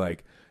be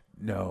like,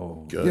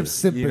 No. Good. Give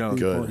sympathy. You know,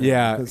 for him,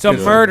 yeah. 'cause It's a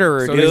he's-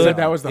 murderer, So dude. they said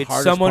that was the it's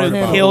hardest someone part who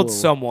about- killed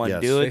someone,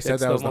 Yes. dude. They said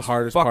It's that was the most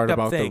hardest fucked part up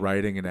about thing. the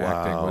writing and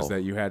acting was Wow.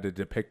 that you had to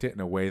depict it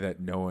in a way that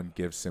no one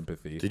gives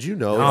sympathy. Did you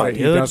know No, that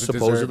dude. doesn't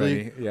deserve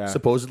any. Yeah.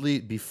 supposedly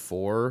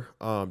before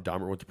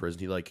Dahmer went to prison,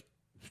 he like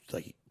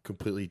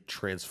completely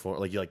transformed,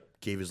 like he like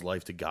gave his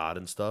life to God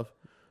and stuff.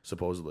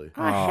 Supposedly.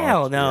 Oh,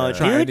 hell no, yeah.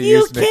 Trying dude. to You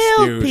use an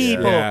killed excuse.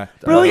 people. Yeah.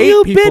 Bro, Eight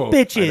you people.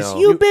 bit I bitches. know.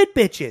 You bit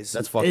bitches.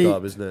 That's fucked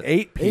up, isn't it?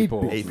 8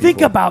 people. Eight Think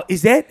people. about,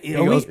 is that... He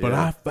goes, but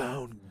I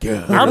found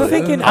God. I'm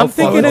thinking How of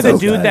the fucked up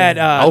dude is that...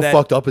 How that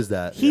fucked up is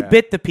that? he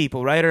bit the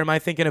people, right? Or am I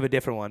thinking of a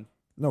different one?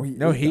 No, he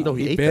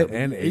he ate bit them.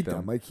 and He ate ate them.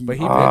 them, like he But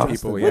he Ah. bit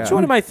people, Which yeah. Which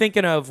one am I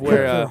thinking of broke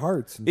where... their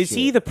hearts. And is shit.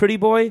 he the pretty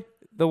boy?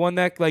 The one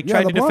that like Yeah,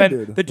 tried the to blonde defend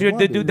dude. the The dude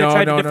blonde that dude.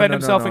 tried to defend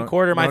himself in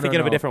court, or am I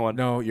thinking of a different one?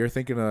 No, you're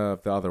thinking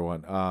of the other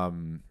one.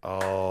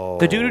 Oh.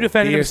 The dude who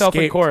defended He himself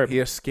in escaped- court. He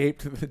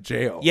escaped the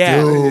jail.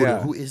 Yeah. Dude, Yeah.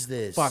 who is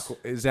this? Fuck,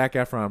 Zac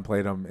Efron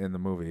played him in the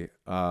movie.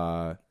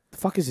 The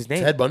fuck is his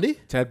name? Ted Bundy?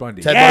 Ted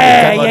Bundy. Ted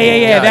yeah, Bundy. yeah, yeah,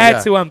 yeah. Yeah,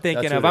 That's yeah. who I'm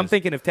thinking That's of. who it I'm is.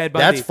 thinking of Ted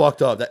Bundy. That's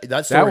fucked up.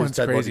 That story That one's is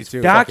Ted crazy, Bundy's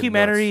too. fucking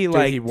Documentary, Dude,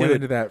 like, he went dude,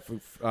 into that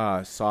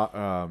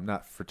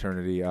not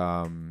fraternity.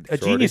 a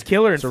genius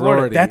killer in Florida.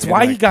 sorority, That's and, why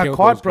like, he got killed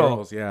caught, those bro.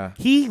 girls, yeah.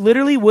 He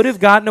literally would have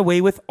gotten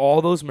away with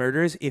all those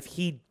murders if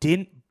he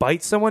didn't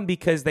bite someone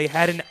because they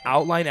had an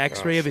outline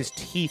X-ray of his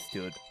teeth,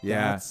 dude.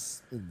 Yeah.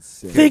 That's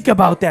insane. Think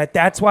about that.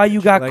 That's why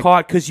you got Like-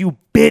 caught, because you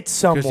bit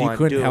someone, Because you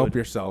couldn't dude. help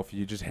yourself.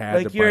 You just had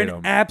Like, to you're bite an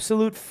him.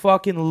 absolute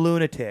fucking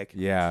lunatic.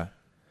 Yeah.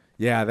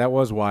 Yeah, that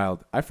was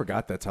wild. I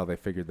forgot that's how they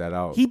figured that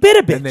out. He bit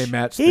a bitch. And they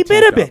matched He the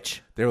bit a teeth up. bitch.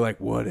 They were like,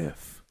 what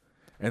if?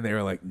 And they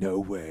were like, no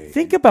way.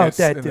 Think about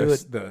that, and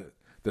dude.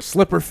 The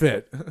slipper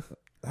fit.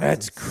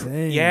 That's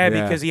insane. Yeah,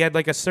 Yeah. because he had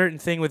like a certain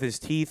thing with his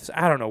teeth.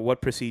 I don't know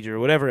what procedure,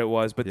 whatever it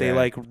was, but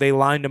Yeah. they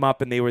lined him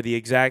up and they were the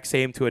exact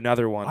same to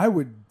another one. I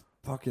would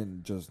fucking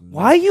just.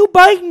 Why are you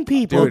biting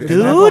people, Dude,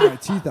 dude? I pull my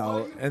teeth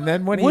out. And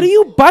then when What are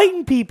you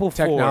biting people for?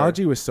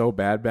 technology was so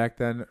bad back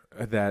then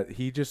that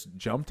he just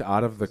jumped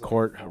out of the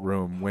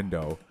courtroom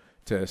window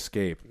to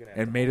escape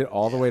and made it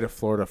all the way to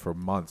Florida for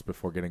months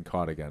before getting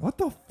caught again. What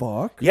the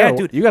fuck? Yeah, gotta-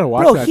 dude. you gotta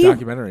watch Bro, that he-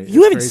 documentary. You It's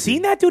haven't crazy.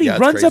 seen that, dude? He Yeah,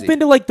 it's runs up crazy.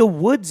 into like the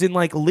woods and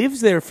like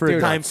lives there for a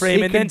Dude, time frame,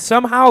 he and then can-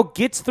 somehow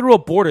gets through a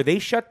border. They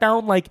shut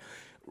down like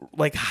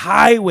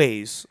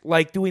highways,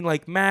 like doing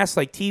like mass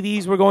like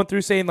TVs were going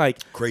through saying like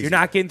Crazy. you're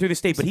not getting through the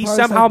state, but he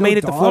Surprised, somehow like, no made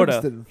it to dogs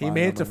Florida didn't He find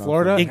made him it to or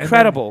Florida. nothing. and then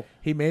Incredible.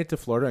 He made it to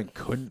Florida and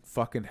couldn't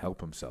fucking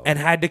help himself. and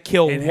had to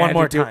kill And one had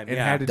more to do- time. and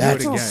Yeah. had to do That's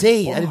it again.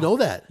 insane. I didn't know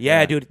that.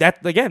 Yeah, dude.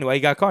 That again, why he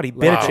got caught. He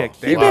bit Wow. a chick.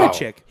 They- He bit wow. a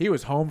chick. He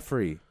was home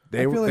free.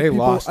 I feel like They people,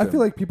 lost him. I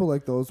feel like people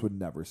like those would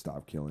never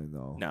stop killing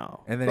though. No.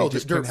 And then Bro, he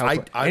just there- couldn't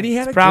help it. I- And he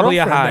had It's a probably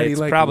a girlfriend high. that he, It's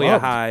like, probably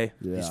loved. a high.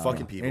 Yeah. These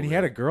fucking people. And he man.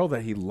 had a girl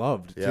that he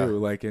loved Yeah. too,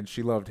 like, and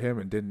she loved him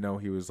and didn't know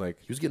he was like.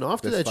 He was getting off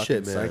to this that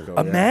shit, fucking man. psycho.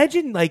 Yeah.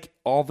 Imagine like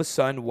all of a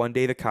sudden one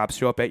day the cops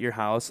show up at your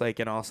house, like,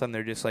 and all of a sudden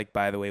they're just like,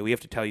 by the way, we have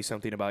to tell you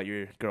something about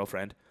your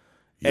girlfriend.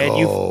 And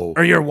Yo.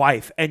 or your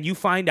wife, and you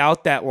find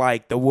out that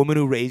like the woman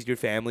who raised your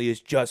family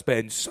has just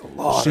been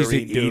slaughtering She's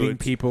eating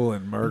dudes. people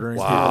and murdering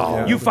Wow. people.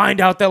 Yeah. You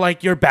find out that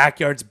like your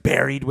backyard's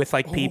buried with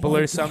like people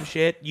or some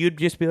shit. You'd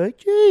just be like,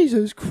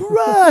 Jesus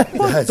Christ,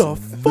 what That's the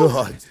fuck?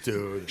 nuts,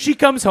 dude. She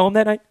comes home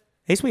that night.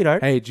 Hey,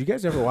 sweetheart. Hey, did you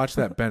guys ever watch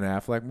that Ben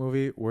Affleck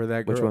movie where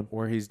that girl, Which one?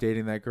 where he's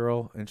dating that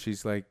girl and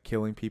she's like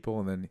killing people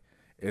and then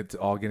it's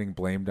all getting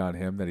blamed on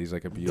him that he's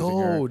like abusing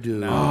her? No,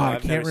 dude. No. Oh, I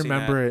I've can't never seen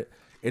remember it.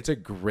 It's a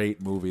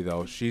great movie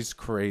though. She's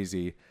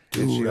crazy.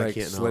 And Dude, she I like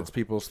can't know. slits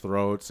people's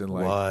throats and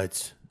like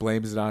What?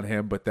 blames it on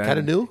him, but then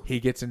Kinda new? he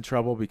gets in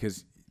trouble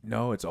because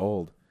no, it's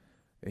old.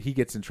 He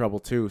gets in trouble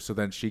too, so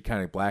then she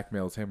kind of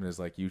blackmails him and is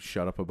like, "You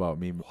shut up about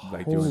me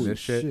like doing Holy this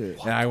shit, shit.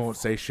 and I won't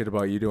say shit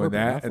about you doing Poor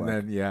Ben that." And Affleck.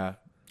 then yeah,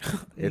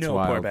 it's no,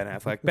 wild. poor Ben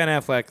Affleck. Ben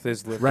Affleck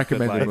has lived a good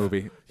Recommended life.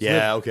 movie.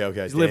 Yeah, okay.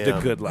 He's lived a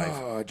Damn. good life.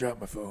 Oh, I dropped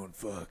my phone.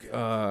 Fuck.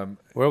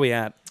 Where are we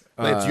at?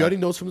 Lance, you got any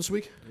notes from this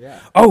week?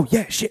 Oh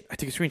yeah, shit! I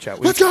took a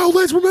screenshot. Let's go.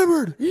 Lance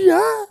remembered.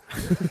 Yeah.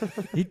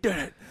 He did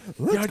it.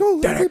 Let's You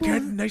go, did Lazy it, boy.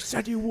 kid. And they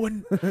said you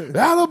wouldn't.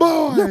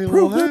 Attaboy. Yeah,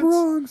 prove them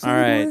Lance. wrong. All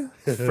right,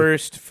 boy.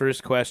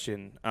 first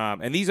question.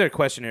 And these are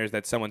questionnaires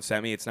that someone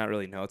sent me. It's not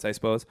really notes, I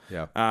suppose.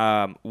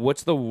 Yeah.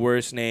 What's the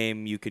worst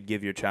name you could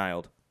give your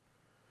child?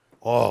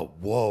 Oh,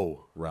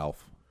 whoa.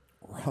 Ralph.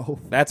 Ralph.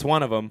 That's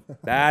one of them.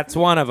 That's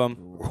one of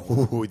them.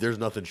 Ooh, there's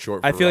nothing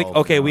short for I feel like Ralph.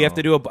 okay, we have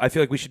to do a. I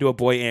feel like we should do a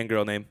boy and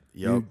girl name.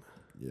 Yep.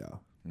 Yeah.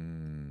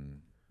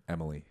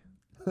 Emily.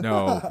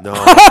 No. No.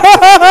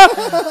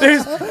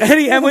 There's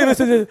any Emily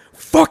listens to this,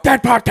 fuck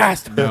that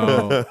podcast.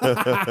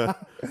 No.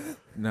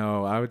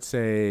 No, I would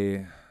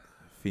say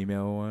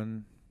female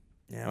one.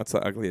 Yeah, what's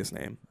the ugliest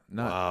name?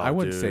 Not. Wow, I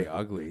wouldn't dude. say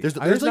ugly. There's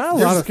There's like- not a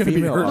there's lot of gonna be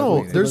female her- No,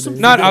 ugly. there's some.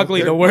 Not female- ugly,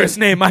 the there- worst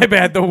name. My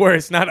bad, the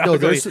worst. Not No,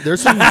 ugly.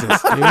 there's some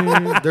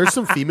there's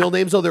some female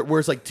names though that where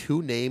it's like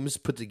two names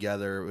put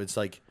together. It's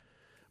like,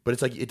 but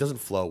it's like it doesn't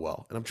flow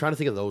well. And I'm trying to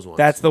think of those ones.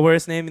 That's the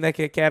worst name in that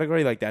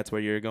category. Like that's where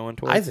you're going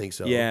towards. I think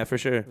so. Yeah, for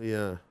sure.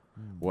 Yeah.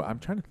 Well, I'm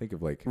trying to think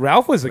of like.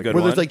 Ralph was a good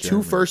Where one. there's like two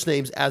German. first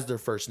names as their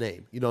first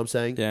name. You know what I'm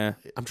saying? yeah.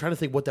 I'm trying to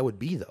think what that would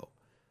be though.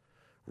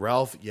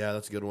 Ralph, yeah,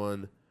 that's a good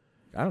one.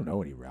 I don't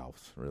know any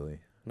Ralphs really,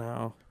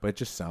 No. but it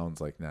just sounds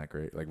like not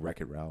great. Like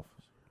Wreck-It Ralph.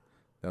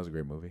 That was a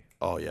great movie.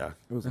 Oh yeah.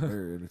 It was a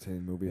very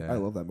entertaining movie. Yeah. I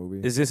love that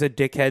movie. Is this a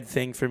dickhead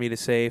thing for me to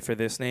say for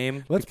this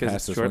name? Let's because pass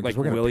it's this short one like because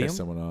we're gonna William. piss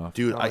someone off.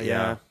 Dude, Oh,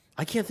 yeah.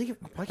 I can't think of.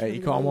 Why can't I Hey, you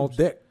think call of him old names?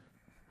 Dick.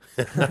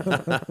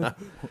 All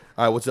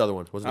right, what's the other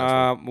one? What's the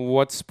next one?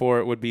 What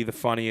sport would be the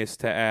funniest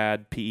to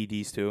add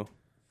PEDs to?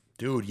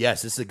 Dude,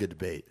 yes, this is a good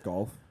debate.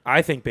 Golf.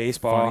 I think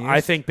baseball. I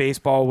Funniest? think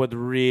baseball would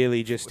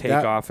really just take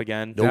That- off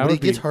again. No. Nobody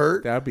would be- gets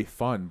hurt. That would be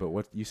fun. But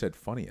what you said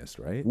funniest,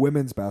 right?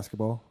 Women's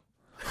basketball.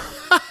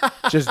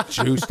 Just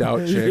juiced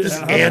out chicks.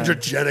 Just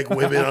androgenic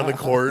women on the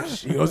court.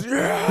 He goes,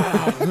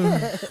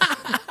 yeah.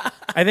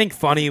 I think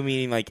funny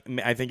meaning like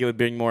I think it would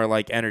bring more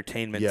like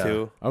entertainment Yeah.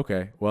 too.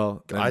 Okay,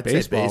 well, then I'd say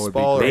baseball,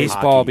 baseball would or be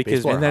Baseball hockey. because-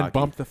 Baseball or and then hockey.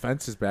 bump the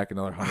fences back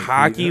another 100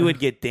 Hockey feet. would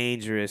get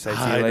dangerous. I I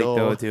feel like know.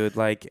 though, dude.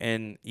 Like,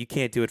 and you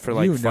can't do it for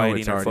like you know fighting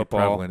it's or already football.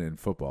 prevalent in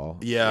football.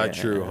 Yeah, Yeah.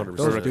 true, For 100%.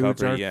 Those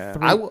dudes recovery, are yeah.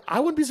 three- I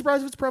wouldn't be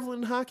surprised if it's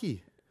prevalent in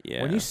hockey.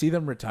 Yeah. When you see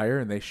them retire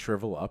and they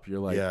shrivel up, you're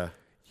like, Yeah.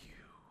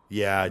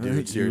 Yeah, dude,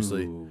 you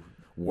seriously.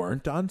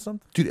 weren't on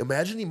something. Dude,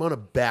 imagine the amount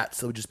of bats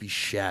that would just be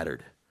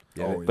shattered.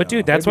 Oh, But yeah.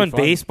 dude, that's That'd when be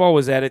fun. baseball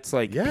was at its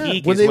like Yeah,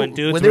 peak. when is they, when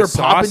dudes when they were saucing.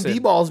 popping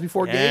D-balls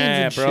before Yeah,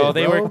 games and bro, shit,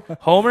 they bro. were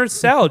homers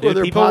sell, dude.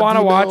 they're People pod want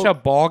to watch D-ball. a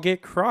ball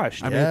get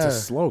crushed. I mean, it's a Yeah.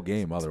 slow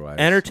game otherwise.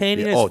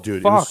 Entertaining Yeah, as oh,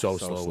 dude, fuck. it was so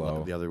So slow,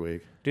 slow. the other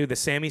week. Dude, the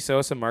Sammy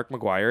Sosa, Mark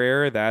McGuire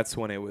era, that's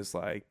when it was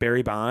like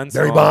Barry Bonds.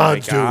 Barry oh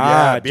Bonds, my dude. God,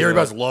 Yeah, Barry dude.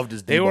 Bonds loved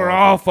his They D-ball. were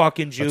all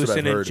fucking what I've juicing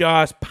and heard.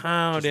 just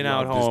pounding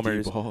out Loved his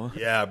homers. D-ball.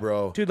 Yeah,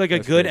 bro. Dude, like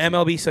That's a good crazy.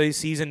 MLB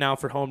season now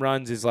for home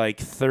runs is like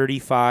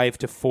 35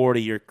 to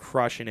 40. You're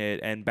crushing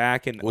it. And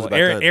back in What was it well,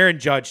 back then? Aaron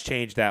Judge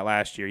changed that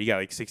last year. You got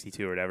like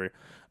 62 or whatever.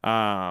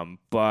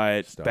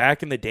 But Stop.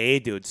 back in the day,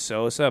 dude,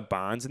 Sosa,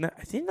 Bonds, and that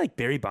I think like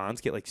Barry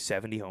Bonds get like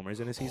 70 homers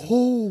in a season.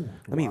 Oh,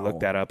 Let me look wow.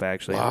 that up.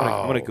 Actually,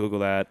 I'm gonna Wow. Google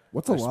that.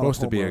 What's a I'm lot supposed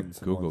to of be home a runs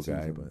in Google one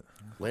guy, season? but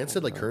Lance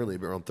said like currently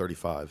around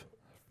 35.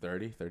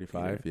 30,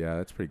 35. Yeah,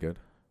 that's pretty good.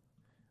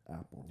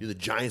 Apple. Dude, the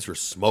Giants were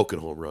smoking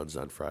home runs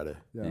on Friday.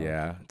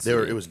 Yeah. They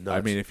were. It was nuts.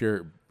 I mean, if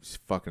you're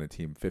fucking a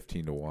team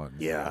 15-1,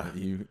 Yeah.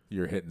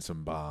 you're hitting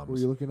some What were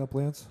bombs. you looking up,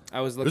 Lance?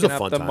 I was It was looking a up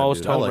fun the time, most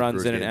dude. I home like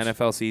runs in Brewers an games.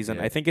 NFL season.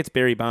 Yeah. I think it's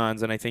Barry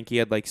Bonds, and I think he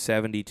had like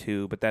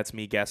 72, but that's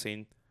me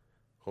guessing.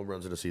 home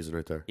runs in a season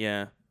right there.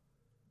 Yeah.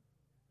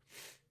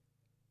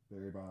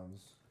 Barry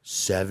Bonds.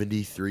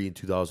 73 in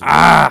 2000.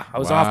 I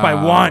was off by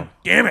Wow. one.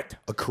 Damn it.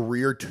 A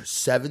career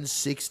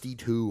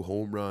 762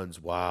 home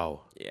runs.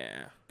 Wow.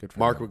 Yeah. Good for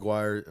Mark him.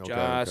 McGuire. Okay,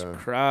 Just okay.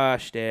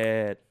 crushed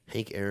it.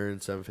 Hank Aaron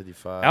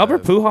 755.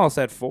 Albert Pujols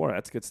at 4.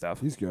 That's good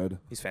stuff. He's good.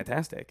 He's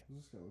fantastic.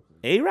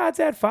 A-Rod's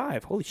at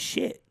 5. Holy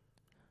shit.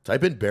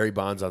 Type in Barry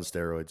Bonds on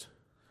steroids.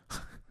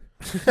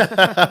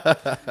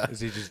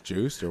 Is he just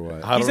juiced or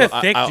what? I He's don't a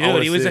know. thick I dude.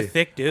 wanna He was a see.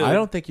 thick dude. I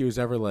don't think he was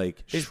ever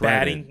like His shredded.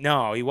 batting,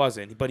 no, he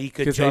wasn't. But he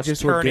could 'Cause they just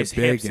just would turn get his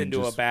hips big and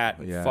into a just- bat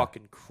and yeah.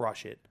 fucking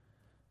crush it.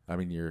 I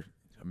mean,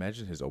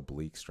 imagine his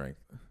oblique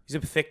strength. He's a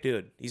thick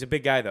dude. He's a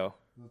big guy though.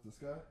 This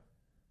guy?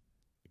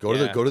 Go to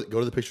Yeah. the go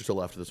to the picture to the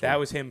left of this That one.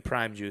 was him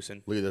prime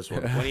juicing Look at this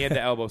one. when he had the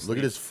elbow Look sleeve.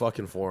 at his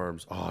fucking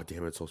forearms. Oh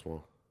damn, it's so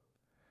small.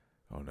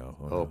 Oh no!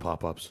 Oh,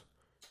 pop ups.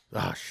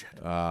 Ah shit.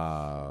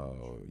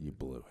 Oh, you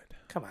blew it.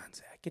 Come on,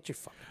 Zach. Get your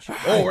fucking shit.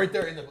 Oh, right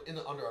there in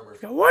the Under Armour.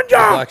 Got one The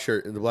job. black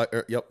shirt in the black.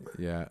 Yep.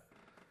 Yeah,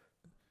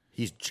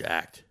 He's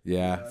jacked.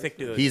 yeah. Thick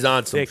dude. He's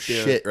on some Thick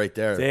dude. shit right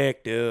there.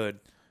 Thick dude.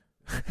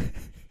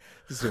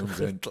 Zooms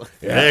in.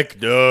 Thick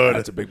dude.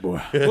 That's a big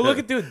boy. Well, look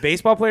at dude.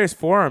 Baseball players'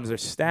 forearms are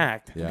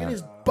stacked. Look at Yeah.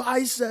 his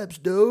biceps,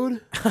 dude.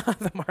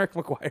 The Mark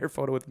McGuire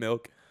photo with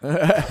milk.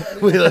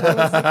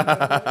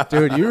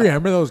 Dude, you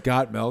remember those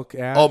Got Milk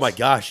ads? Oh my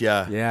gosh,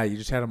 yeah. Yeah, you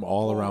just had them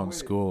all around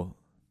school.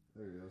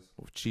 There he is.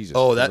 Oh, Jesus.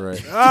 Oh, that-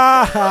 Christ.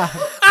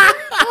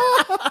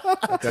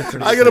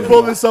 I gotta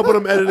pull this up when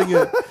I'm editing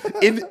it.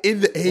 In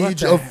the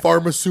age of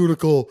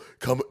pharmaceutical,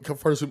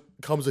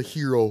 comes a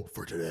hero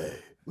for today.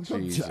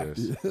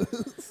 Jesus.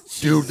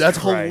 Dude, that's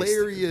Christ.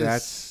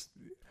 hilarious.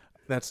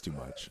 That's too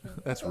much.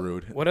 That's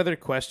rude. What other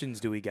questions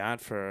do we got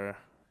for?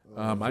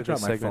 I for dropped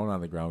this my segment? phone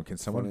on the ground. Can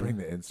someone bring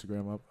the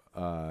Instagram up?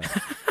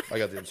 I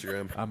got the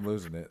Instagram. I'm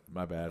losing it.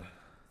 My bad.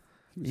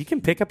 You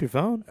can pick up your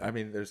phone. I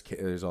mean,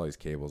 there's all these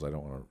cables. I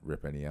don't want to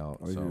rip any out.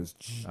 All you So do is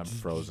I'm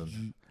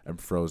frozen. I'm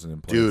frozen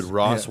in place. Dude,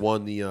 Ross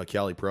won the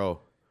Cali Pro.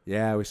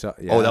 Yeah, we saw.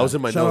 Yeah. Oh, that was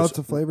in my Shout notes. out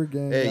to Flavor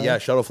Gang. Hey, guys. yeah,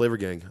 shout out Flavor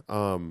Gang.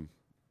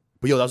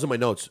 But yo, that was in my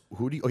notes.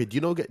 Who do you, do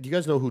you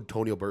guys know who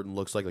Tonio Burton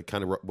looks like? Like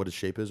kind of what his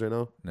shape is right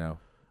now? No.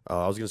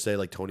 I was gonna say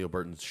like Tonio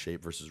Burton's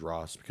shape versus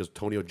Ross because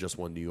Tonio just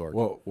won New York.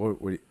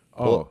 What?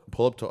 Oh,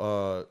 Pull up to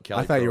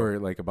Cali I thought Pro. you were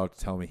like about to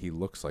tell me he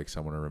looks like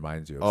someone or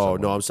reminds you of Oh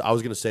someone. no, I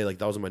was gonna say like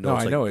that was in my No,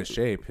 notes. I like, know his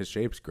shape. His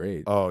shape's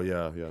great. Oh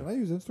yeah. Can I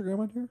use Instagram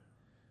on here?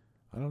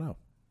 I don't know.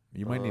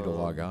 You might need to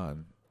log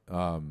on.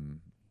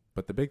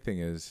 But the big thing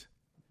is,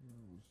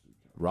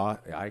 Ross.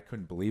 I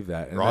couldn't believe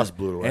that. And Ross then-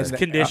 blew it away. and His the-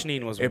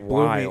 conditioning was it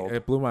wild. Blew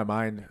it blew my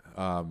mind.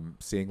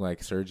 Seeing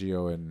like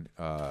Sergio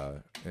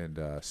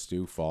and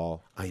Stu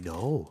fall. I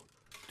know,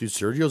 dude.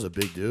 Sergio's a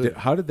big dude.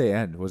 How did they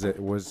end? Who was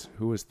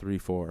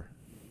 3-4?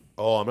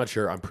 Oh, I'm not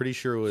sure. I'm pretty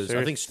sure it was.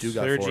 I think Stu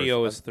got 4.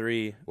 Sergio was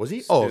 3. Was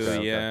he? Stu, Oh,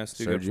 okay. yeah.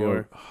 Stu got Sergio,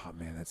 4. oh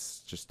man, that's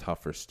just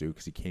tough for Stu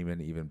because he came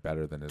in even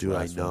better than his Dude,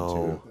 last I know.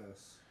 one too.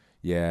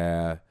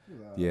 Yeah,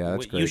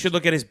 that's great. You should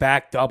look at his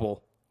back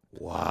double.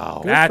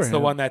 Wow. That's for the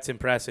him. one that's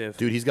impressive.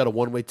 Dude, he's got a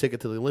one-way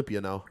ticket to the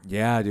Olympia now.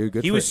 Yeah, dude.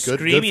 Good. He for was him.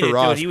 screaming for it,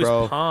 Ross, dude. He was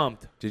bro.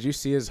 pumped. Did you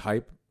see his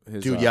hype?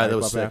 His, Dude, yeah, that hype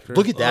was up sick. after?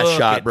 Look at that Look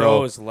shot, at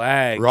bro. those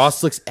legs.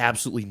 Ross looks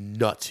absolutely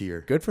nuts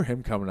here. Good for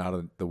him coming out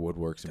of the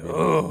woodworks. And being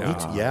Oh. like,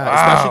 nah. Yeah, Wow.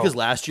 especially because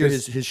last year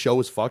his show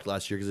was fucked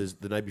last year because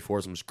the night before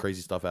some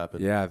crazy stuff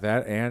happened. Yeah,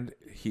 that and are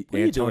you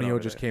doing Antonio over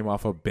just there? came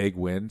off a big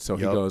win, so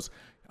he Yup. goes,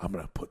 I'm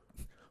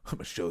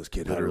gonna show this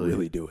kid how to Literally.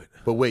 really do it.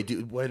 But wait,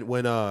 dude,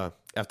 when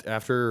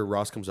after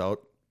Ross comes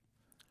out,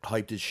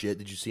 hyped as shit.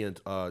 Did you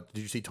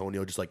see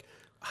Tonio just like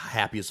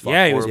happy as fuck?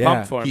 Yeah, he for was him?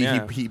 pumped for him.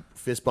 Yeah. He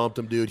fist bumped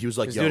him, dude. He was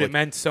like, Because, yo, dude, like, it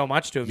meant so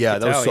much to him. yeah, You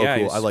could that was tell. so Yeah,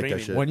 he cool. I like that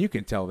screaming. shit. When you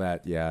can tell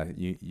that, yeah,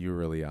 you're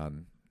really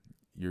on.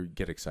 You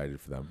get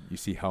excited for them. You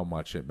see how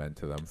much it meant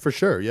to them. for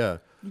sure, yeah.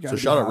 gotta So be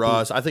shout out happy.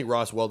 Ross. I think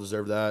Ross well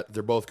deserved that.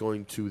 They're both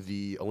going to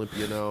the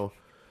Olympia now.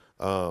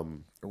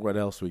 What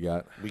else we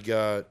got? We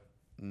got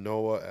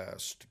Noah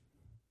asked,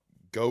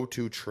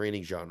 go-to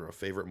training genre,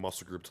 favorite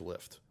muscle group to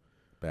lift.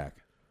 Back.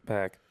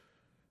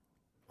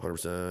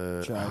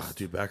 100%. Chest.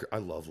 Dude, back. I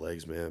love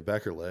legs, man.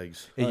 Back or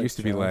legs. It like used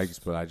to be chest. legs,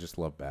 but I just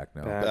love back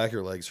now. Back. Back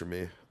or legs for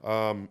me.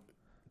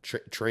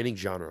 Training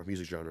genre,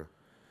 music genre.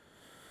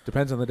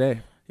 Depends on the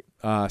day.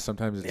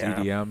 Sometimes it's Yeah.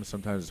 EDM,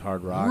 sometimes it's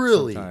hard rock.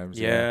 Really? Sometimes,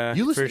 Yeah.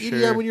 You listen for to EDM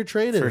sure. when you're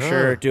training, For huh?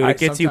 sure, dude. It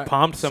gets you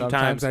pumped Sometimes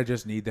sometimes. I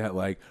just need that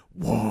like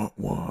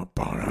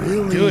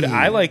Really? Dude,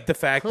 I like the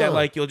fact that Huh.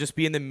 like you'll just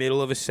be in the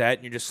middle of a set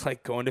and you're just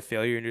like going to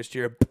failure and just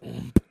you're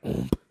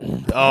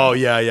Oh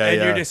yeah, yeah, and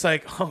yeah. you're just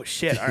like, oh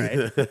shit, all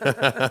right.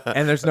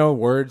 and there's no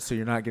words, so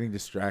you're not getting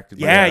distracted.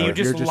 by Yeah, the you word.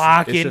 just You're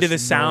lock it's into just the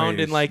sound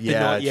noise. and like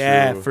yeah,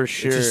 yeah, true. for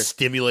sure. It's just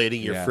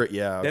stimulating your Yeah.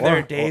 yeah. Then there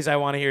are days I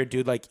want to hear a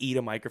dude like eat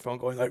a microphone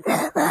going like Dude,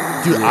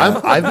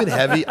 I've been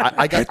heavy.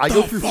 I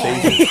go through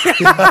phases.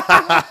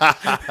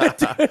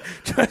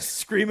 just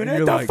screaming at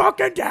you're the like-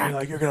 fucking guy.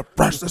 Like you're gonna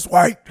brush this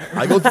white.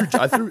 I go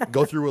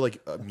through like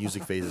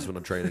music phases when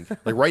I'm training.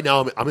 Like right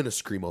now, I'm in a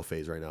screamo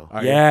phase right now.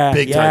 Yeah,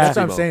 Big yeah. time That's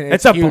what I'm screamo. saying.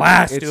 It's a huge.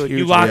 blast, It's dude. You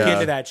huge. lock Yeah.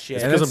 into that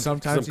shit. And then I'm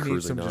sometimes you need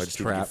cruising some now. I just just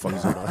need to get trap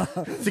fucking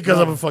music. It's because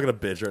I'm a fucking a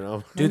bitch right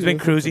now. Dude's been Listen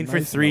to cruising for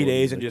nice 3 melody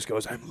days and music.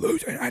 just goes, I'm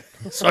losing it.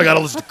 So I gotta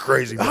listen to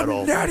crazy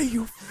metal. Daddy,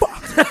 you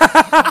fuck.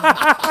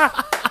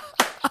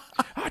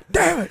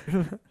 Damn it.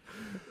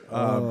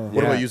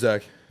 What about you,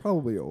 Zach?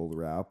 Probably old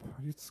rap.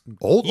 It's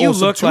Old. You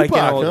some look like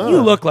Tupac, an old. huh?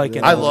 You look like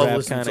an I old love rap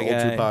listening to kinda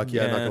old guy. Tupac.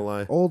 Yeah, not gonna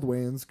lie. Old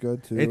Wayne's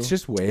good too. It's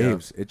just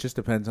waves. It just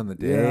depends on the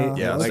day. Yeah,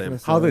 Yeah, I was same. gonna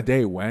How the say.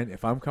 day went.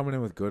 If I'm coming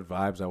in with good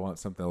vibes, I want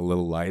something a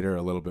little lighter,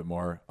 a little bit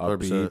more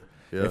upbeat. 100%,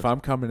 yeah. If I'm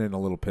coming in a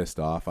little pissed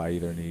off, I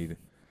either need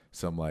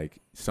some like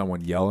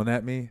someone yelling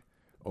at me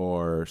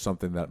or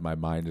something that my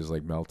mind is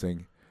like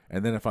melting.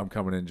 And then if I'm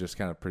coming in just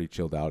kind of pretty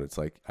chilled out, it's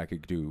like I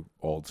could do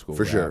old school.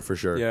 For sure, rap. for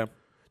sure. Yeah.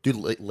 Dude,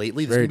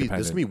 lately Very this is gonna be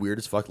dependent. weird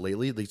as fuck.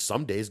 Lately, like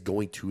some days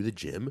going to the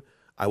gym,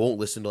 I won't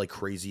listen to like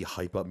crazy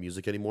hype up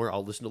music anymore.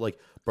 I'll listen to like,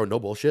 bro, no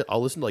bullshit. I'll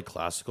listen to like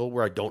classical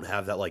where I don't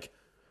have that like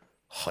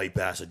hype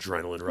ass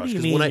adrenaline rush. do you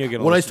 'Cause mean when you're I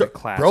gonna when I listen to start,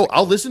 bro, classical?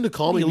 I'll listen to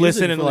calming You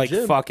music listening for to the like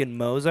gym. fucking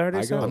Mozart or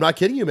I go- something? I'm not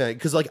kidding you, man.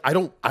 Because like I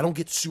don't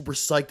get super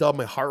psyched up.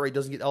 My heart rate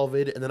doesn't get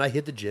elevated, and then I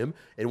hit the gym,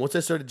 and once I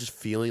started just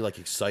feeling like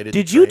excited.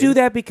 Did to you train, do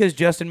that because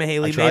Justin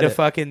Mahaley I tried made a it.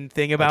 fucking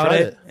thing about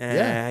tried it? it.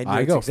 Yeah. I knew I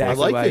it's go for it.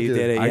 exactly I like why it, you dude.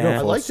 did it. I yeah. go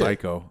full liked it.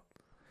 psycho.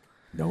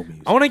 No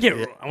music. I want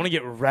to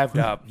get revved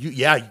up.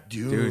 Yeah,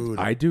 dude. Dude,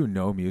 I do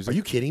no music. Are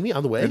you kidding me?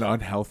 On the way? An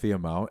unhealthy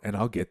amount, and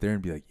I'll get there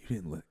and be like, "You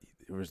didn't.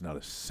 There was not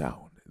a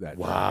sound that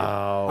day."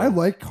 Wow. I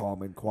like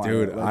calm and quiet.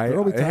 Dude, Like,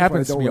 there'll be it times when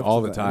happens I to don't me listen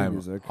all the any time.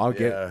 music.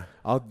 Yeah.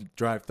 I'll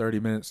drive 30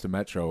 minutes to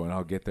Metro, and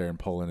I'll get there and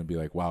pull in and be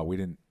like, "Wow,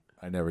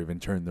 I never even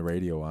turned the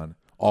radio on."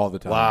 All the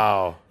time.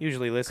 Wow.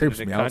 Usually listen Creeps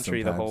to me out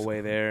country the sometimes. whole way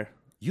there.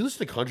 You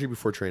listen to country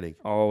before training?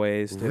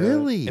 Always. Dude.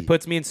 Really? It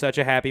puts me in such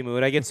a happy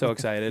mood. I get so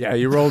excited. Yeah,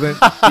 you rolled in.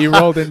 You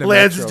rolled into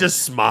Lance Metro.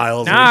 just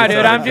smiles. Nah, when he dude,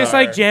 gets out I'm of the just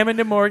car. like jamming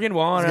to Morgan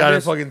Wallen. He's got I'm a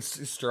just- fucking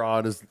straw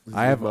in his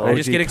I have mouth. I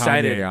just OG get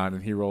excited. Kanye on,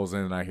 and he rolls in,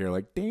 and I hear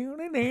like,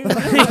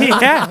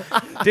 yeah,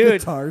 dude.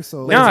 Guitar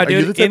solo. No, Are you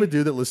dude, the type in- of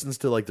dude that listens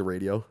to like the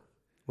radio?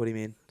 What do you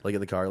mean? Like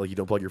in the car? Like you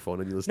don't plug your phone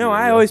in, you listen No, to the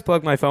I radio? always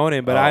plug my phone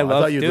in, but Oh, I I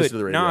love thought you'd dude. listen to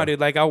the radio. No, dude,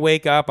 like I'll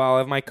wake up, I'll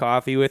have my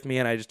coffee with me,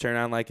 and I just turn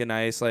on like a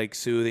nice, like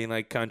soothing,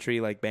 like country,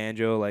 like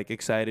banjo, like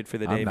excited for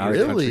the day. I'm not a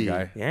music. country Really?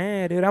 guy.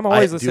 Yeah, dude, I'm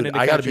always listening dude, to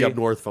I gotta country. be up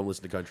north if I'm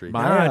listening to country.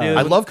 Nah, dude.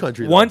 I love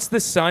country. though. Once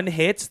the sun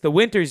hits, the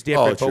winter's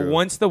different, but true.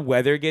 once the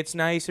weather gets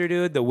nicer,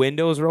 dude, the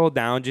windows roll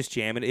down, just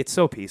jamming. It's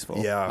so peaceful.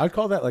 Yeah. I'd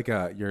call that like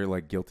your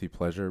like guilty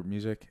pleasure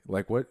music.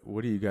 Like what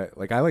do you got?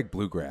 Like I like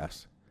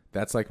bluegrass.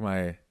 That's like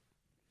my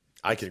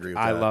I can agree with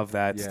I that. love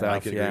that Yeah, stuff. I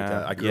can agree with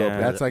that. I grew up yeah.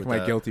 with that's like with my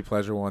that. guilty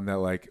pleasure one that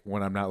like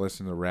when I'm not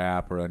listening to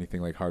rap or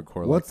anything like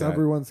hardcore. What's like that.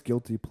 everyone's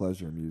guilty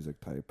pleasure music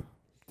type?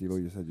 Devo,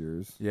 you said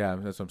yours. Yeah,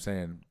 that's what I'm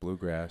saying.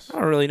 Bluegrass. I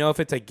don't really know if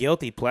it's a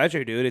guilty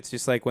pleasure, dude. It's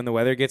just like when the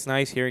weather gets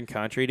nice here in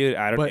country, dude.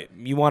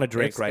 You want to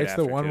drink it's, right it's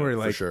after. the one too. where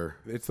like sure.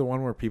 it's the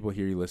one where people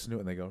hear you listen to it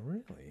and they go,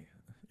 really?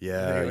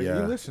 Yeah, You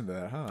yeah. listen to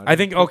that, huh? I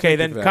think What do you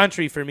then think of that?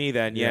 country for me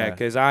then, yeah, Yeah.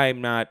 because I'm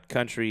not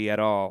country at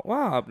all.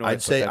 Well, up north,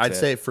 I'd say but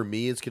that's it. for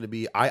me it's gonna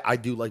be I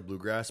do like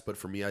bluegrass, but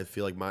for me I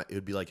feel like it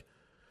would be like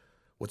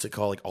what's it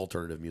called, like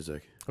alternative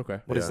music. Okay.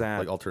 What is that?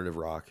 Like alternative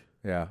rock.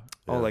 Yeah.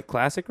 Oh, like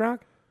classic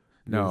rock?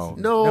 No,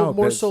 No,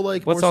 more that's- so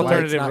like What's more so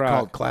alternative It's not rock?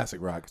 called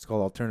classic rock. It's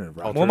called alternative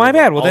rock. Well, my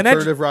bad. Well, then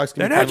alternative rock's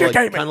gonna be then kind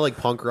educate me. of like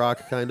punk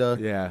rock, kind of.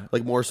 Yeah.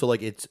 Like more so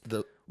like it's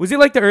the Was it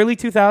like the early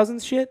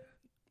 2000s shit?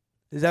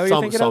 Is that what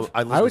you're thinking of?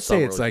 I would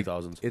say it's like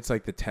like 2000s. it's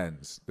like the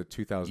 10s, the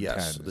 2010s.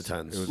 Yes, the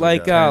 10s. It was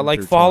Like 10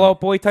 like through Fall 20.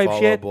 Out Boy type Fall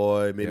Out shit?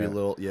 Boy, maybe Yeah. a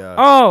little, yeah.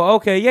 Oh,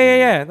 okay.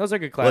 Yeah. Those are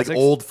good like classics.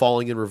 old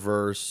Falling in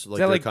Reverse, like Is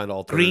that they're like kind of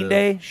alternative. Green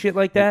Day? Shit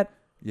like that?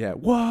 Yeah.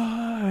 What?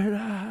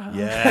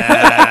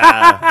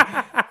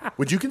 Yeah.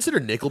 Would you consider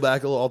Nickelback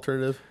a little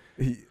alternative?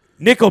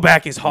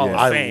 Nickelback is Hall Yeah. of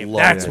I Fame.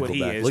 love That's what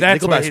he Nickelback. is. Like,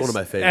 That's Nickelback's his, one of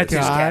my favorites.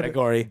 That's his God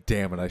category.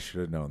 Damn it! I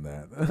should have known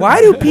that.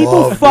 Why do people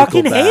Love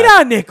fucking Nickelback. hate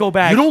on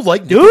Nickelback? You don't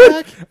like Dude?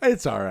 Nickelback?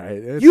 It's all right.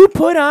 It's, You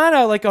put on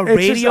a just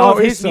radio of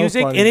always his so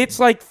music, funny. and it's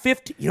like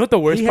 50. You know what the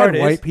worst he part had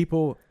is? white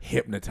people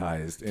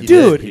hypnotized. in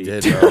Dude. He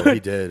his did, heat. bro. He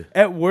did.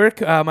 At work,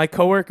 my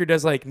coworker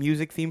does like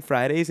music themed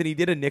Fridays, and he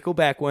did a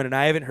Nickelback one, and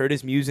I haven't heard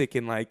his music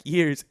in like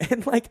years.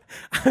 And like,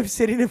 I'm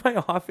sitting in my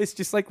office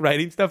just like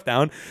writing stuff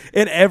down,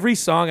 and every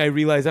song I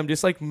realize I'm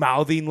just like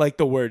mouthing like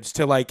the words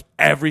to like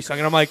every song,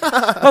 and I'm like,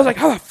 I was like,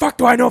 how the fuck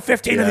do I know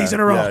 15 of these in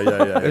a row?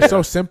 Yeah. They're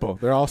so simple.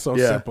 They're all so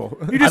Yeah. simple.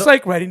 You're just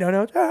like writing down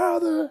notes. How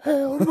the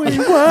hell do we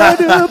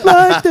wind up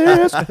like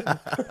this?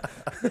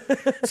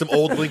 Some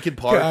old Linkin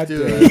Park, God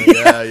dude.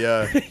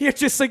 Yeah. You're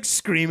just like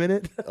screaming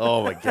it.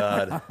 Oh my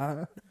god.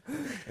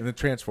 And the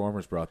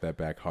Transformers brought that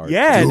back hard.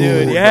 Yeah,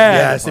 dude. Yeah.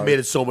 Yes, it made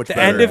it so much The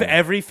better. end of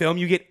every film,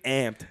 you get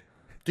amped.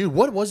 Dude,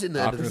 what was it in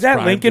the end of Is that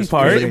Prime Linkin just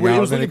Park? freaking It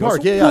was out, and then Linkin it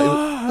Park.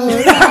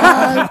 goes,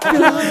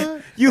 Yeah.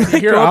 You You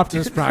like hear go up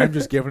Optimus Prime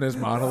just giving his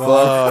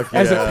monologue Fuck,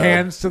 as yeah. it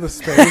pans to the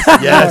space.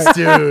 Yes,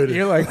 dude.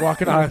 You're like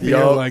walking on a theater,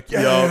 Yup, like,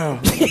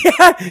 yup.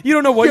 yeah, you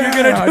don't know what you're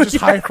gonna do. just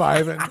high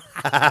fiving.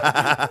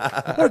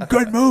 A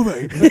good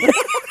movie.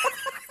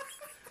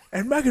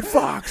 And Megan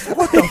Fox,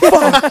 what the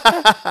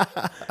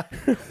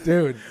fuck,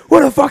 dude?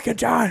 What a fucking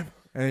time!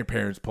 And your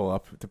parents pull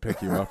up to pick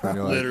you up, and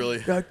you're like, Literally.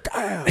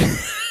 Damn,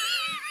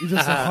 You're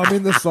just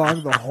humming the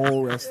song the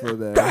whole rest of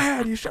the day.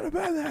 Dad, you should have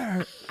been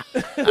there.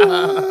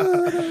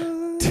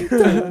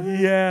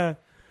 Yeah.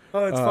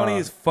 Oh, it's funny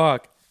as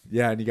fuck.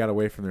 Yeah, and you got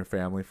away from their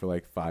family for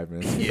like 5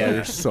 minutes. Yeah,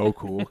 you're so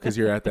cool because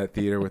you're at that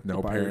theater with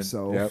no By parents.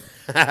 yourself.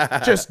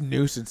 Yep, just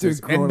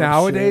nuisances. Dude, And grown-up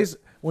nowadays,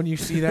 when you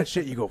see that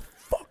shit, you go,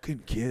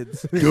 "Fucking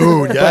kids."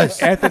 Dude,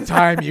 yes. At the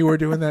time, you were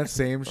doing that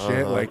same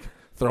shit, like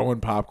throwing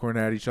popcorn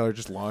at each other,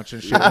 just launching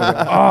shit,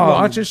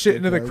 launching shit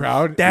into the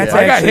crowd. That's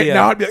I got actually hit a-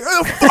 now. I'd be like,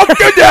 "Oh, fuck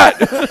did that?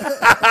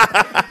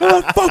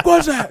 What the fuck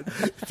was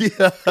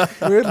that?"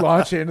 We would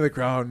launch it into the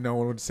crowd. And no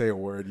one would say a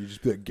word. You would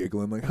just be like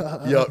giggling, like,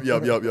 Yup.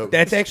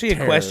 That's actually a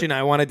terror. question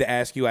I wanted to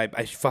ask you. I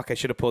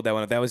should have pulled that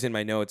one up. That was in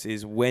my notes.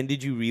 Is when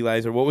did you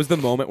realize, or what was the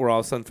moment where all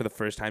of a sudden for the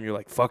first time you're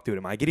like, "Fuck, dude,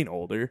 am I getting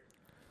older?"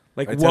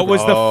 Like, It's what every-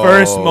 was the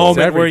first It's moment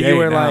every where you day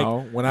were now.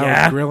 like, when I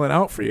yeah? was grilling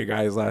out for you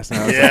guys last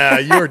night, I was Yeah,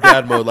 you were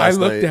dad mode I last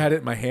night. looked at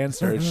it, my hand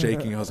started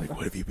shaking. I was like,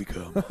 "What have you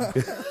become?"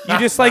 You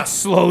just like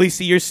slowly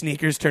see your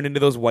sneakers turn into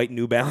those white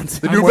New Balance.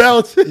 The New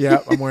Balance. Yeah,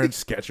 I'm wearing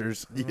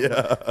Skechers.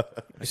 Yeah.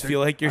 I just feel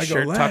like your I go,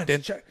 shirt tucked in.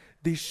 "Lance, check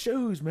these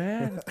shoes,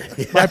 man.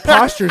 My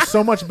posture's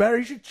so much better.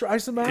 You should try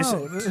some out."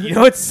 You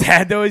know what's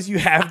sad though is you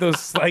have those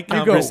slight You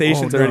go,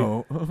 conversations "Oh, already.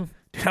 no."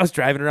 I was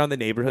driving around the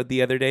neighborhood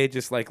the other day,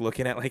 just like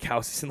looking at like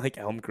houses in like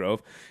Elm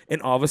Grove,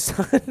 and all of a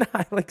sudden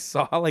I like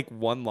saw like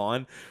one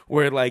lawn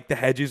where like the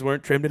hedges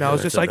weren't trimmed, and I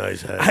was That's just a like,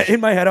 nice hedge.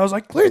 in my head I was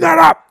like, clean that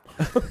up.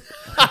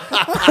 In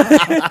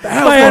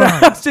my head,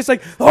 I was just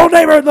like, the whole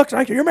neighborhood looks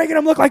like you're making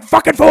them look like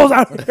fucking fools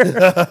out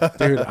here.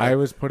 Dude, I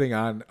was putting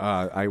on.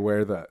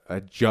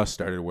 I just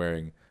started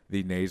wearing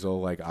the nasal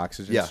like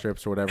oxygen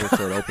strips or whatever,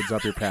 so it opens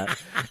up your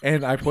pat.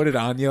 And I put it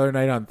on the other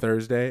night on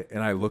Thursday,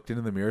 and I looked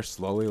into the mirror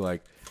slowly,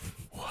 like,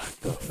 what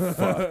the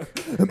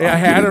fuck? And I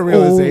had a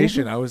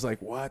realization. I was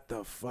like, what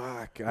the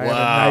fuck? I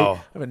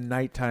have a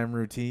nighttime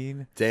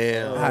routine.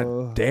 Damn.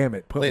 God damn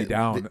it! Put me Wait,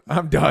 down.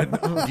 I'm done.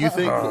 Do you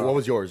think what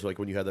was yours like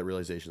when you had that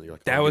realization? That you're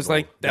like, That "Oh, was you know,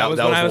 like that was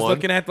when I was one?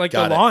 looking at like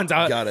Got the it. lawns.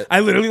 Got it.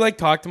 I literally like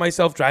talked to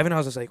myself driving. I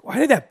was just like, why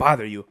did that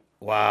bother you?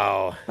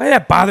 Wow. Why did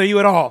that bother you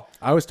at all?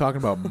 I was talking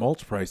about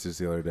mulch prices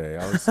the other day.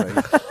 I was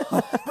like,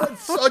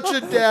 Such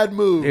a dad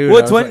move. Dude, Well,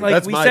 I it's was when, like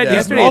that's we my said dad.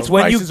 yesterday, Mulch it's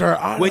when prices are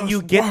out when of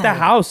you this get the world.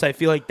 house. I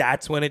feel like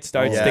that's when it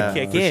starts Yeah, to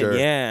kick for in. sure.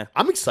 Yeah.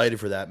 I'm excited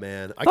for that,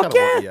 man. I Fuck kinda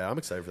yeah. want, I'm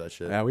excited for that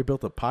shit. yeah, we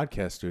built a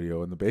podcast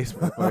studio in the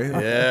basement.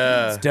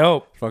 Yeah. It's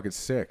dope. Fucking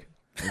sick.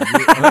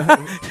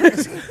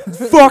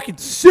 Fucking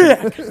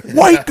sick.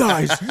 White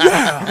guys.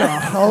 Yeah. A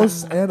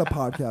house and a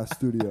podcast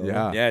studio.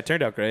 Yeah. Yeah, it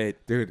turned out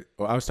great. Dude,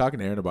 well, I was talking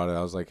to Aaron about it.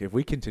 I was like, if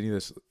we continue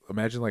this,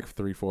 imagine like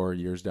 3-4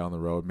 years down the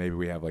road, maybe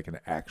we have like an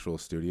actual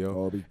studio.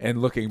 Oh, it'd be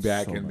and looking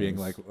back so and being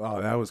nice. like,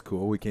 oh, that was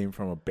cool. We came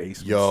from a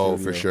basement Yo,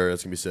 studio. for sure.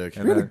 That's going to be sick.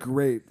 And We had a then-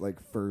 great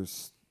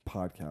first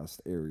podcast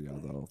area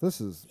though.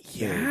 This is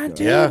Yeah, dude.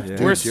 Yeah.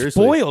 We're Seriously.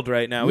 spoiled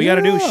right now. We got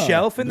a new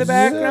shelf in the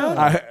background.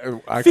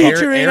 I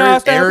Featuring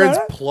Aaron's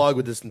plug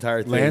with this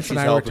entire thing. Lance She's and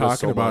I were helping us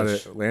talking so about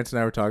much. it. Lance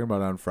and I were talking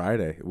about it on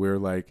Friday. We were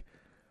like,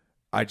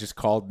 I just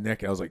called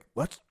Nick. I was like,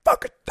 let's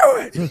fucking do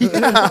it.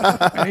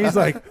 And he's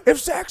like, if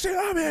Zach's in,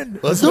 I'm in.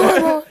 Let's do it,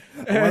 bro.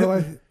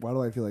 Why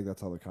do I feel like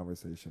that's how the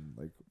conversation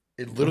like?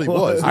 It literally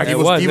was. It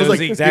was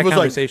the exact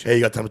conversation. Hey,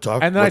 you got time to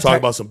talk? And then We're I talking te-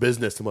 about some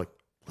business. I'm like,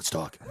 let's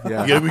talk.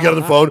 Yeah. We got on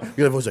the phone.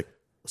 He's like,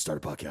 let's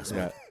start a podcast. I'm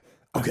Yeah.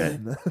 like, okay.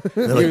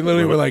 We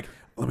literally were like,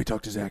 let me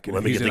talk to Zach. And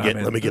Let me he's get in, I'm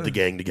in. let me get the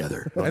gang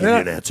together. I'll And give you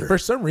then an answer. for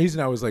some reason,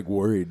 I was like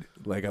worried.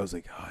 Like I was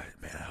like, oh,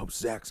 man, I hope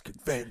Zach's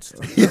convinced.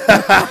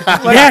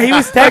 Yeah, he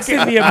was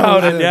texting me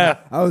about it. Yeah.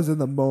 I was in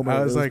the moment.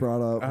 I was it was like,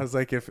 brought up. I was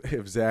like,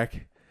 if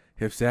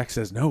Zach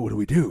says no, what do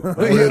we do?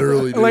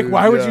 Literally, Like, dude,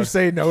 why would yeah. you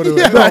say no to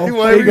Yeah, it? why He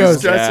were you goes,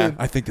 stressing?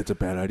 I think that's a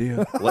bad idea.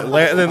 And then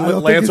I don't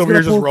think Lance he's over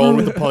here gonna just pull rolling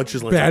through. with the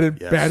punches. Like, Bad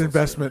yes, bad let's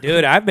investment.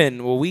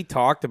 Dude, we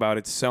talked about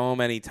it so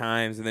many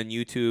times, and then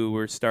you two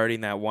were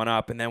starting that one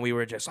up, and then we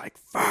were just like,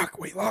 fuck,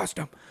 we lost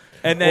him.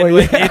 And then,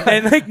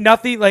 like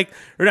nothing, like,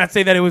 we're not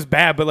saying that it was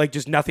bad, but like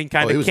just nothing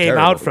kind it of was came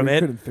terrible. out from We it.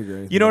 couldn't figure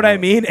anything You know what I out.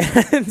 mean?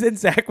 And then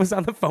Zach was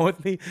on the phone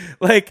with me.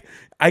 Like,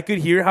 I could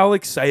hear how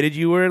excited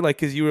you were, like,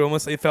 because you were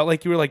almost, it felt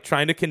like you were like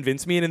trying to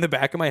convince me. And in the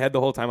back of my head the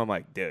whole time, I'm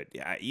like, dude,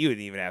 yeah, you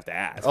didn't even have to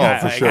ask. Oh,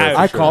 for sure.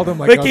 I called him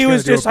like I he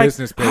was gonna do just a like,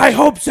 business pitch. I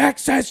hope Zach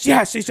says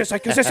yes. He's just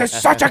like, because this is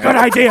such a good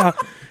idea.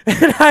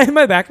 And in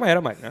my back of my head,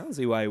 I'm like, I don't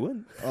see why he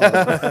wouldn't.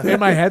 In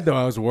my head, though,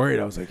 I was worried.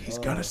 I was like, he's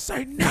going to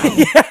say no.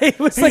 Yeah, he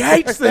was He like,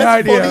 hates the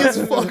That's idea. funny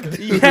as fuck,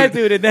 dude. yeah,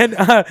 dude. And then he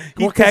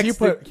Well, 'cause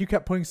texted. you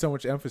kept putting so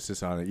much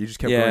emphasis on it. You just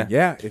kept Yeah. going,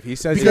 yeah, if he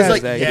says Because, yes.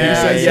 like, yeah, if he yeah,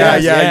 says yeah,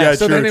 yes. yeah,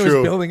 So true, then it was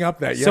true. building up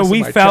that yes. So in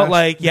we my felt chest.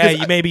 like,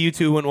 yeah, maybe you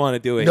two wouldn't want to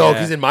do it. No, yeah.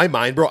 because in my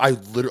mind, bro, I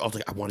was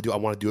like, I want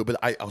to do it, but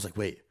I was like,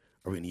 wait,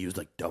 are we gonna use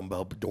like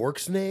Dumbbell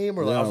Dork's name?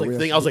 Or like, Yeah, I was we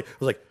like, have I was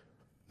like,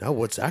 now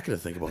what's Zach gonna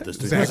think about this?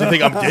 Dude? Does he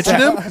think I'm ditching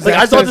him? Like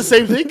I thought the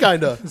same thing,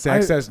 kind of.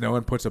 Zach says no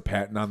and puts a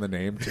patent on the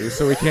name, too,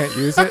 so we can't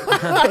use it.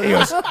 He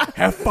goes,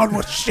 have fun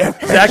with shit.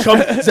 Zach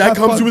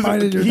comes fun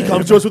finding your comes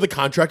name. to us with a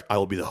contract. I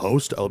will be the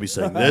host. I will be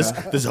saying this.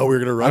 This is how we're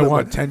gonna run I it.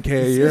 want $10K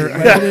a year.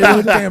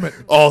 God damn it.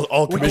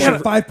 all We commission.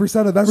 get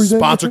 5% of everything.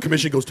 Sponsor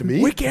commission goes to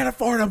me. We can't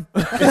afford them.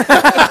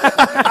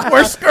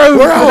 We're screwed.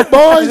 We're out,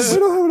 boys. We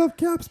don't have enough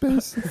cap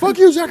space. Fuck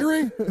you,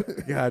 Zachary.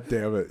 God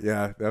damn it.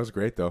 Yeah, that was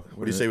great, though.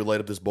 What do you say we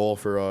light up this bowl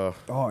for?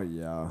 Oh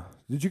yeah.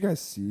 Did you guys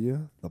see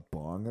the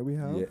bong that we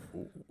have?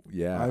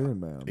 Yeah. Iron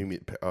Man. You mean,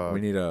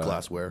 We need a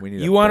glassware. We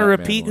need You a want to Batman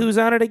repeat one. who's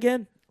on it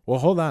again? Well,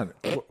 hold on.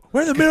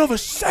 We're in the middle of a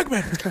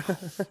segment.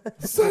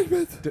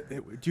 Segment.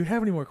 Do you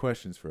have any more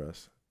questions for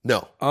us?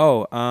 No.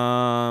 Oh,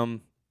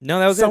 no,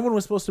 that was it. Someone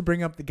was supposed to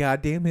bring up the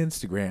goddamn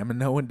Instagram, and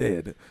no one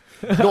did.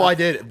 No, I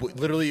did.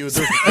 Literally, it was.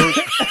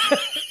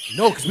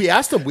 No, because we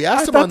asked him. We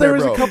asked him thought on there there,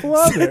 was bro. a couple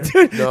on there.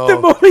 Dude, No. the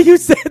moment you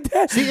said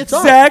that, See, it's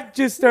on. Zach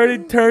just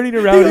started turning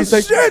around. He's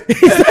like,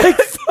 he's like,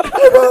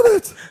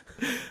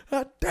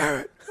 God damn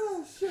it.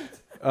 Oh,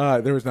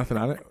 shit. There was nothing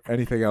on it.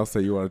 Anything else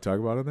that you want to talk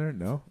about in there?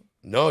 No.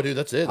 No, dude,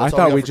 that's it. I That's all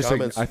thought got we for just.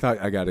 comments. I thought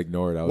I got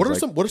ignored. I was What are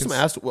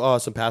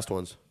like, some past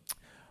ones?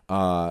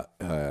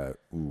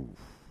 Ooh,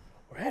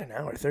 we're at an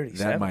hour 37.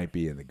 that might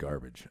be in the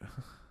garbage.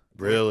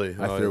 Really?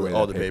 I threw away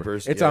all that the paper.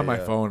 papers. It's Yeah, on my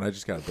yeah. phone. I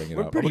just got to bring it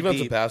We're up. pretty We've got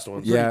some deep. past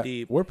ones. Yeah,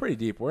 deep. we're pretty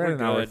deep. We're at We're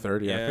an hour good.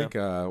 30. I Yeah. think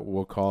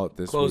we'll call it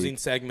this Closing week.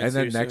 segments And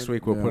then here next soon.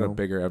 week we'll put a Yeah.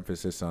 bigger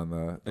emphasis on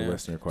the Yeah.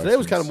 listener questions. Today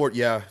was kind of more.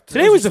 Yeah.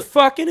 Today was a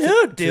fucking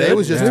hoot, dude. Today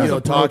was just Yeah.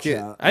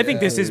 talking. I think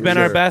this has for been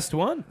our sure. best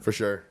one. For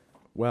sure.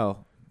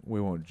 Well, we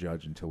won't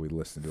judge until we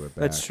listen to it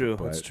back. That's true.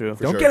 but That's true.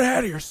 Don't sure. get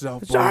ahead of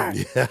yourself. It's all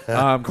right.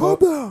 Calm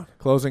down.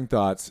 Closing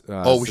thoughts.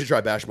 Oh, we should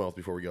try Bashmouth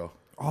before we go.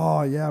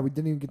 Oh yeah, we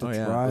didn't even get to Oh,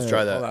 yeah. try Let's it.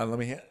 try that. Hold on, let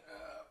me hit.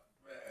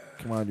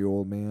 Come on, you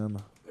old man.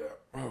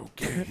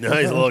 Okay.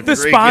 Nice little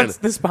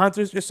The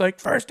sponsor's just like,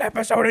 first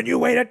episode and you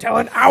waited till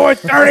an hour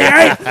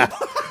 38.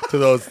 to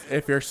those.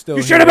 If you're still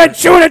You should have been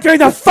chewing it during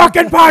the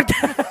fucking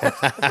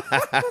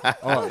podcast.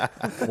 Oh,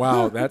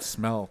 wow, that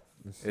smell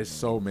is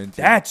so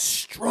minty. That's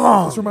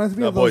strong. This reminds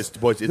me No, of boys,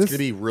 those, it's gonna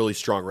be really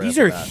strong. Right These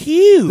after are that.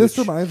 huge. This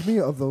reminds me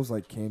of those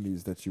like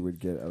candies that you would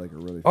get at like a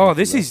really. Oh, fancy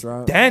this is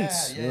restaurant.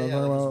 dense. You know what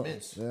I'm talking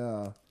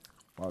about? Yeah.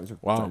 Wow, these are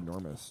Wow.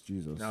 enormous.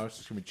 Jesus. Now it's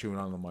just gonna be chewing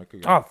on the mic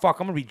again. Oh, fuck.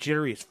 I'm going to be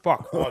jittery as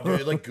fuck. Oh, dude,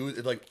 it like goose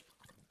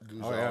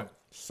Oh, yeah, out.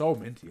 so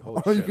minty.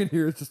 Holy All you shit! can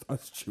hear is just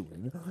us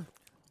chewing.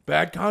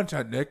 Bad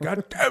content, Nick.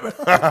 God damn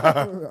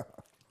it!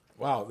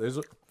 Wow, these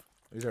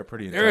are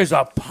pretty. There is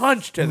a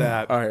punch to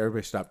that. All right,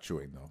 everybody, stop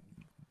chewing though,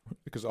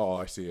 because all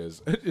I see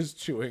is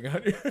chewing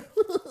on you.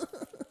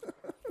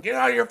 Get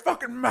out of your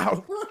fucking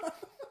mouth!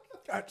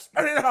 God,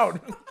 spit it out.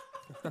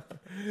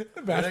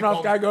 The bass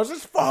mouth guy goes,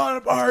 "It's falling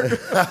apart."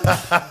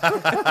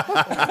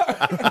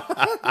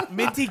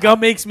 Minty gum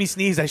makes me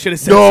sneeze. I should have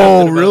said No,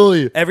 something about it.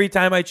 really? Every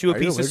time I chew a Are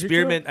you piece of allergic to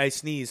spearmint, I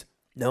sneeze.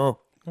 No.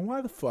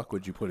 Why the fuck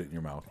would you put it in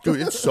your mouth? Dude,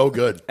 it's so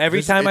good.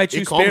 Every time I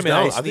chew it calms spearmint,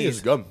 down. I I think it's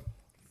sneeze. gum.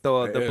 The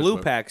It is, blue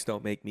but- packs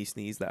don't make me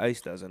sneeze. The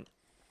ice doesn't.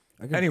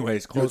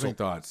 Anyways, closing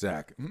thoughts,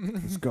 Zach.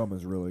 This gum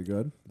is really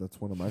good. That's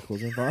one of my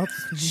closing thoughts.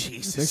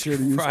 Jesus Make sure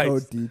to use Christ.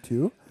 code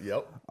D2.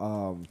 Yep.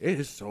 It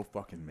is so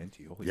fucking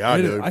minty. Holy Yeah,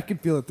 It is- dude. I can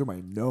feel it through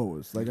my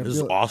nose. Like I This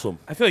is feel awesome.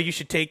 I feel like you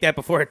should take that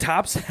before a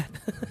top set.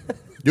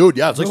 Dude,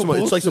 yeah, it's like No some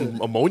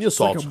bullshit. ammonia it's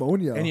salt. like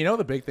ammonia. And you know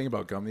the big thing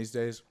about gum these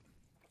days?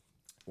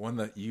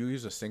 When you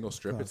use a single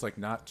strip, it's like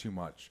not too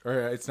much. Or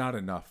it's not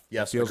enough.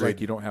 Yes, it feels agreed.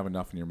 like you don't have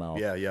enough in your mouth.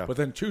 Yeah, yeah. But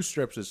then 2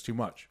 strips is too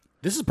much.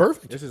 This is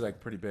perfect. This is like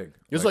pretty big.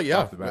 It's like, yeah,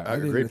 off the bat. I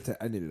agree.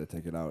 I needed to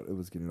take it out. It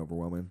was getting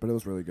overwhelming, but it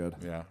was really good.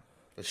 Yeah.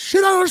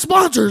 Shit out our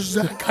sponsors.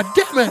 God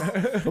damn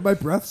it. But my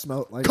breath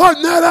smelled like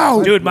Cutting that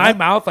out. Dude, my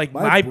mouth, like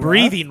my my breath-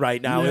 breathing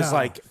right now is Yeah,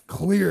 like,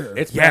 clear.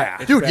 It's Yeah.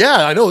 bad. It's Dude, bad.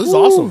 yeah, I know. This is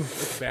awesome.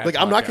 It's bad Like,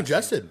 I'm not podcasting.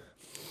 congested.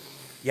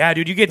 yeah,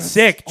 dude, you get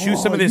sick. Chew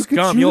some of you this could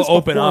gum, chew you'll this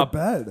open before up.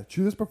 Bed.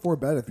 Chew this before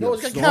bed if you No,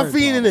 have it's got snoring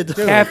caffeine in it.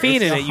 problems.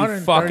 Caffeine in It's it, you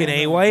 130 fucking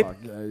A-wipe. Fuck,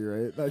 yeah,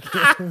 you're right. Like,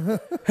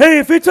 Hey,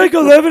 if it's like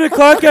 11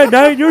 o'clock at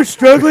night and you're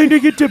struggling to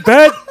get to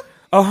bed,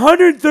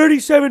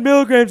 137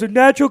 milligrams of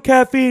natural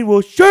caffeine will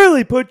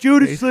surely put you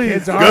to sleep.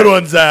 Kids Good are,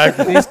 one, Zach.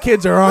 these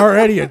kids are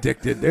already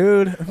addicted,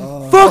 dude.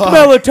 Fuck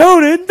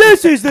melatonin,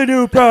 this is the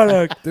new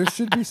product. there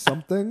should be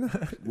something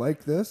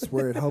like this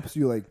where it helps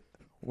you like.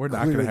 We're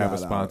not Clear going to have a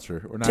that out.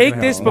 sponsor. We're not Take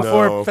gonna have this a-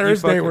 before No.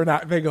 Thursday. you fucking- We're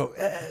not. They go.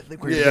 I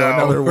think we're gonna go Yeah,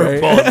 another we're way.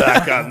 pulling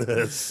back on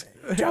this.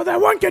 Tell that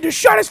one kid to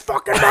shut his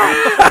fucking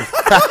mouth.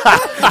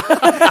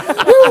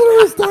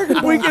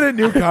 We get a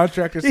new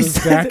contract that says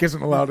Zach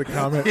isn't allowed to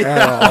comment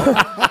at all.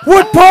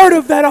 What part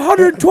of that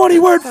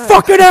 120-word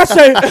fucking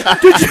essay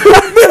did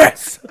you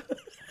miss?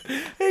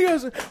 He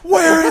goes,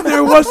 "Where in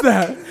there was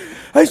that?"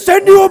 I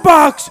send you a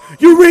box.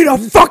 You read a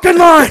fucking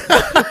line.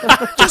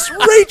 Just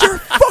read your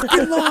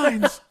fucking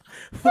lines.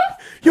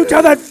 You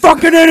tell that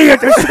fucking idiot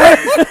to say.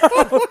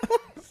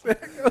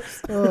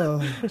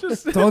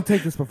 Don't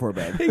take this before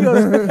bed. He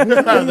goes,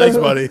 Thanks,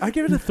 buddy. I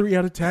give it a 3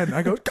 out of 10.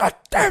 I go, God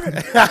damn it!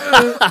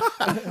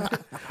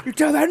 You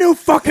tell that new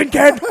fucking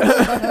kid.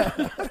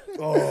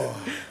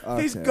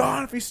 He's Okay.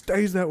 gone if he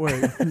stays that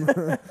way.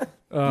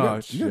 Oh You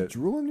have shit!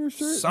 drool in your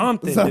shirt?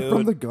 Something, Is that dude.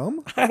 from the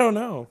gum? I don't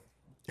know.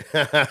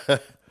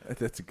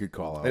 That's a good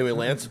call out. Anyway,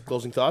 Lance,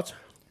 closing thoughts?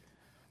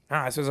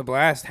 This was a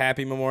blast.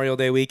 Happy Memorial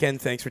Day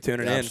weekend. Thanks for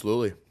tuning in.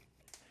 Absolutely.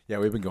 Yeah,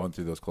 we've been going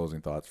through those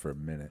closing thoughts for a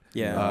minute.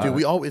 Yeah.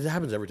 Dude, it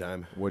happens every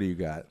time. What do you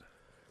got?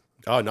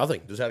 Oh,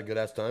 nothing. Just had a good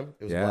ass time.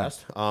 It was Yeah. a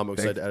blast. I'm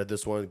excited to edit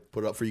this one,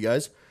 put it up for you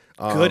guys.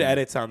 Good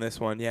edits on this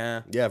one.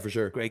 Yeah. Yeah, for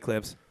sure. Great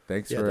clips.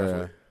 Thanks Yeah, for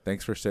definitely.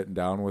 thanks for sitting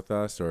down with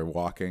us or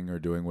walking or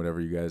doing whatever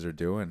you guys are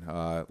doing.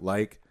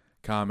 Like,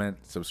 comment,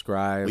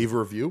 subscribe, Leave a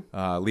review.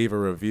 leave a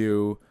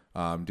review.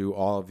 Do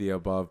all of the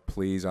above,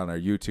 please, on our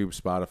YouTube,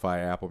 Spotify,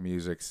 Apple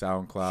Music,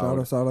 SoundCloud. Shout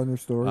us out on your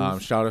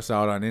stories. Shout us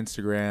out on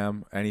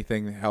Instagram.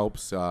 Anything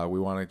helps. We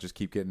want to just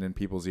keep getting in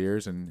people's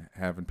ears and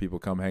having people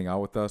come hang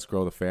out with us,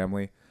 grow the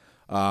family.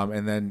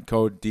 And then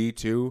code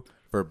D2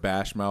 for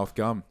Bash Mouth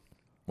Gum.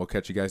 We'll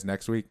catch you guys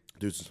next week.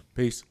 Deuces.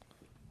 Peace.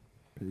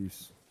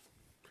 Peace.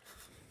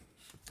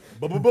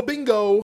 Bingo.